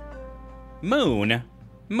 Moon?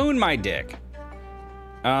 Moon my dick.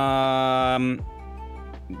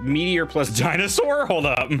 Meteor plus Dinosaur? Hold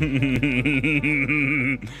up.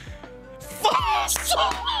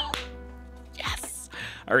 Fossil! Yes!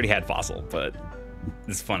 I already had Fossil, but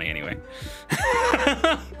it's funny anyway.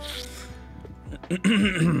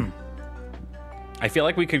 I feel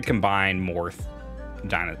like we could combine more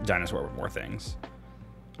dinosaur with more things.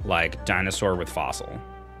 Like dinosaur with fossil.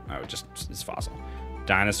 Oh, it's fossil.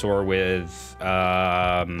 Dinosaur with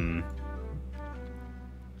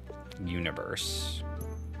universe.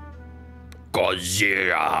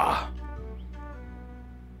 Godzilla.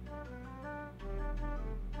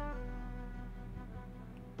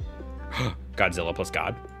 Godzilla plus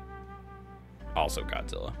God. Also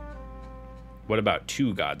Godzilla. What about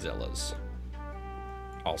two Godzillas?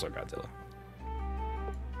 Also Godzilla.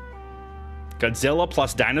 Godzilla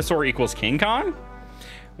plus dinosaur equals King Kong?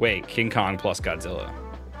 Wait, King Kong plus Godzilla.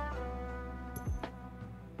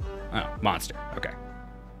 Oh, monster. Okay.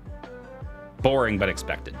 Boring, but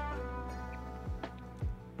expected.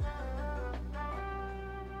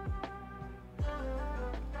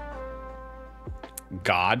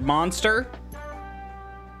 God monster?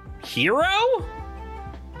 Hero?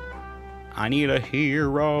 I need a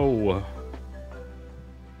hero.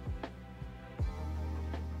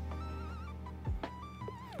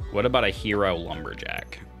 What about a hero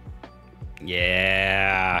lumberjack?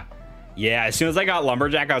 Yeah. Yeah, as soon as I got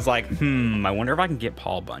lumberjack, I was like, I wonder if I can get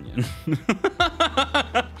Paul Bunyan.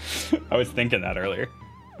 I was thinking that earlier.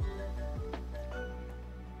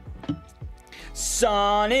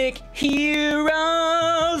 Sonic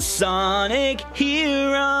Heroes! Sonic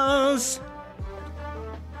Heroes!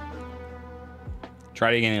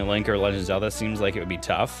 Try to get a Link or Legend of Zelda. Seems like it would be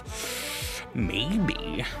tough.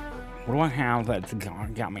 Maybe. What do I have that's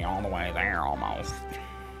got me all the way there almost?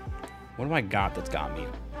 What do I got that's got me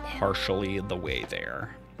partially the way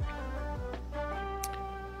there?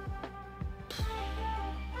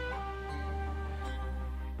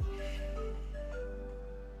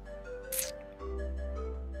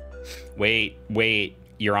 Wait,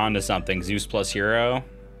 you're onto something. Zeus plus hero.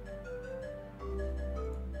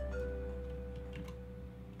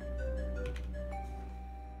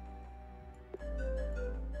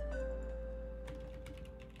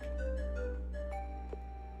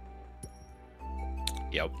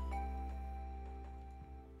 Yep.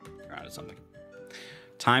 You're onto something.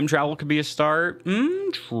 Time travel could be a start.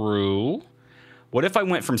 True. What if I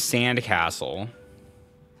went from Sandcastle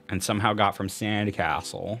and somehow got from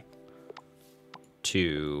Sandcastle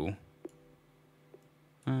to...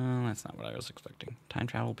 that's not what I was expecting. Time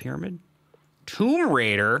travel pyramid? Tomb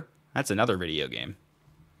Raider? That's another video game.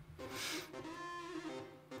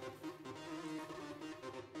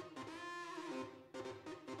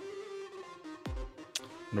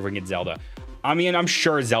 I'm gonna bring in Zelda. I mean, I'm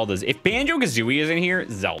sure Zelda's... If Banjo-Kazooie is in here,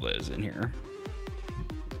 Zelda is in here.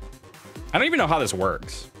 I don't even know how this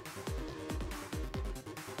works.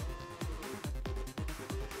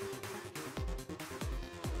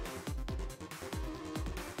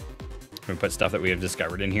 Can we put stuff that we have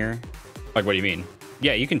discovered in here? Like, what do you mean?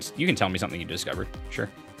 Yeah, you can tell me something you discovered. Sure.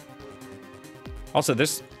 Also,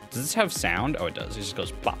 does this have sound? Oh, it does. It just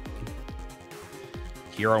goes plop.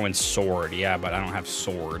 Hero and sword. Yeah, but I don't have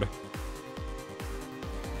sword.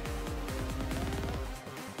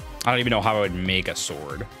 I don't even know how I would make a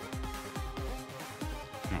sword.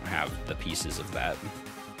 I don't have the pieces of that.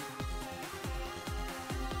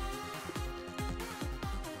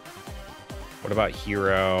 What about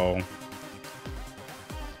hero?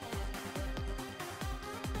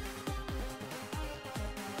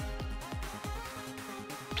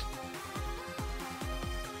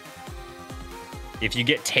 If you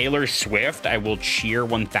get Taylor Swift, I will cheer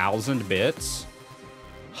 1,000 bits.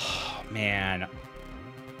 Oh, man.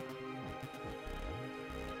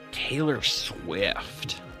 Taylor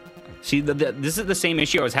Swift. See, this is the same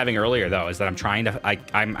issue I was having earlier, though, is that I'm trying to...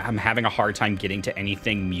 I'm having a hard time getting to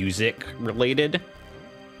anything music-related.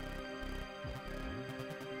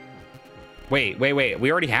 Wait.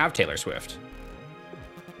 We already have Taylor Swift.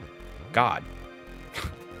 God.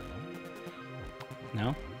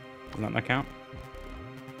 No? Does that not count?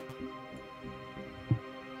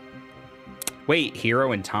 Wait,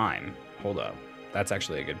 hero and time. Hold up. That's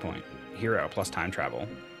actually a good point. Hero plus time travel.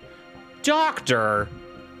 Doctor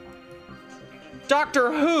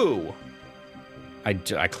who? I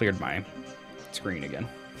cleared my screen again.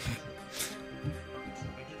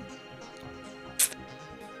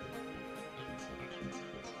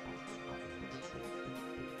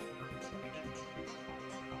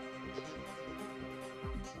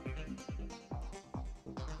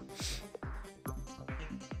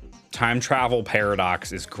 Time travel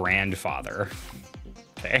paradox is grandfather.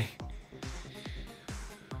 Okay.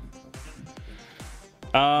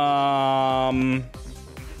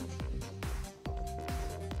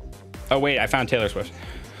 Oh wait, I found Taylor Swift.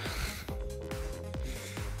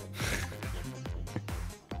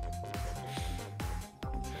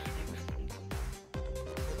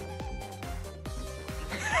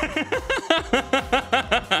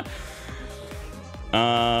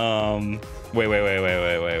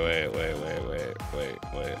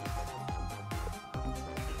 Wait.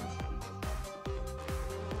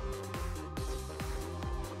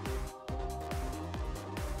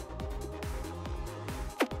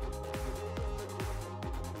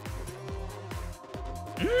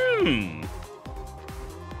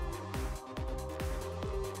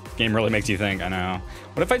 Game really makes you think, I know.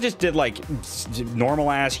 What if I just did like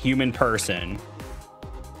normal ass human person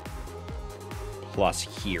plus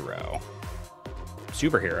hero?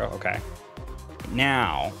 Superhero, okay.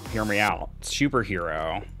 Now, hear me out.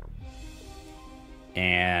 Superhero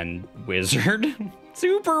and wizard.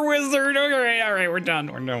 Super wizard. Okay, all right, we're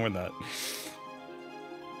done. We're done with that.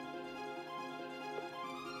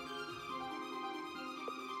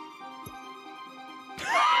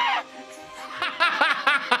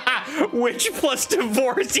 Witch plus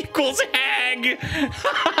divorce equals hag.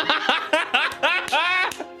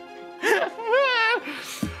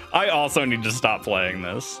 I also need to stop playing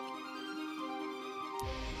this.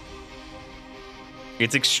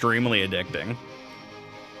 It's extremely addicting.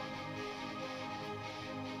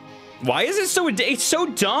 Why is it so it's so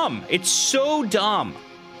dumb? It's so dumb.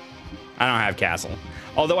 I don't have castle.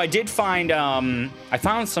 Although I did find, I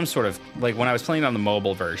found some sort of, like when I was playing on the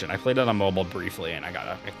mobile version, I played it on mobile briefly and I got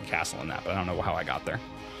a castle in that, but I don't know how I got there.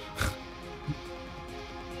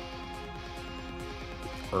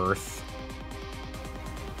 Earth.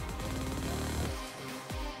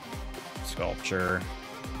 Sculpture.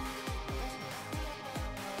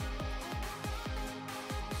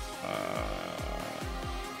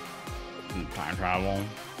 Time travel.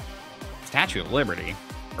 Statue of Liberty.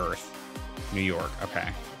 Earth. New York. Okay.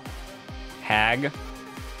 Hag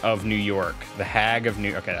of New York. The Hag of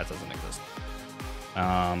New... Okay, that doesn't exist.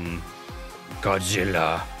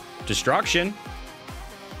 Godzilla. Destruction.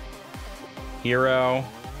 Hero.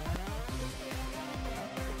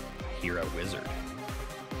 Hero Wizard.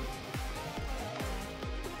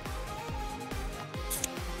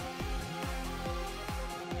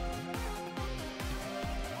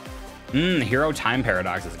 Hero Time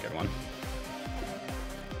Paradox is a good one.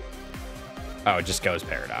 Oh, it just goes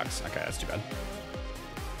Paradox. Okay, that's too bad.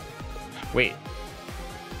 Wait.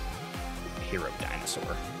 Hero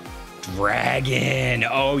Dinosaur. Dragon!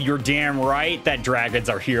 Oh, you're damn right that dragons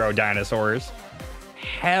are hero dinosaurs.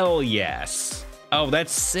 Hell yes. Oh,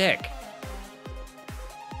 that's sick.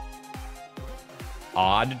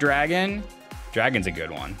 Odd Dragon? Dragon's a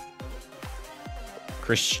good one.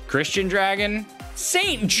 Christian Dragon?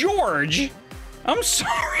 Saint George? I'm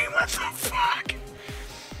sorry, what the fuck?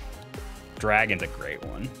 Dragon's a great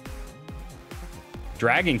one.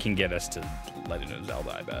 Dragon can get us to Legend of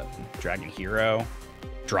Zelda, I bet. Dragon Hero.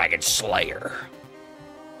 Dragon Slayer.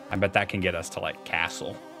 I bet that can get us to, like,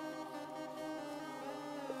 Castle.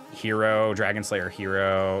 Hero, Dragon Slayer,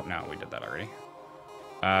 Hero. No, we did that already.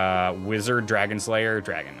 Wizard, Dragon Slayer,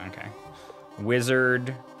 Dragon, okay.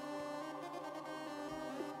 Wizard.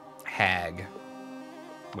 Hag.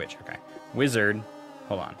 Witch, okay. Wizard.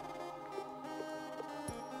 Hold on.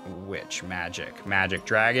 Witch, magic. Magic,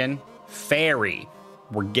 dragon. Fairy.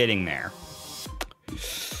 We're getting there.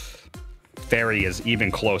 Fairy is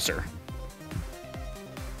even closer.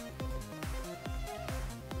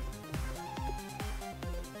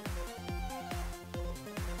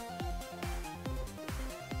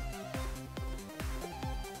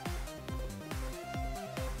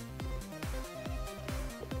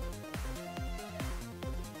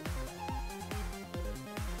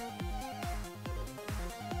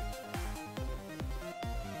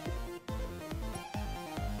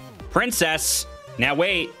 Princess. Now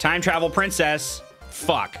wait, time travel princess.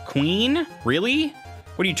 Fuck, queen? Really?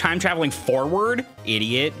 What are you, time traveling forward?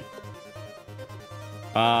 Idiot.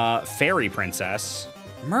 Fairy princess.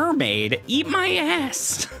 Mermaid, eat my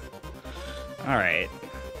ass. All right,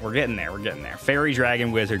 we're getting there, we're getting there. Fairy,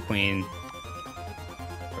 dragon, wizard, queen.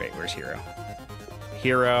 Wait, where's hero?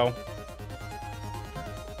 Hero.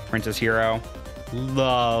 Princess hero.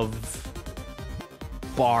 Love.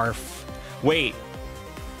 Barf. Wait.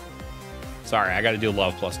 Sorry, I gotta do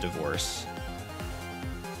love plus divorce.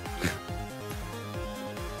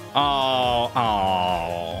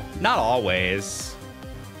 Oh, not always.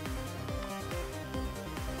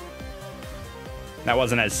 That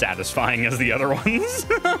wasn't as satisfying as the other ones.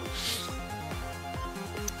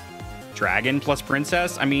 Dragon plus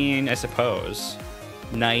princess? I mean, I suppose.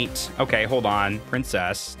 Knight. Okay, hold on.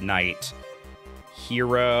 Princess, knight.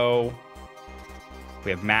 Hero.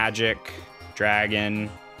 We have magic, dragon.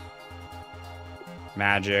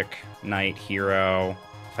 Magic, knight, hero.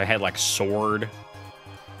 If I had like sword,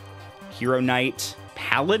 hero, knight,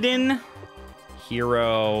 paladin,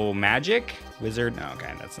 hero, magic, wizard. No,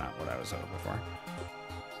 okay, that's not what I was hoping for.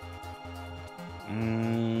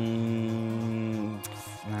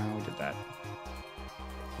 No, we did that.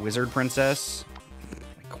 Wizard princess,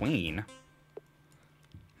 queen.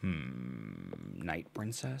 Knight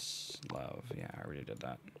princess, love. Yeah, I already did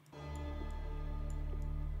that.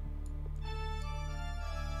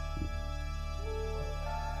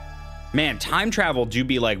 Man, time travel do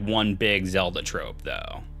be like one big Zelda trope,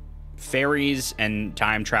 though. Fairies and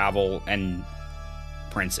time travel and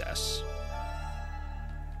princess.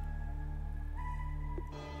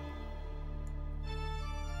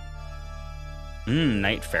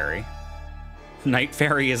 Night fairy. Night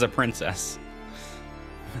fairy is a princess.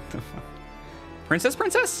 What the fuck?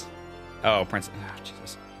 Princess? Oh, princess. Oh,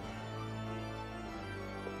 Jesus.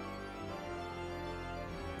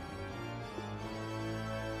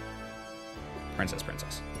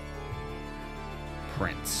 Princess.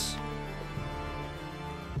 Prince.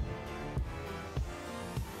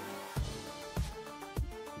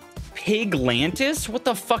 Piglantis? What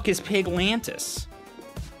the fuck is Piglantis?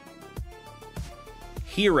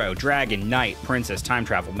 Hero, dragon, knight, princess, time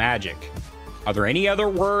travel, magic. Are there any other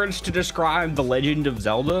words to describe the Legend of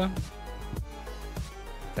Zelda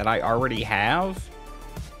that I already have?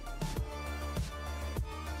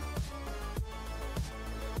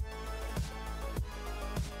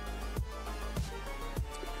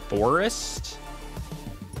 Forest?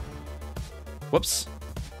 Whoops.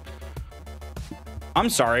 I'm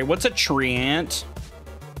sorry. What's a treant?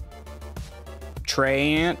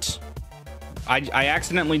 Treant. I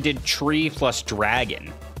accidentally did tree plus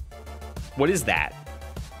dragon. What is that?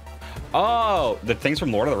 Oh, the things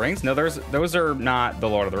from Lord of the Rings? No, those are not the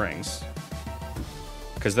Lord of the Rings.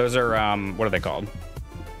 Because those are, what are they called?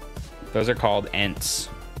 Those are called Ents.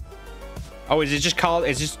 Oh, is it just called,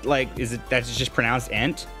 it's just like, that's just pronounced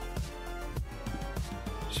Ent?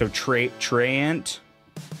 So treant?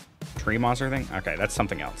 Tree monster thing? Okay, that's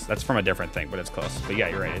something else. That's from a different thing, but it's close. But yeah,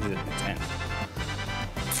 you're right, it's Ent.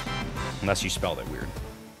 Unless you spelled it weird.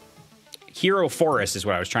 Hero Forest is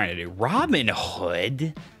what I was trying to do. Robin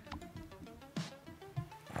Hood?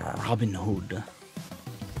 Robin Hood.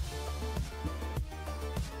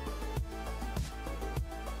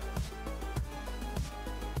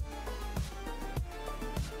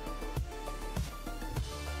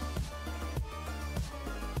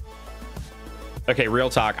 Okay, real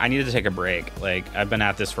talk. I needed to take a break. Like, I've been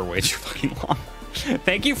at this for way too fucking long.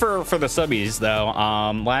 Thank you for the subbies though.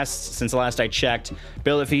 Since the last I checked,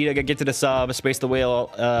 Bill Fajita get to the sub. Space the Whale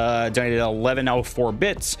donated 1104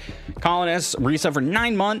 bits. Colonists resub for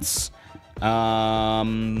 9 months. Good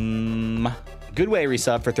Way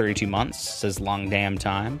resub for 32 months. Says long damn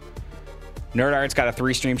time. Nerd Art's got a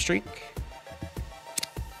 3-stream streak.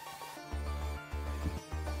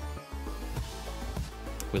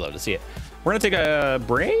 We love to see it. We're gonna take a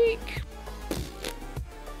break. We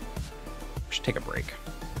should take a break.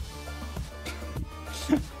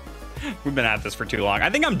 We've been at this for too long. I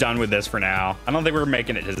think I'm done with this for now. I don't think we're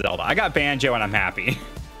making it to Zelda. I got Banjo and I'm happy.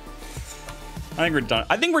 I think we're done.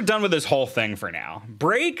 I think we're done with this whole thing for now.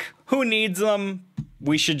 Break? Who needs them?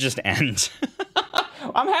 We should just end.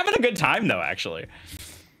 I'm having a good time though, actually.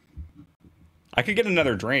 I could get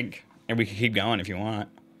another drink and we could keep going if you want.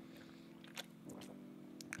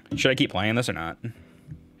 Should I keep playing this or not?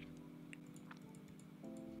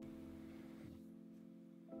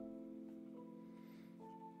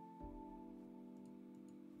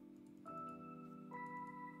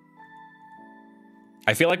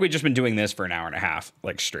 I feel like we've just been doing this for an hour and a half,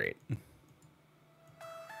 like straight.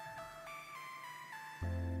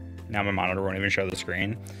 Now my monitor won't even show the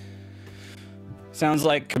screen. Sounds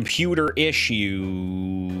like computer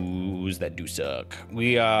issues that do suck.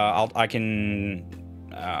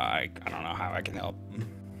 I don't know how I can help.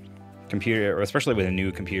 Computer, especially with a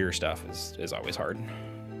new computer stuff, is always hard.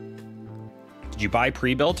 Did you buy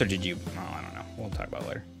pre-built or did you? Oh, I don't know. We'll talk about it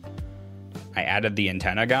later. I added the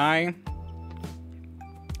antenna guy.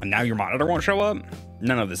 And now your monitor won't show up?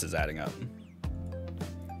 None of this is adding up.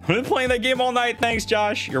 I've been playing that game all night. Thanks,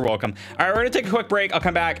 Josh. You're welcome. All right, we're gonna take a quick break. I'll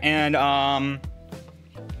come back and I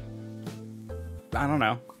don't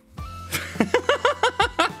know.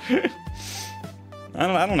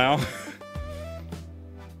 I don't know.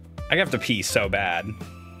 I have to pee so bad.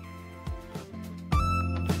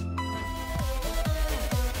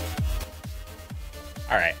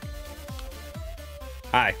 All right.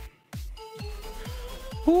 Hi.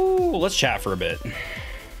 Ooh, let's chat for a bit.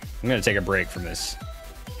 I'm gonna take a break from this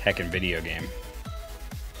heckin' video game.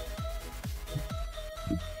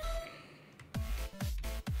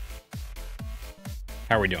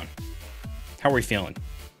 How are we doing? How are we feeling?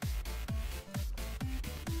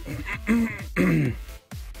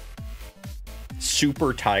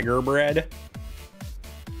 Super Tiger Bread.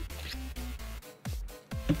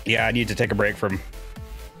 Yeah, I need to take a break from...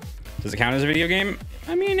 Does it count as a video game?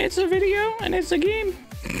 I mean, it's a video and it's a game.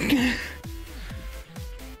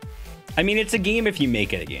 I mean, it's a game if you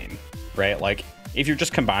make it a game, right? Like, if you're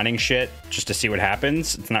just combining shit just to see what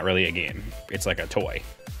happens, it's not really a game. It's like a toy.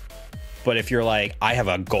 But if you're like, I have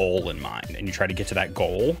a goal in mind and you try to get to that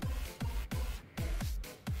goal,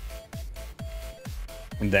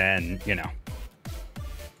 then, you know.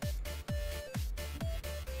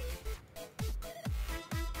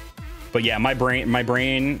 But yeah, my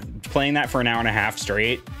brain playing that for an hour and a half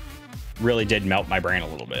straight really did melt my brain a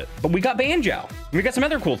little bit. But we got Banjo. We got some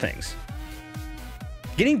other cool things.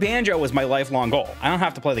 Getting Banjo was my lifelong goal. I don't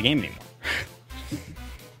have to play the game anymore.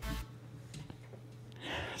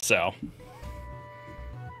 So.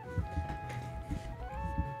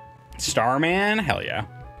 Starman? Hell yeah.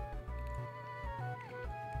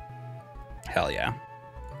 Hell yeah.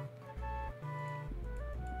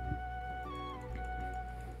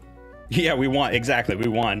 Yeah, we won. Exactly, we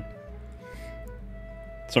won.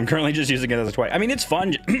 So I'm currently just using it as a toy. I mean, it's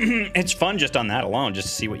fun. It's fun just on that alone, just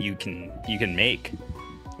to see what you can make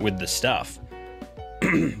with the stuff.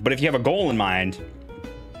 But if you have a goal in mind,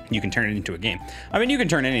 you can turn it into a game. I mean, you can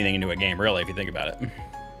turn anything into a game, really, if you think about it.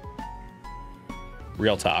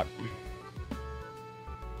 Real talk.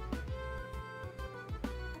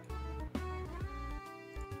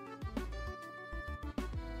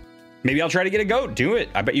 Maybe I'll try to get a goat. Do it.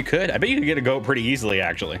 I bet you could. I bet you could get a goat pretty easily,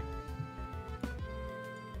 actually.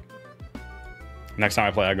 Next time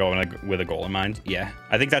I play, I go with a goal in mind. Yeah,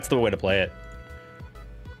 I think that's the way to play it.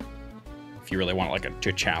 If you really want like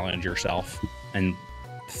to challenge yourself and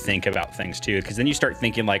think about things too, because then you start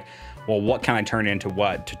thinking like, well, what can I turn into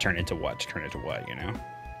what to turn into what to turn into what, you know?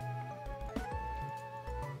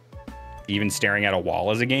 Even staring at a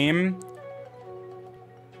wall is a game.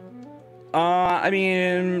 I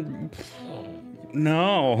mean,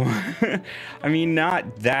 no. I mean,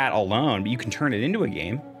 not that alone, but you can turn it into a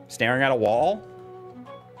game. Staring at a wall?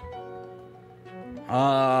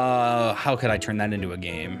 How could I turn that into a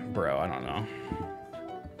game? Bro, I don't know.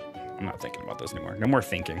 I'm not thinking about this anymore. No more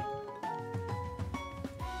thinking.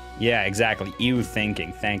 Yeah, exactly. You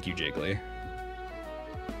thinking. Thank you, Jiggly.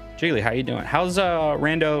 Jiggly, how you doing? How's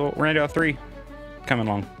Rando 3 coming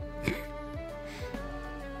along?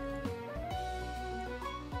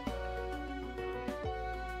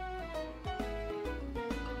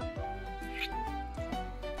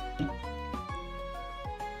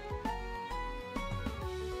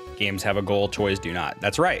 Games have a goal, toys do not.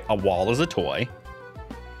 That's right. A wall is a toy,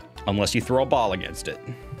 unless you throw a ball against it.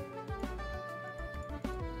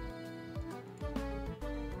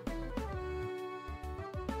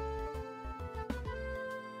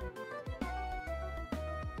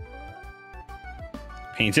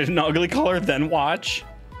 Paint it an ugly color, then watch.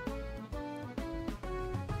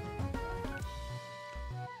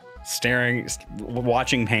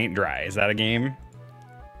 Watching paint dry. Is that a game?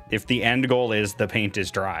 If the end goal is the paint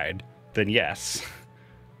is dried, then yes.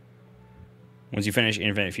 Once you finish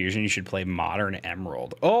Infinite Fusion, you should play Modern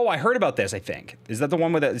Emerald. Oh, I heard about this, I think. Is that the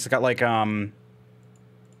one with it? It's got like,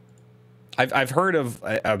 I've heard of,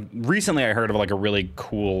 recently I heard of like a really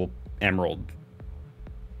cool Emerald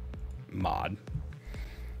mod.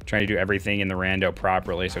 Trying to do everything in the rando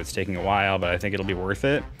properly, so it's taking a while, but I think it'll be worth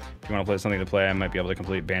it. If you want to play something to play, I might be able to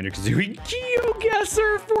complete Banjo-Kazooie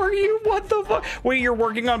GeoGuessr for you. What the fuck? Wait, you're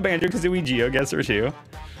working on Banjo-Kazooie GeoGuessr too?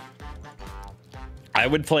 I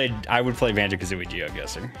would play Banjo-Kazooie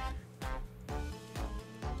GeoGuessr.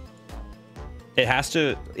 It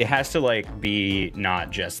has to like be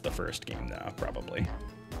not just the first game though, probably.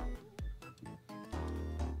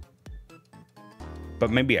 But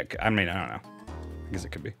maybe I mean, I don't know. I guess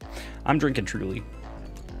it could be. I'm drinking Truly.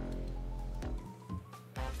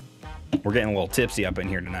 We're getting a little tipsy up in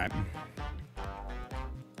here tonight.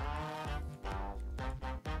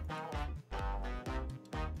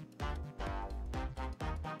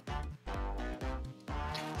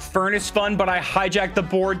 Furnace fun, but I hijacked the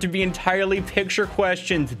board to be entirely picture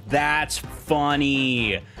questions. That's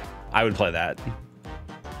funny. I would play that.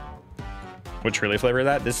 What Truly flavor is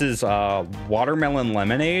that? This is watermelon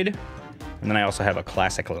lemonade. And then I also have a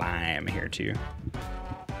classic lime here too.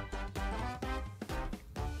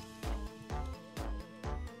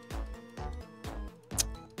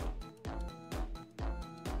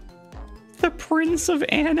 The Prince of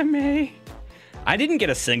Anime. I didn't get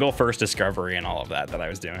a single first discovery in all of that I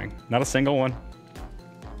was doing. Not a single one.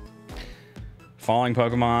 Falling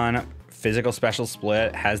Pokemon, physical special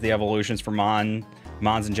split, has the evolutions for Mons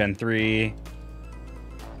in Gen 3.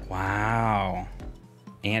 Wow.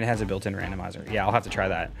 And it has a built-in randomizer. Yeah, I'll have to try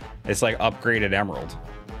that. It's like upgraded Emerald.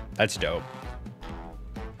 That's dope.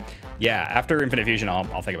 Yeah, after Infinite Fusion,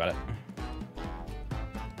 I'll think about it.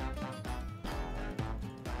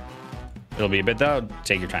 It'll be a bit though.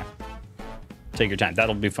 Take your time. Take your time.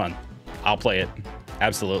 That'll be fun. I'll play it.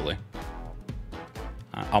 Absolutely.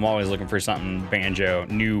 I'm always looking for something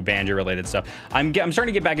new Banjo related stuff. I'm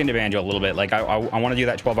starting to get back into Banjo a little bit. Like I want to do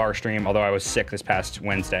that 12-hour stream, although I was sick this past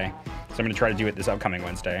Wednesday. So I'm going to try to do it this upcoming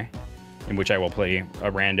Wednesday, in which I will play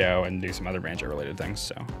a rando and do some other Banjo related things.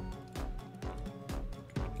 So,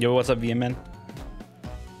 yo, what's up, VM man?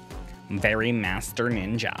 Very Master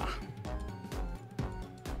Ninja.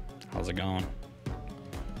 How's it going?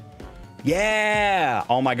 Yeah.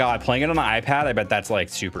 Oh my God, playing it on the iPad. I bet that's like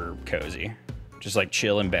super cozy. Just like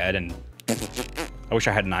chill in bed, and I wish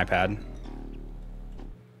I had an iPad.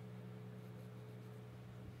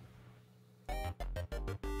 I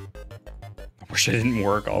wish I didn't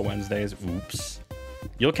work all Wednesdays. Oops.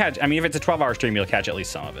 You'll catch, I mean, if it's a 12-hour stream, you'll catch at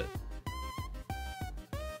least some of it.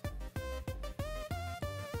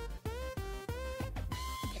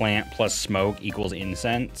 Plant plus smoke equals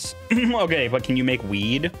incense. Okay, but can you make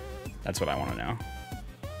weed? That's what I want to know.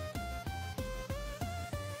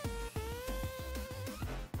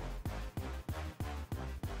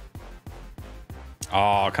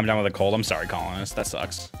 Oh, come down with a cold. I'm sorry, Colonist. That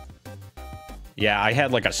sucks. Yeah, I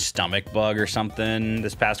had like a stomach bug or something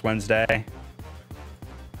this past Wednesday.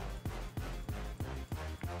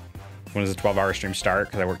 When does the 12-hour stream start?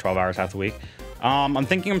 Because I work 12 hours half the week. I'm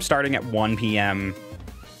thinking I'm starting at 1 p.m.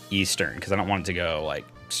 Eastern because I don't want it to go like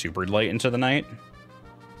super late into the night.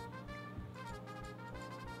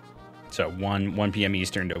 So 1 p.m.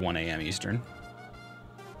 Eastern to 1 a.m. Eastern.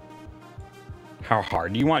 How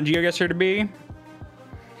hard do you want GeoGuessr to be?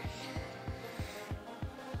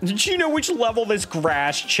 Did you know which level this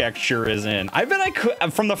grass texture is in? I bet I could,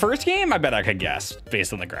 from the first game, I bet I could guess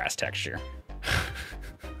based on the grass texture.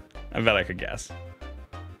 I bet I could guess.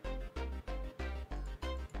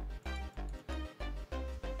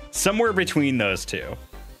 Somewhere between those two.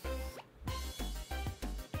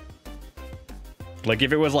 Like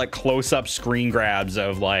if it was like close-up screen grabs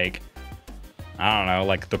of like, I don't know,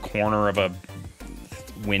 like the corner of a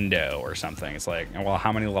window or something. It's like, well,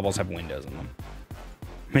 how many levels have windows in them?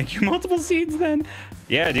 Make you multiple seeds then?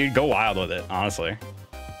 Yeah, dude, go wild with it, honestly.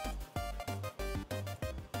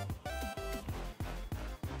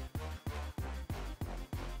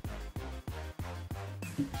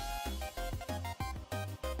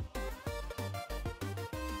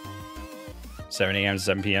 $7 a.m. to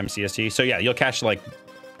 7 p.m. CST. So yeah, you'll catch like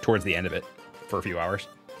towards the end of it for a few hours.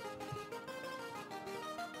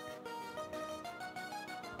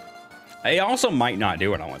 I also might not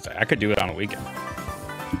do it on Wednesday. I could do it on a weekend.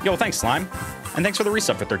 Yo, thanks, Slime. And thanks for the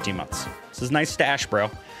resub for 13 months. This is nice stash, bro.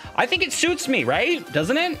 I think it suits me, right?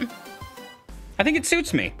 Doesn't it? I think it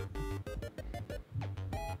suits me.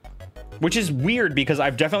 Which is weird because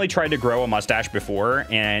I've definitely tried to grow a mustache before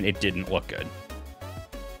and it didn't look good.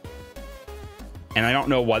 And I don't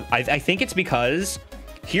know what. I think it's because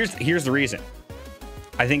here's the reason.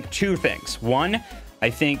 I think two things. One, I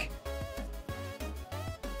think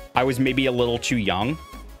I was maybe a little too young.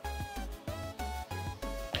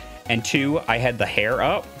 And two, I had the hair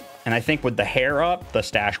up. And I think with the hair up, the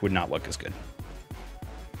stash would not look as good.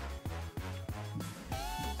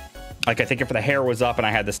 Like, I think if the hair was up and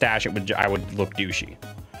I had the stash, I would look douchey.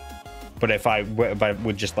 But if I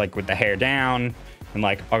would just, like, with the hair down and,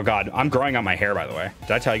 like, oh, God, I'm growing out my hair, by the way.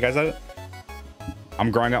 Did I tell you guys that? I'm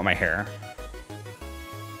growing out my hair.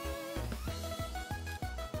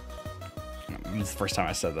 This is the first time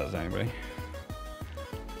I said that to anybody.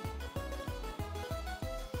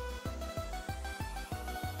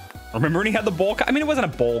 Remember when he had the bowl cut? I mean, it wasn't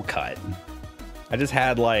a bowl cut. I just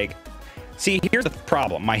had, like... See, here's the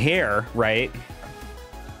problem. My hair, right?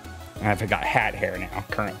 I've got hat hair now,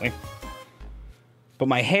 currently. But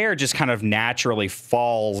my hair just kind of naturally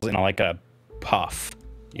falls in, like, a puff.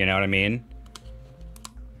 You know what I mean?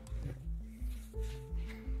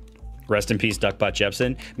 Rest in peace, duck butt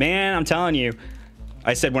Jepson. Man, I'm telling you.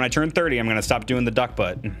 I said when I turn 30, I'm going to stop doing the duck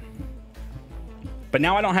butt. But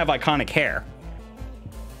now I don't have iconic hair.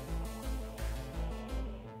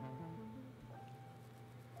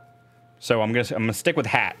 So I'm gonna stick with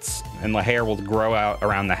hats, and the hair will grow out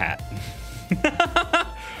around the hat.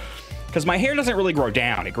 Because my hair doesn't really grow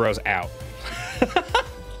down; it grows out.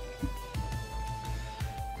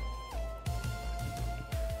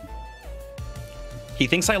 He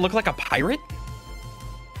thinks I look like a pirate.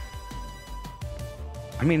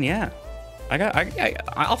 I mean, yeah,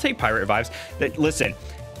 I'll take pirate vibes. Listen,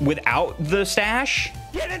 without the stash,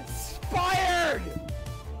 Get inspired!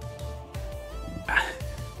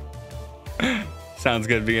 Sounds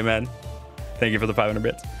good, VMN. Thank you for the 500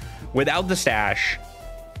 bits. Without the stash,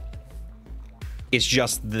 it's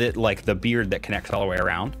just the, like, the beard that connects all the way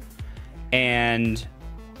around. And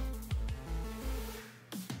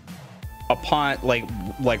upon, like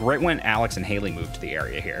right when Alex and Haley moved to the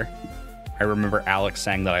area here, I remember Alex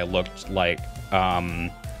saying that I looked like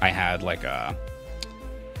I had like a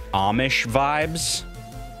Amish vibes.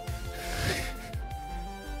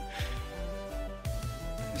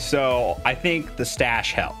 So I think the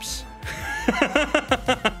stash helps.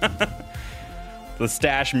 The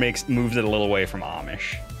stash moves it a little away from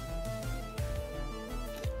Amish.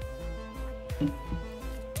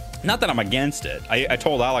 Not that I'm against it. I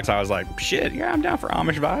told Alex, I was like, shit, yeah, I'm down for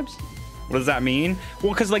Amish vibes. What does that mean?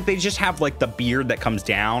 Well, because like they just have like the beard that comes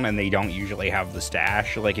down and they don't usually have the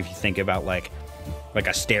stash. Like if you think about like a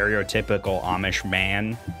stereotypical Amish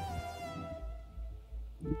man.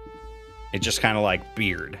 It's just kind of like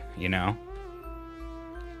beard, you know?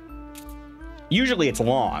 Usually it's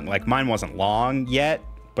long. Like mine wasn't long yet,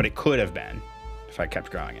 but it could have been if I kept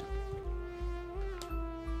growing it.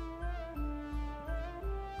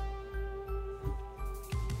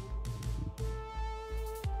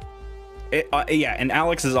 Yeah, and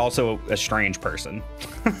Alex is also a strange person.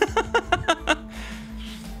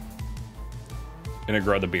 Gonna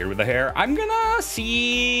grow the beard with the hair. I'm gonna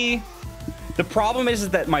see... The problem is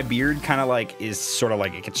that my beard kind of like is sort of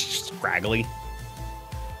like it gets scraggly.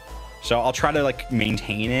 So I'll try to like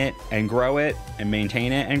maintain it and grow it and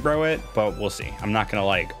maintain it and grow it, but we'll see. I'm not gonna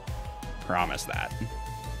like promise that.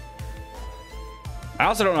 I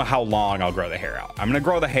also don't know how long I'll grow the hair out. I'm gonna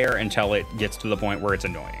grow the hair until it gets to the point where it's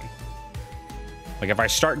annoying. Like if I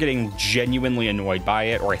start getting genuinely annoyed by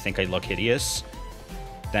it or I think I look hideous,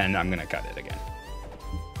 then I'm gonna cut it again.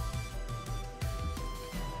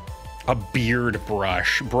 A beard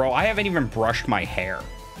brush. Bro, I haven't even brushed my hair.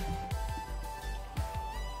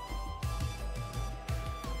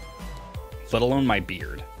 Let alone my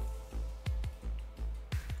beard.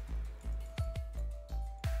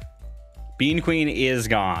 Bean Queen is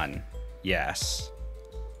gone. Yes.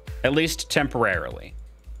 At least temporarily.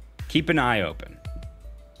 Keep an eye open.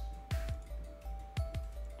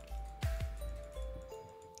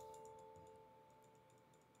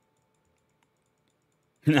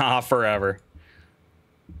 Nah, forever.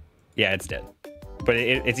 Yeah, it's dead. But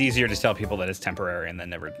it's easier to tell people that it's temporary and then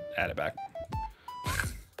never add it back.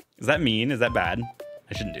 Is that mean? Is that bad?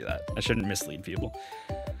 I shouldn't do that. I shouldn't mislead people.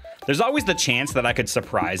 There's always the chance that I could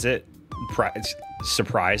surprise it.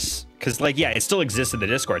 Surprise. Because, like, yeah, it still exists in the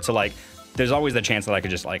Discord. So, like, there's always the chance that I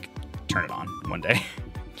could just, like, turn it on one day.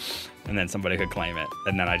 And then somebody could claim it.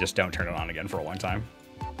 And then I just don't turn it on again for a long time.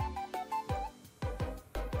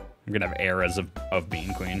 I'm going to have eras of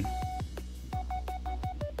Bean Queen.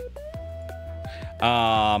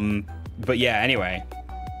 But, yeah, anyway.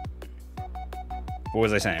 What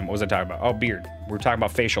was I saying? What was I talking about? Oh, beard. We're talking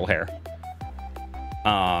about facial hair.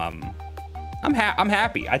 I'm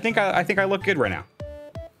happy. I think I look good right now.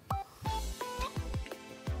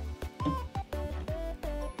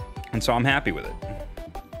 And so I'm happy with it.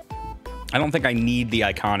 I don't think I need the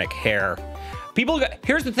iconic hair.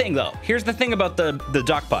 Here's the thing though. Here's the thing about the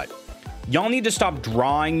duck butt. Y'all need to stop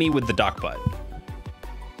drawing me with the duck butt.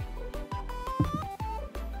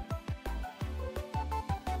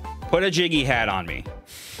 Put a jiggy hat on me.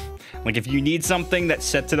 Like if you need something that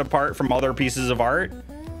sets it apart from other pieces of art,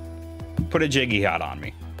 put a jiggy hat on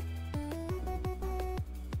me.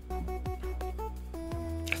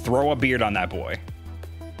 Throw a beard on that boy.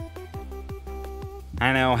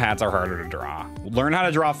 I know hats are harder to draw. Learn how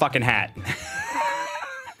to draw a fucking hat.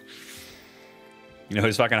 You know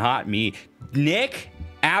who's fucking hot? Me. Nick?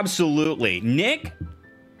 Absolutely. Nick,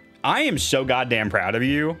 I am so goddamn proud of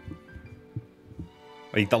you.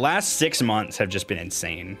 Like, the last 6 months have just been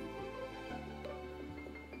insane.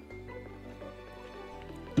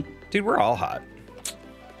 Dude, we're all hot.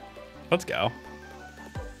 Let's go.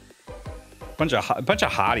 Bunch of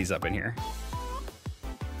hotties up in here.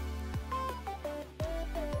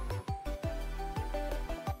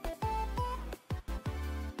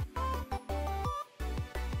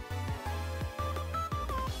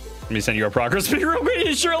 Let me send you a progress pic real quick.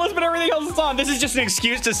 He's shirtless, but everything else is on. This is just an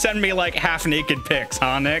excuse to send me like half-naked pics,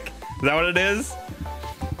 huh, Nick? Is that what it is?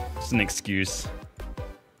 Just an excuse.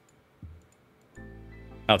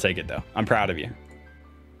 I'll take it though. I'm proud of you.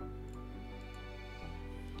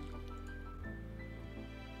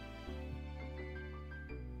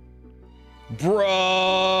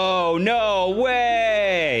 Bro, no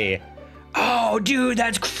way. Oh, dude,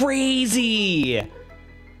 that's crazy.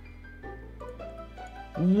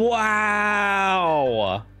 Wow.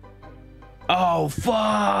 Oh,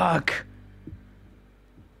 fuck.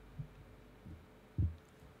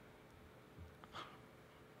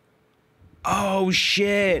 Oh,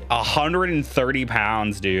 shit. 130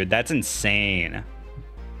 pounds, dude. That's insane.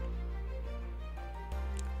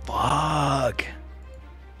 Fuck.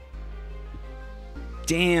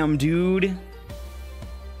 Damn, dude.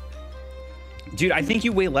 Dude, I think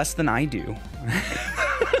you weigh less than I do.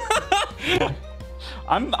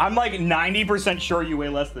 I'm like 90% sure you weigh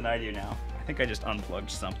less than I do now. I think I just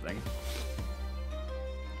unplugged something.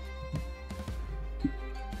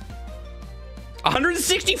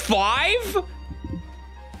 165?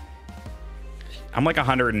 I'm like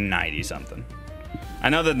 190 something. I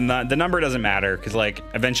know that the number doesn't matter because like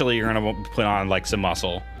eventually you're gonna put on like some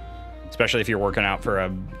muscle, especially if you're working out for a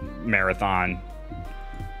marathon.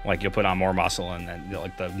 Like you'll put on more muscle and then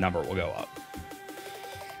like the number will go up.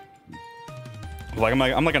 Like I'm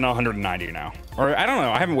like an 190 now, or I don't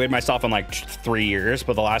know. I haven't weighed myself in like 3 years,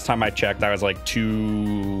 but the last time I checked, I was like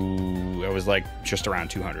I was like just around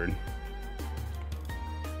 200,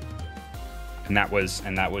 and that was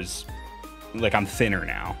like I'm thinner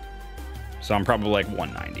now, so I'm probably like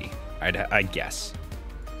 190. I'd guess.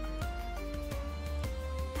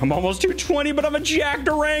 I'm almost 220, but I'm a jacked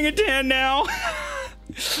orangutan now.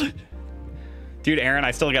 Dude, Aaron,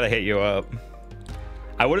 I still gotta hit you up.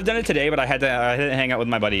 I would have done it today, but I had to hang out with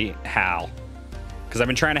my buddy Hal, because I've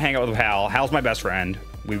been trying to hang out with Hal. Hal's my best friend.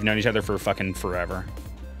 We've known each other for fucking forever.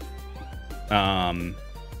 And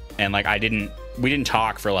like we didn't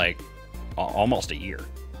talk for like almost a year.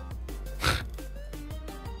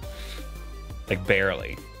 Like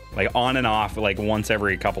barely, like on and off, like once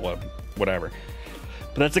every couple of whatever.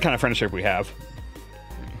 But that's the kind of friendship we have.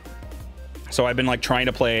 So I've been like trying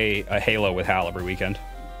to play a Halo with Hal every weekend.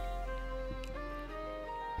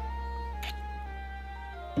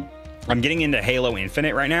 I'm getting into Halo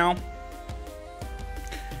Infinite right now.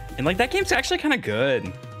 And like that game's actually kind of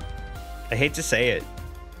good. I hate to say it.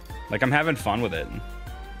 Like I'm having fun with it.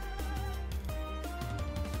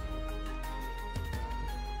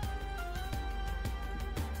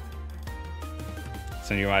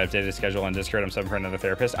 Send you my updated schedule on Discord. I'm subbing for another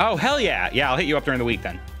therapist. Oh hell yeah. Yeah, I'll hit you up during the week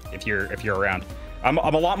then. If you're around. I'm a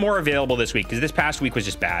lot more available this week because this past week was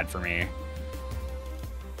just bad for me.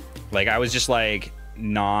 Like I was just like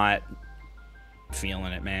not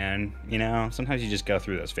feeling it, man. You know, sometimes you just go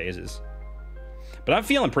through those phases. But I'm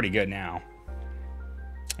feeling pretty good now.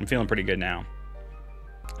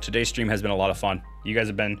 Today's stream has been a lot of fun. You guys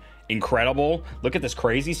have been incredible. Look at this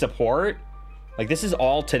crazy support. Like this is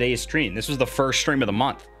all today's stream. This was the first stream of the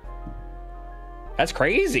month. That's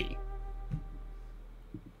crazy.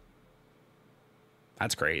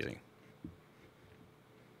 That's crazy.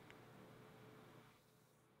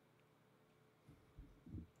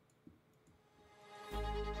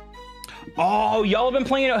 Oh, y'all have been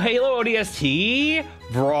playing Halo ODST?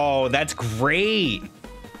 Bro, that's great.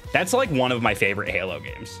 That's like one of my favorite Halo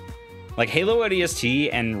games. Like Halo ODST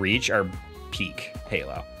and Reach are peak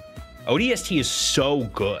Halo. ODST is so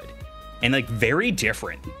good and like very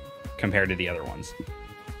different compared to the other ones.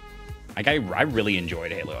 Like I really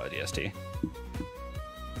enjoyed Halo ODST.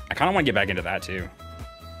 I kind of want to get back into that too.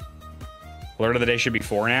 Alert of the day should be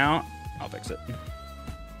 4 now. I'll fix it.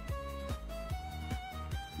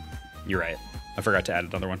 You're right. I forgot to add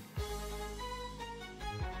another one.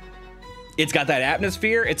 It's got that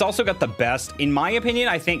atmosphere. It's also got the best, in my opinion,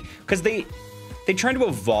 I think, because they tried to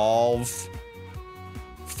evolve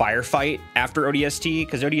Firefight after ODST,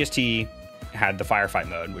 because ODST had the Firefight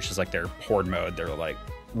mode, which is like their horde mode. They're like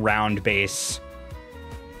round base.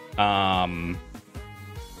 Donkey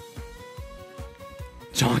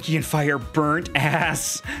and Fire burnt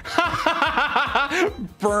ass.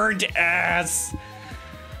 Burnt ass.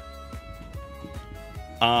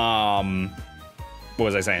 What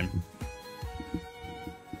was I saying?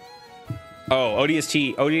 Oh,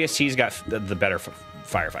 ODST's got the better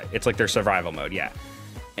Firefight. It's like their survival mode, yeah.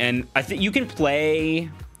 And I think you can play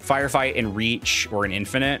Firefight in Reach or in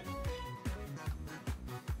Infinite.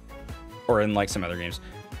 Or in like some other games.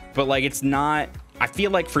 But like it's not... I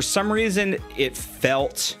feel like for some reason it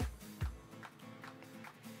felt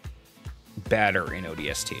better in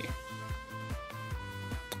ODST.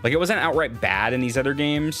 Like it wasn't outright bad in these other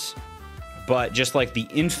games, but just like the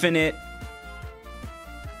infinite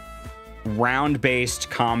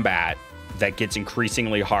round-based combat that gets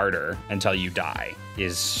increasingly harder until you die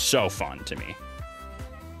is so fun to me.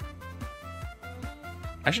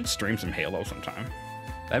 I should stream some Halo sometime.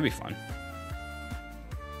 That'd be fun.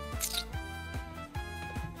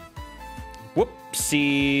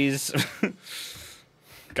 Whoopsies.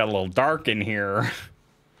 Got a little dark in here.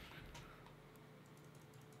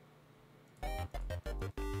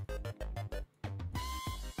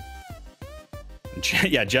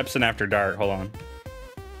 Yeah, Jepson after dark. Hold on.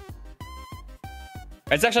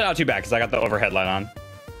 It's actually not too bad because I got the overhead light on.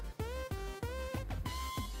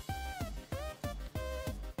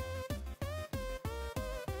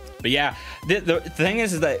 But yeah, the thing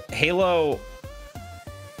is that Halo...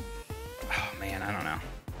 Oh man, I don't know.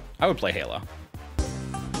 I would play Halo.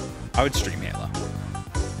 I would stream Halo.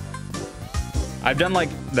 I've done like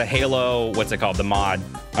the Halo, what's it called? The mod,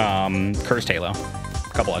 Cursed Halo,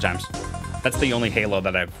 a couple of times. That's the only Halo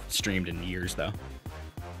that I've streamed in years, though.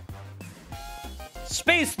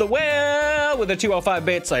 Space the Whale with the 205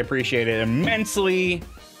 bits. I appreciate it immensely.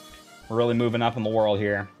 We're really moving up in the world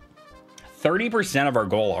here. 30% of our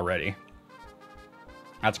goal already.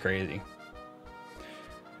 That's crazy.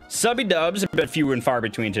 Subby dubs, a bit few and far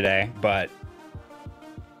between today, but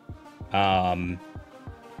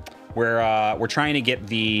we're trying to get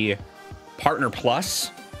the Partner Plus.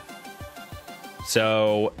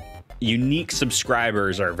 So unique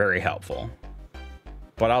subscribers are very helpful,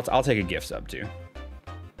 but I'll take a gift sub too.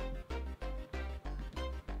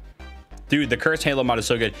 Dude, the Cursed Halo mod is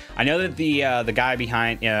so good. I know that the guy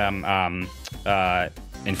behind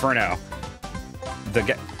Inferno, the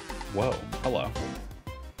guy. Whoa, hello.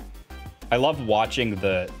 I love watching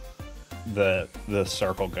the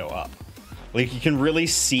circle go up. Like you can really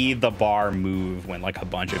see the bar move when like a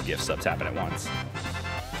bunch of gift subs happen at once.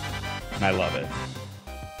 And I love it.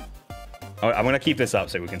 I'm gonna keep this up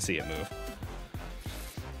so we can see it move.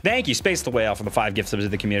 Thank you, Space the Whale, for the 5 gift subs to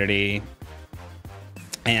the community.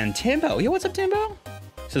 And Timbo, yo, what's up, Timbo?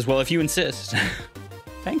 Says, well, if you insist.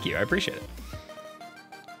 Thank you, I appreciate it.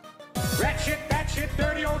 Rat shit, bat shit,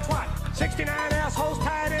 dirty old twat. 69 assholes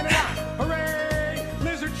tied in a knot. Hooray!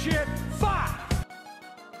 Lizard shit, 5.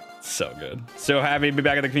 So good. So happy to be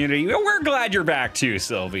back in the community. We're glad you're back too,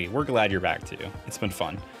 Sylvie. We're glad you're back too. It's been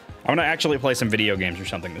fun. I'm gonna actually play some video games or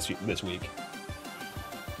something this week.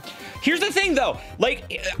 Here's the thing, though.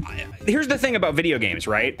 Like, here's the thing about video games,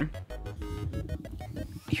 right?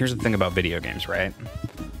 Here's the thing about video games, right?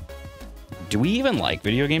 Do we even like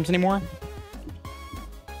video games anymore?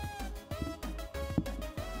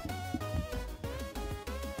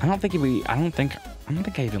 I don't think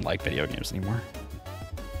I even like video games anymore.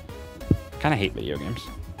 I kind of hate video games.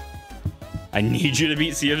 I need you to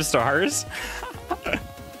beat Sea of Stars.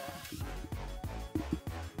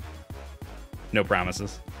 No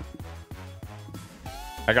promises.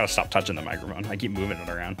 I gotta stop touching the microphone. I keep moving it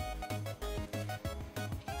around.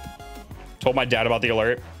 Told my dad about the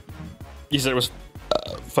alert. He said it was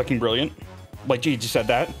fucking brilliant. Like, gee, you just said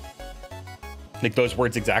that. Like those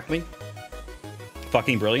words exactly.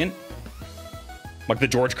 Fucking brilliant. Like the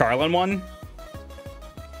George Carlin one.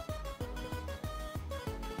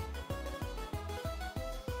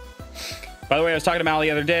 By the way, I was talking to Mal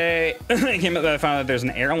the other day. I came up that I found that there's an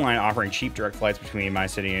airline offering cheap direct flights between my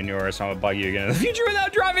city and yours, so I'll bug you again in the future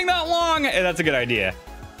without driving that long. Hey, that's a good idea.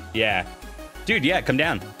 Yeah. Dude, yeah, come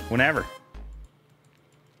down. Whenever.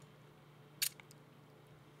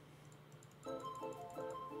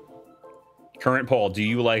 Current poll, do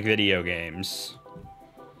you like video games?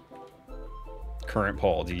 Current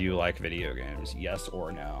poll, do you like video games? Yes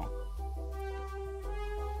or no?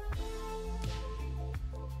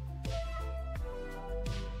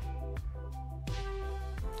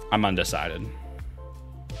 I'm undecided.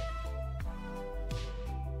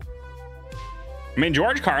 I mean,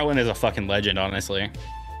 George Carlin is a fucking legend, honestly.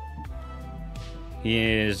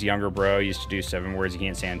 His younger bro used to do 7 words you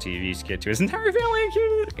can't say on TV skit to his entire family,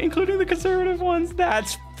 including the conservative ones.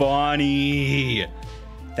 That's funny.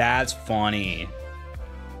 That's funny.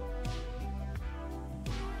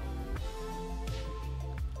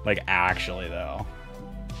 Like, actually, though.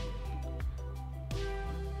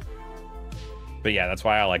 But yeah, that's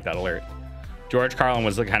why I like that alert. George Carlin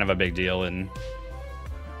was kind of a big deal in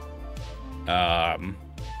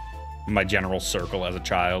my general circle as a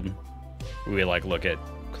child. We like look at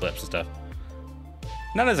clips and stuff.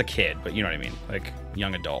 Not as a kid, but you know what I mean. Like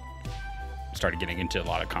young adult. Started getting into a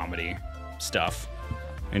lot of comedy stuff.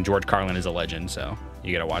 And George Carlin is a legend, so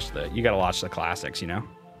you gotta watch the classics, you know?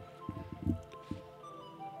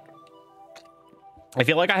 I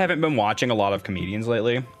feel like I haven't been watching a lot of comedians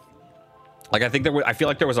lately. Like I feel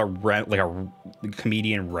like there was a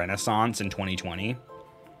comedian renaissance in 2020.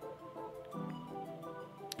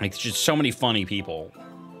 Like it's just so many funny people.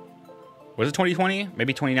 Was it 2020?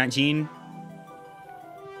 Maybe 2019?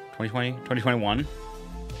 2020? 2021?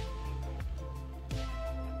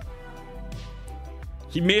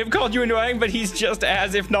 He may have called you annoying, but he's just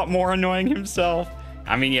as, if not more, annoying himself.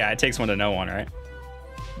 I mean, yeah, it takes one to know one, right?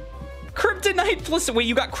 Kryptonite plus... Wait,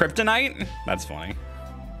 you got kryptonite? That's funny.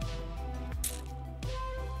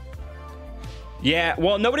 Yeah,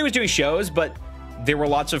 well, nobody was doing shows, but there were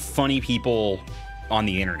lots of funny people on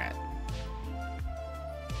the internet.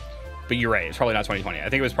 But you're right, it's probably not 2020. I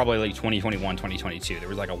think it was probably like 2021, 2022. There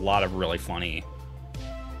was like a lot of really funny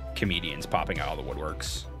comedians popping out of the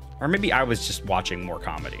woodworks. Or maybe I was just watching more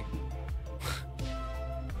comedy.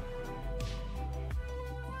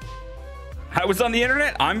 I was on the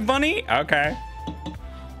internet? I'm funny? Okay.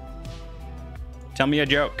 Tell me a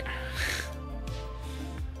joke.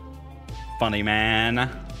 Funny man.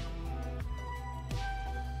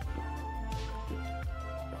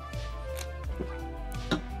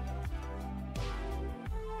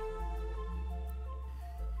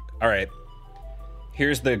 All right.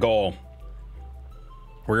 Here's the goal.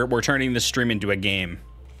 We're turning this stream into a game.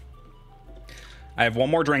 I have one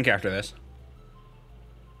more drink after this.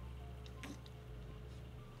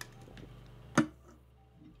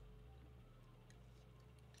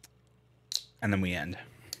 And then we end.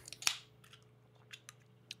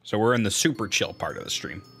 So we're in the super chill part of the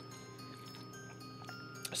stream.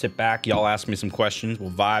 Sit back, y'all ask me some questions,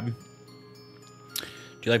 we'll vibe. Do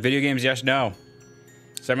you like video games? Yes, no.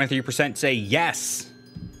 73% say yes.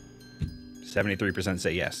 73%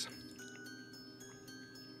 say yes.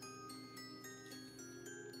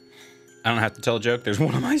 I don't have to tell a joke. There's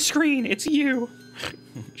one on my screen. It's you.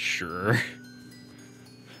 Sure.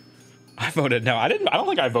 I voted no. I don't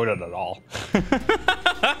think I voted at all.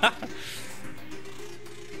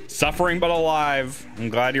 Suffering but alive. I'm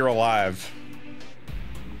glad you're alive.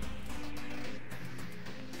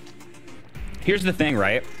 Here's the thing,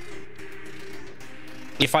 right?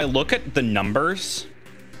 If I look at the numbers,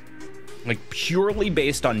 like purely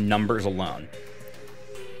based on numbers alone,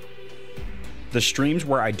 the streams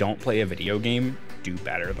where I don't play a video game do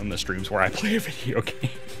better than the streams where I play a video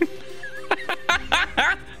game.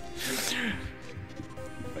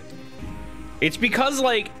 It's because,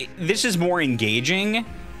 like, this is more engaging.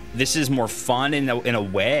 This is more fun in a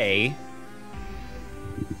way.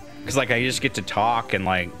 Because, like, I just get to talk and,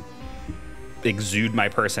 like, exude my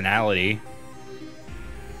personality.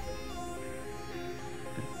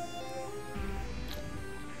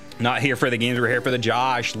 Not here for the games, we're here for the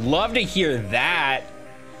Josh. Love to hear that.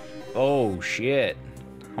 Oh, shit.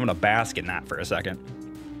 I'm gonna bask in that for a second.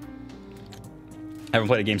 I haven't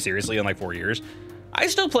played a game seriously in like 4 years. I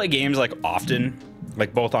still play games like often,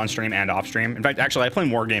 like both on stream and off stream. In fact, actually, I play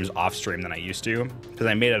more games off stream than I used to because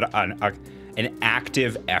I made it an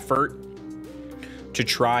active effort to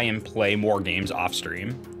try and play more games off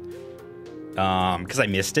stream. Because I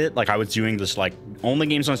missed it. Like I was doing this like only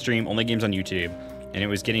games on stream, only games on YouTube, and it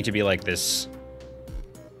was getting to be like this.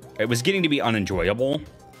 It was getting to be unenjoyable.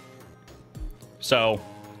 So,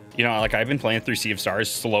 you know, like I've been playing through Sea of Stars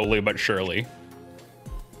slowly but surely.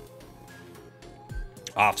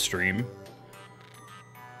 Off stream.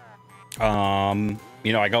 You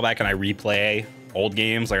know, I go back and I replay old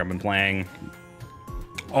games like I've been playing.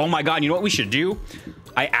 Oh my god, you know what we should do?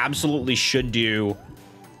 I absolutely should do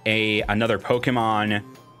another Pokemon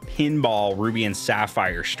Pinball Ruby and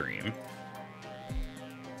Sapphire stream.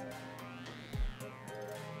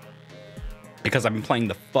 Because I've been playing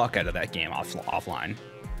the fuck out of that game offline.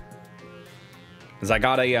 Because I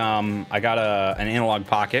got an analog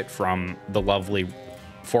pocket from the lovely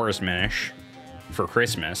Forest Minish for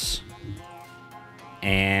Christmas,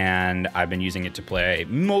 and I've been using it to play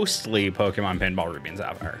mostly Pokemon Pinball Ruby and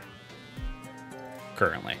Sapphire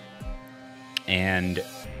currently, and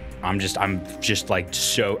I'm just like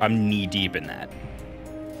I'm knee deep in that.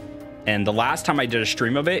 And the last time I did a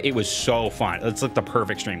stream of it, it was so fun. It's like the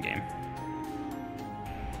perfect stream game.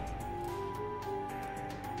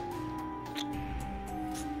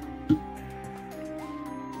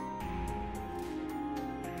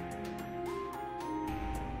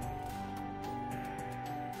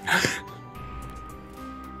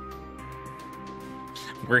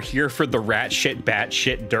 We're here for the rat shit, bat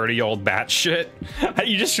shit, dirty old bat shit.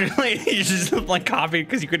 You just like copied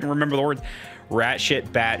because you couldn't remember the words. Rat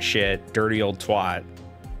shit, bat shit, dirty old twat.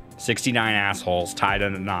 69 assholes tied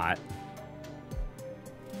in a knot.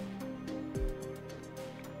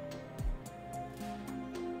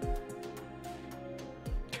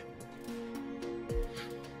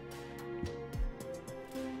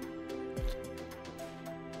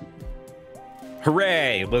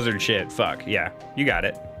 Hooray! Lizard shit. Fuck. Yeah. You got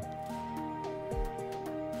it.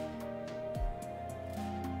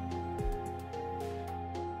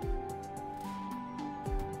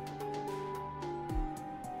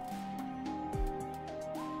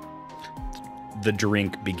 The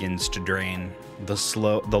drink begins to drain. The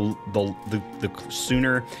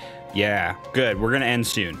sooner. Yeah. Good. We're gonna end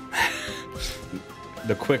soon.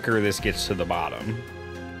 The quicker this gets to the bottom,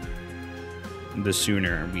 the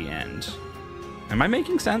sooner we end. Am I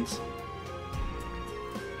making sense?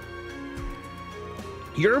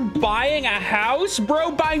 You're buying a house?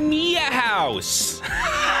 Bro, buy me a house.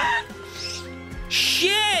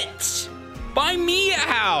 Shit! Buy me a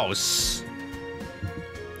house.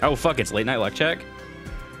 Oh, fuck, it's late night luck check.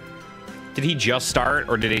 Did he just start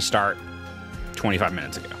or did he start 25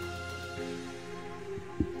 minutes ago?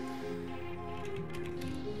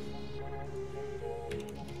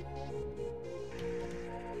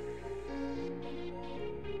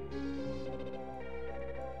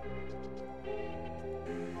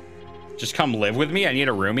 Just come live with me. I need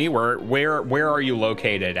a roomie. Where are you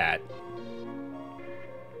located at?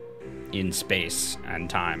 In space and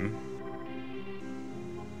time.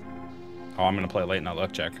 Oh, I'm gonna play late night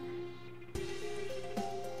luck check.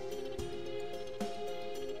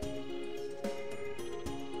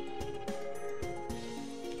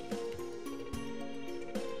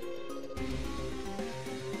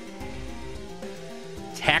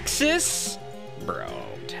 Texas? Bro,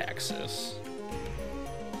 Texas.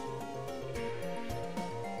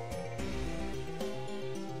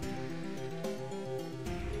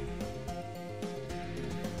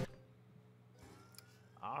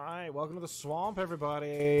 Welcome to the swamp,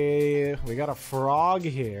 everybody. We got a frog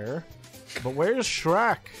here. But where's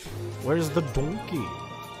Shrek? Where's the donkey?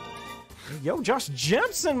 Yo, Josh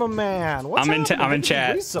Jepson, my man. What's I'm in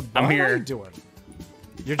chat. Lisa, I'm how here. are you doing?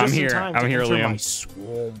 You're just I'm here. in time I'm to here, enter Liam. my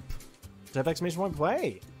swamp. Type exclamation point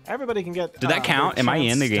play. Everybody can get. Did that count? their Am I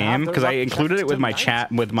in the chance to have game? their Because I luck included checked it with my tonight.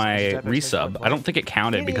 chat with my Type exclamation resub. point I don't play. think it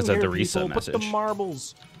counted Get because in of the here, people. resub Put the message.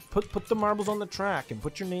 marbles. Put the marbles on the track and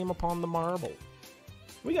put your name upon the marble.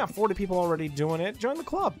 We got 40 people already doing it. Join the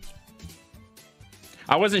club.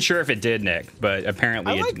 I wasn't sure if it did, Nick, but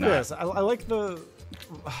apparently I it like did not. this. I like the.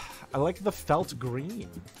 I like the felt green.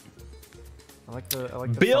 I like the.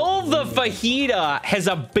 Bill felt the green. Fajita has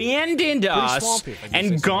abandoned us swampy, if I do say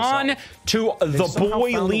and so gone myself. to They've the somehow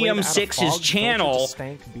boy found a way to Liam add a 6's fog filter to channel.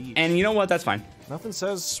 Stank Beach. And you know what? That's fine. Nothing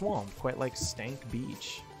says swamp quite like Stank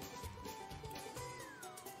Beach.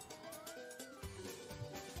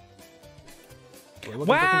 We're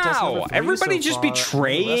looking for contestant number Wow, 3 everybody so just far, and the rest of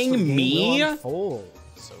betraying the game me? will unfold,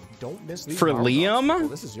 so don't miss these For marbles. Liam? Well,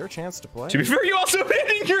 this is your chance to play. To be fair, you also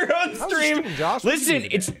hitting your own How's the stream. stream, Josh? What did you Listen, do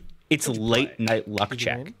today? it's late night luck Did you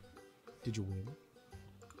check. win? Did you win?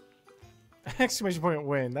 Exclamation point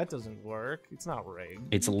win. That doesn't work. It's not rigged.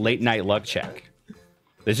 It's late night luck check.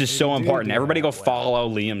 This is so do important. do Everybody go that well. follow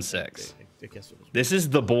Liam 6. I guess it was. This is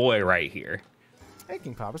the boy right here. Hey,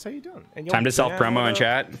 King Papas, how you doing? And Time to self promo in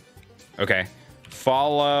chat. Okay.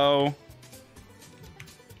 Follow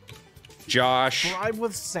Josh Bribe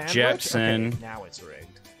with sandwich. Jepson. Okay, now it's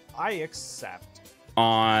rigged. I accept.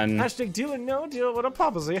 on Hashtag deal or no deal. What up,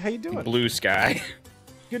 Papas? How you doing? Blue Sky.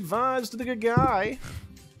 Good vibes to the good guy.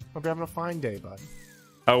 Hope you're having a fine day, bud.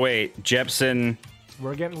 Oh wait, Jepson.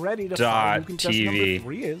 We're getting ready to Dot find who contestant TV. number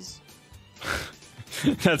 3 is.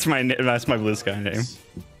 That's my Blue Sky name.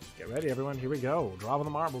 Get ready, everyone. Here we go. Dropping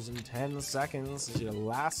the marbles in 10 seconds. This is your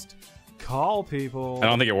last call, people. I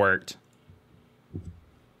don't think it worked.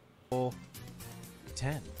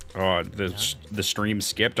 10, Oh, the stream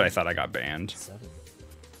skipped. I thought I got banned 7,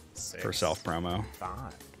 6, for self promo. 5,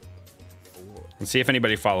 4, Let's see if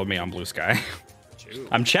anybody followed me on Blue Sky. 2.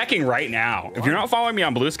 I'm checking right now. If you're not following me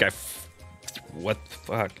on Blue Sky, what the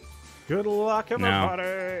fuck? Good luck, everybody.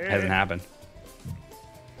 Hasn't happened.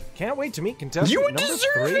 Can't wait to meet contestant You number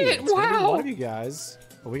deserve 3. it! It's gonna be Wow. one of you guys.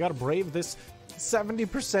 But we gotta brave this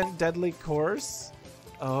 70% deadly course.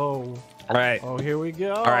 Oh. All right. Oh, here we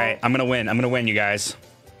go. All right. I'm gonna win. I'm gonna win, you guys.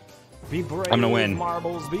 Be brave. I'm gonna win.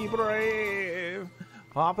 Marbles, be brave.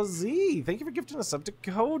 Papa Z, thank you for gifting us up to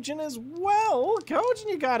Kojin as well. Kojin,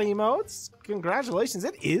 you got emotes. Congratulations.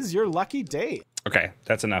 It is your lucky day. Okay,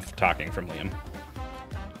 that's enough talking from Liam.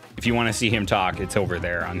 If you want to see him talk, it's over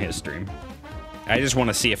there on his stream. I just want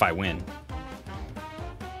to see if I win.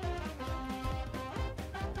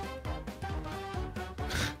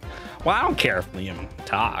 Well, I don't care if Liam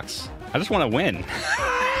talks. I just want to win.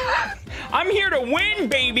 I'm here to win,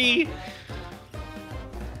 baby!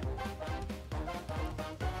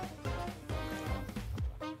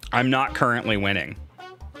 I'm not currently winning.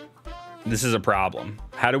 This is a problem.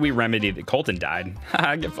 How do we remedy that? Colton died.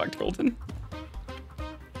 Get fucked, Colton.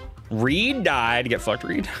 Reed died. Get fucked,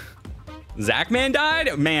 Reed. Zachman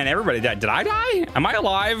died? Man, everybody died. Did I die? Am I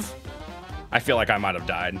alive? I feel like I might have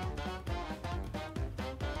died.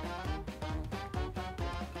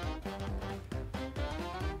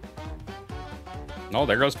 Oh,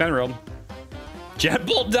 there goes Fenrild.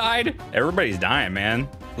 Jetbolt died? Everybody's dying, man.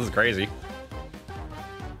 This is crazy.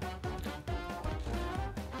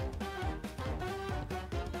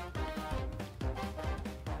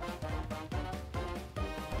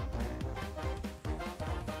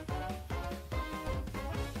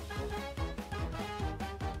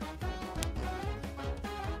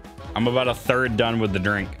 I'm about a third done with the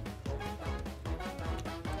drink.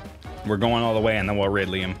 We're going all the way and then we'll rid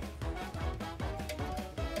Liam.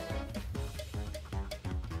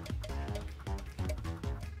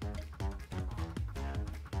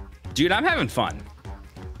 Dude, I'm having fun.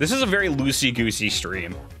 This is a very loosey-goosey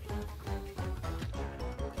stream.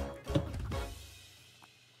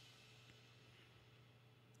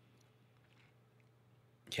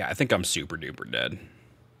 Yeah, I think I'm super duper dead.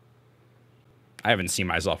 I haven't seen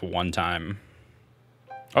myself one time.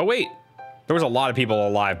 Oh, wait. There was a lot of people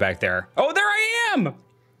alive back there. Oh, there I am!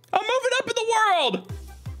 I'm moving up in the world!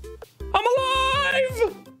 I'm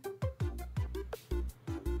alive!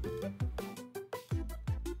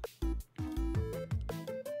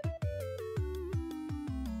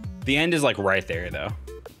 The end is like right there, though.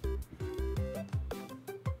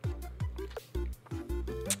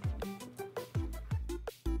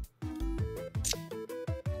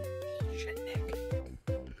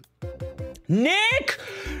 Nick!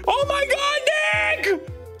 Oh my god, Nick!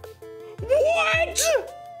 What?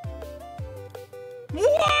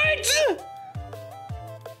 What?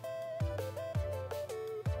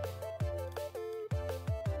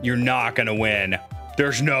 You're not gonna win.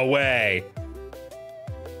 There's no way.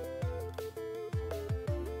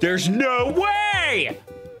 There's no way!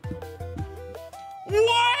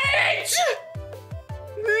 What?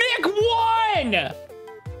 Nick won!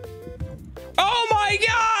 Oh my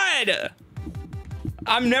god!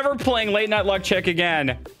 I'm never playing Late Night Luck Check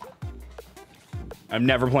again. I'm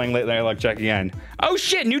never playing Late Night Luck Check again. Oh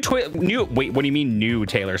shit, wait, what do you mean new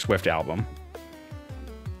Taylor Swift album?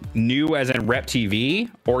 New as in Rep TV?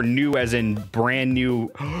 Or new as in brand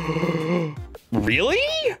new? Really?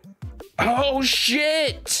 Oh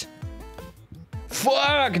shit!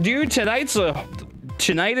 Fuck, dude, tonight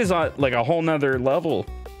is on like a whole nother level.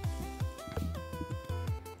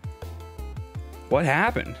 What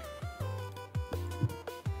happened?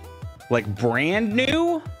 Like brand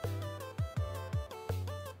new?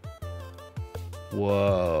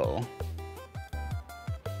 Whoa.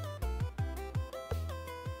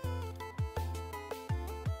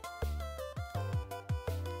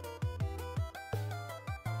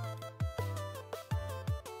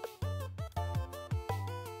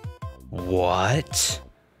 What?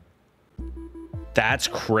 That's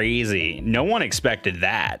crazy. No one expected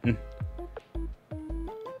that.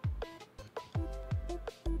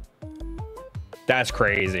 That's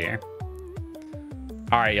crazy. All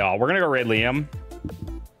right, y'all. We're gonna go raid Liam,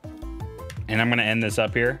 and I'm gonna end this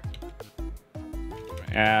up here.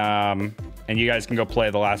 And you guys can go play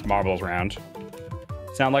the last marbles round.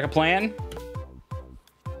 Sound like a plan?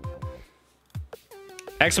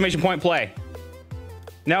 Exclamation point play.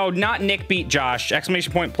 No, not Nick beat Josh.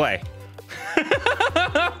 Exclamation point play.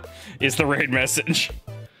 Is the raid message.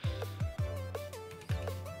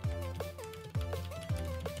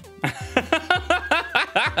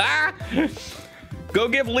 Go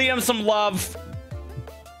give Liam some love.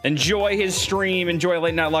 Enjoy his stream. Enjoy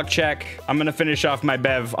Late Night Luck Check. I'm gonna finish off my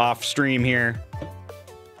bev off stream here.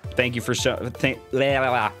 Thank you for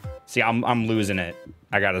See, I'm losing it.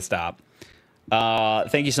 I gotta stop.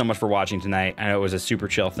 Thank you so much for watching tonight. I know it was a super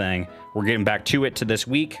chill thing. We're getting back to it this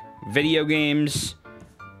week. Video games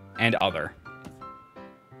and other.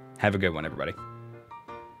 Have a good one, everybody.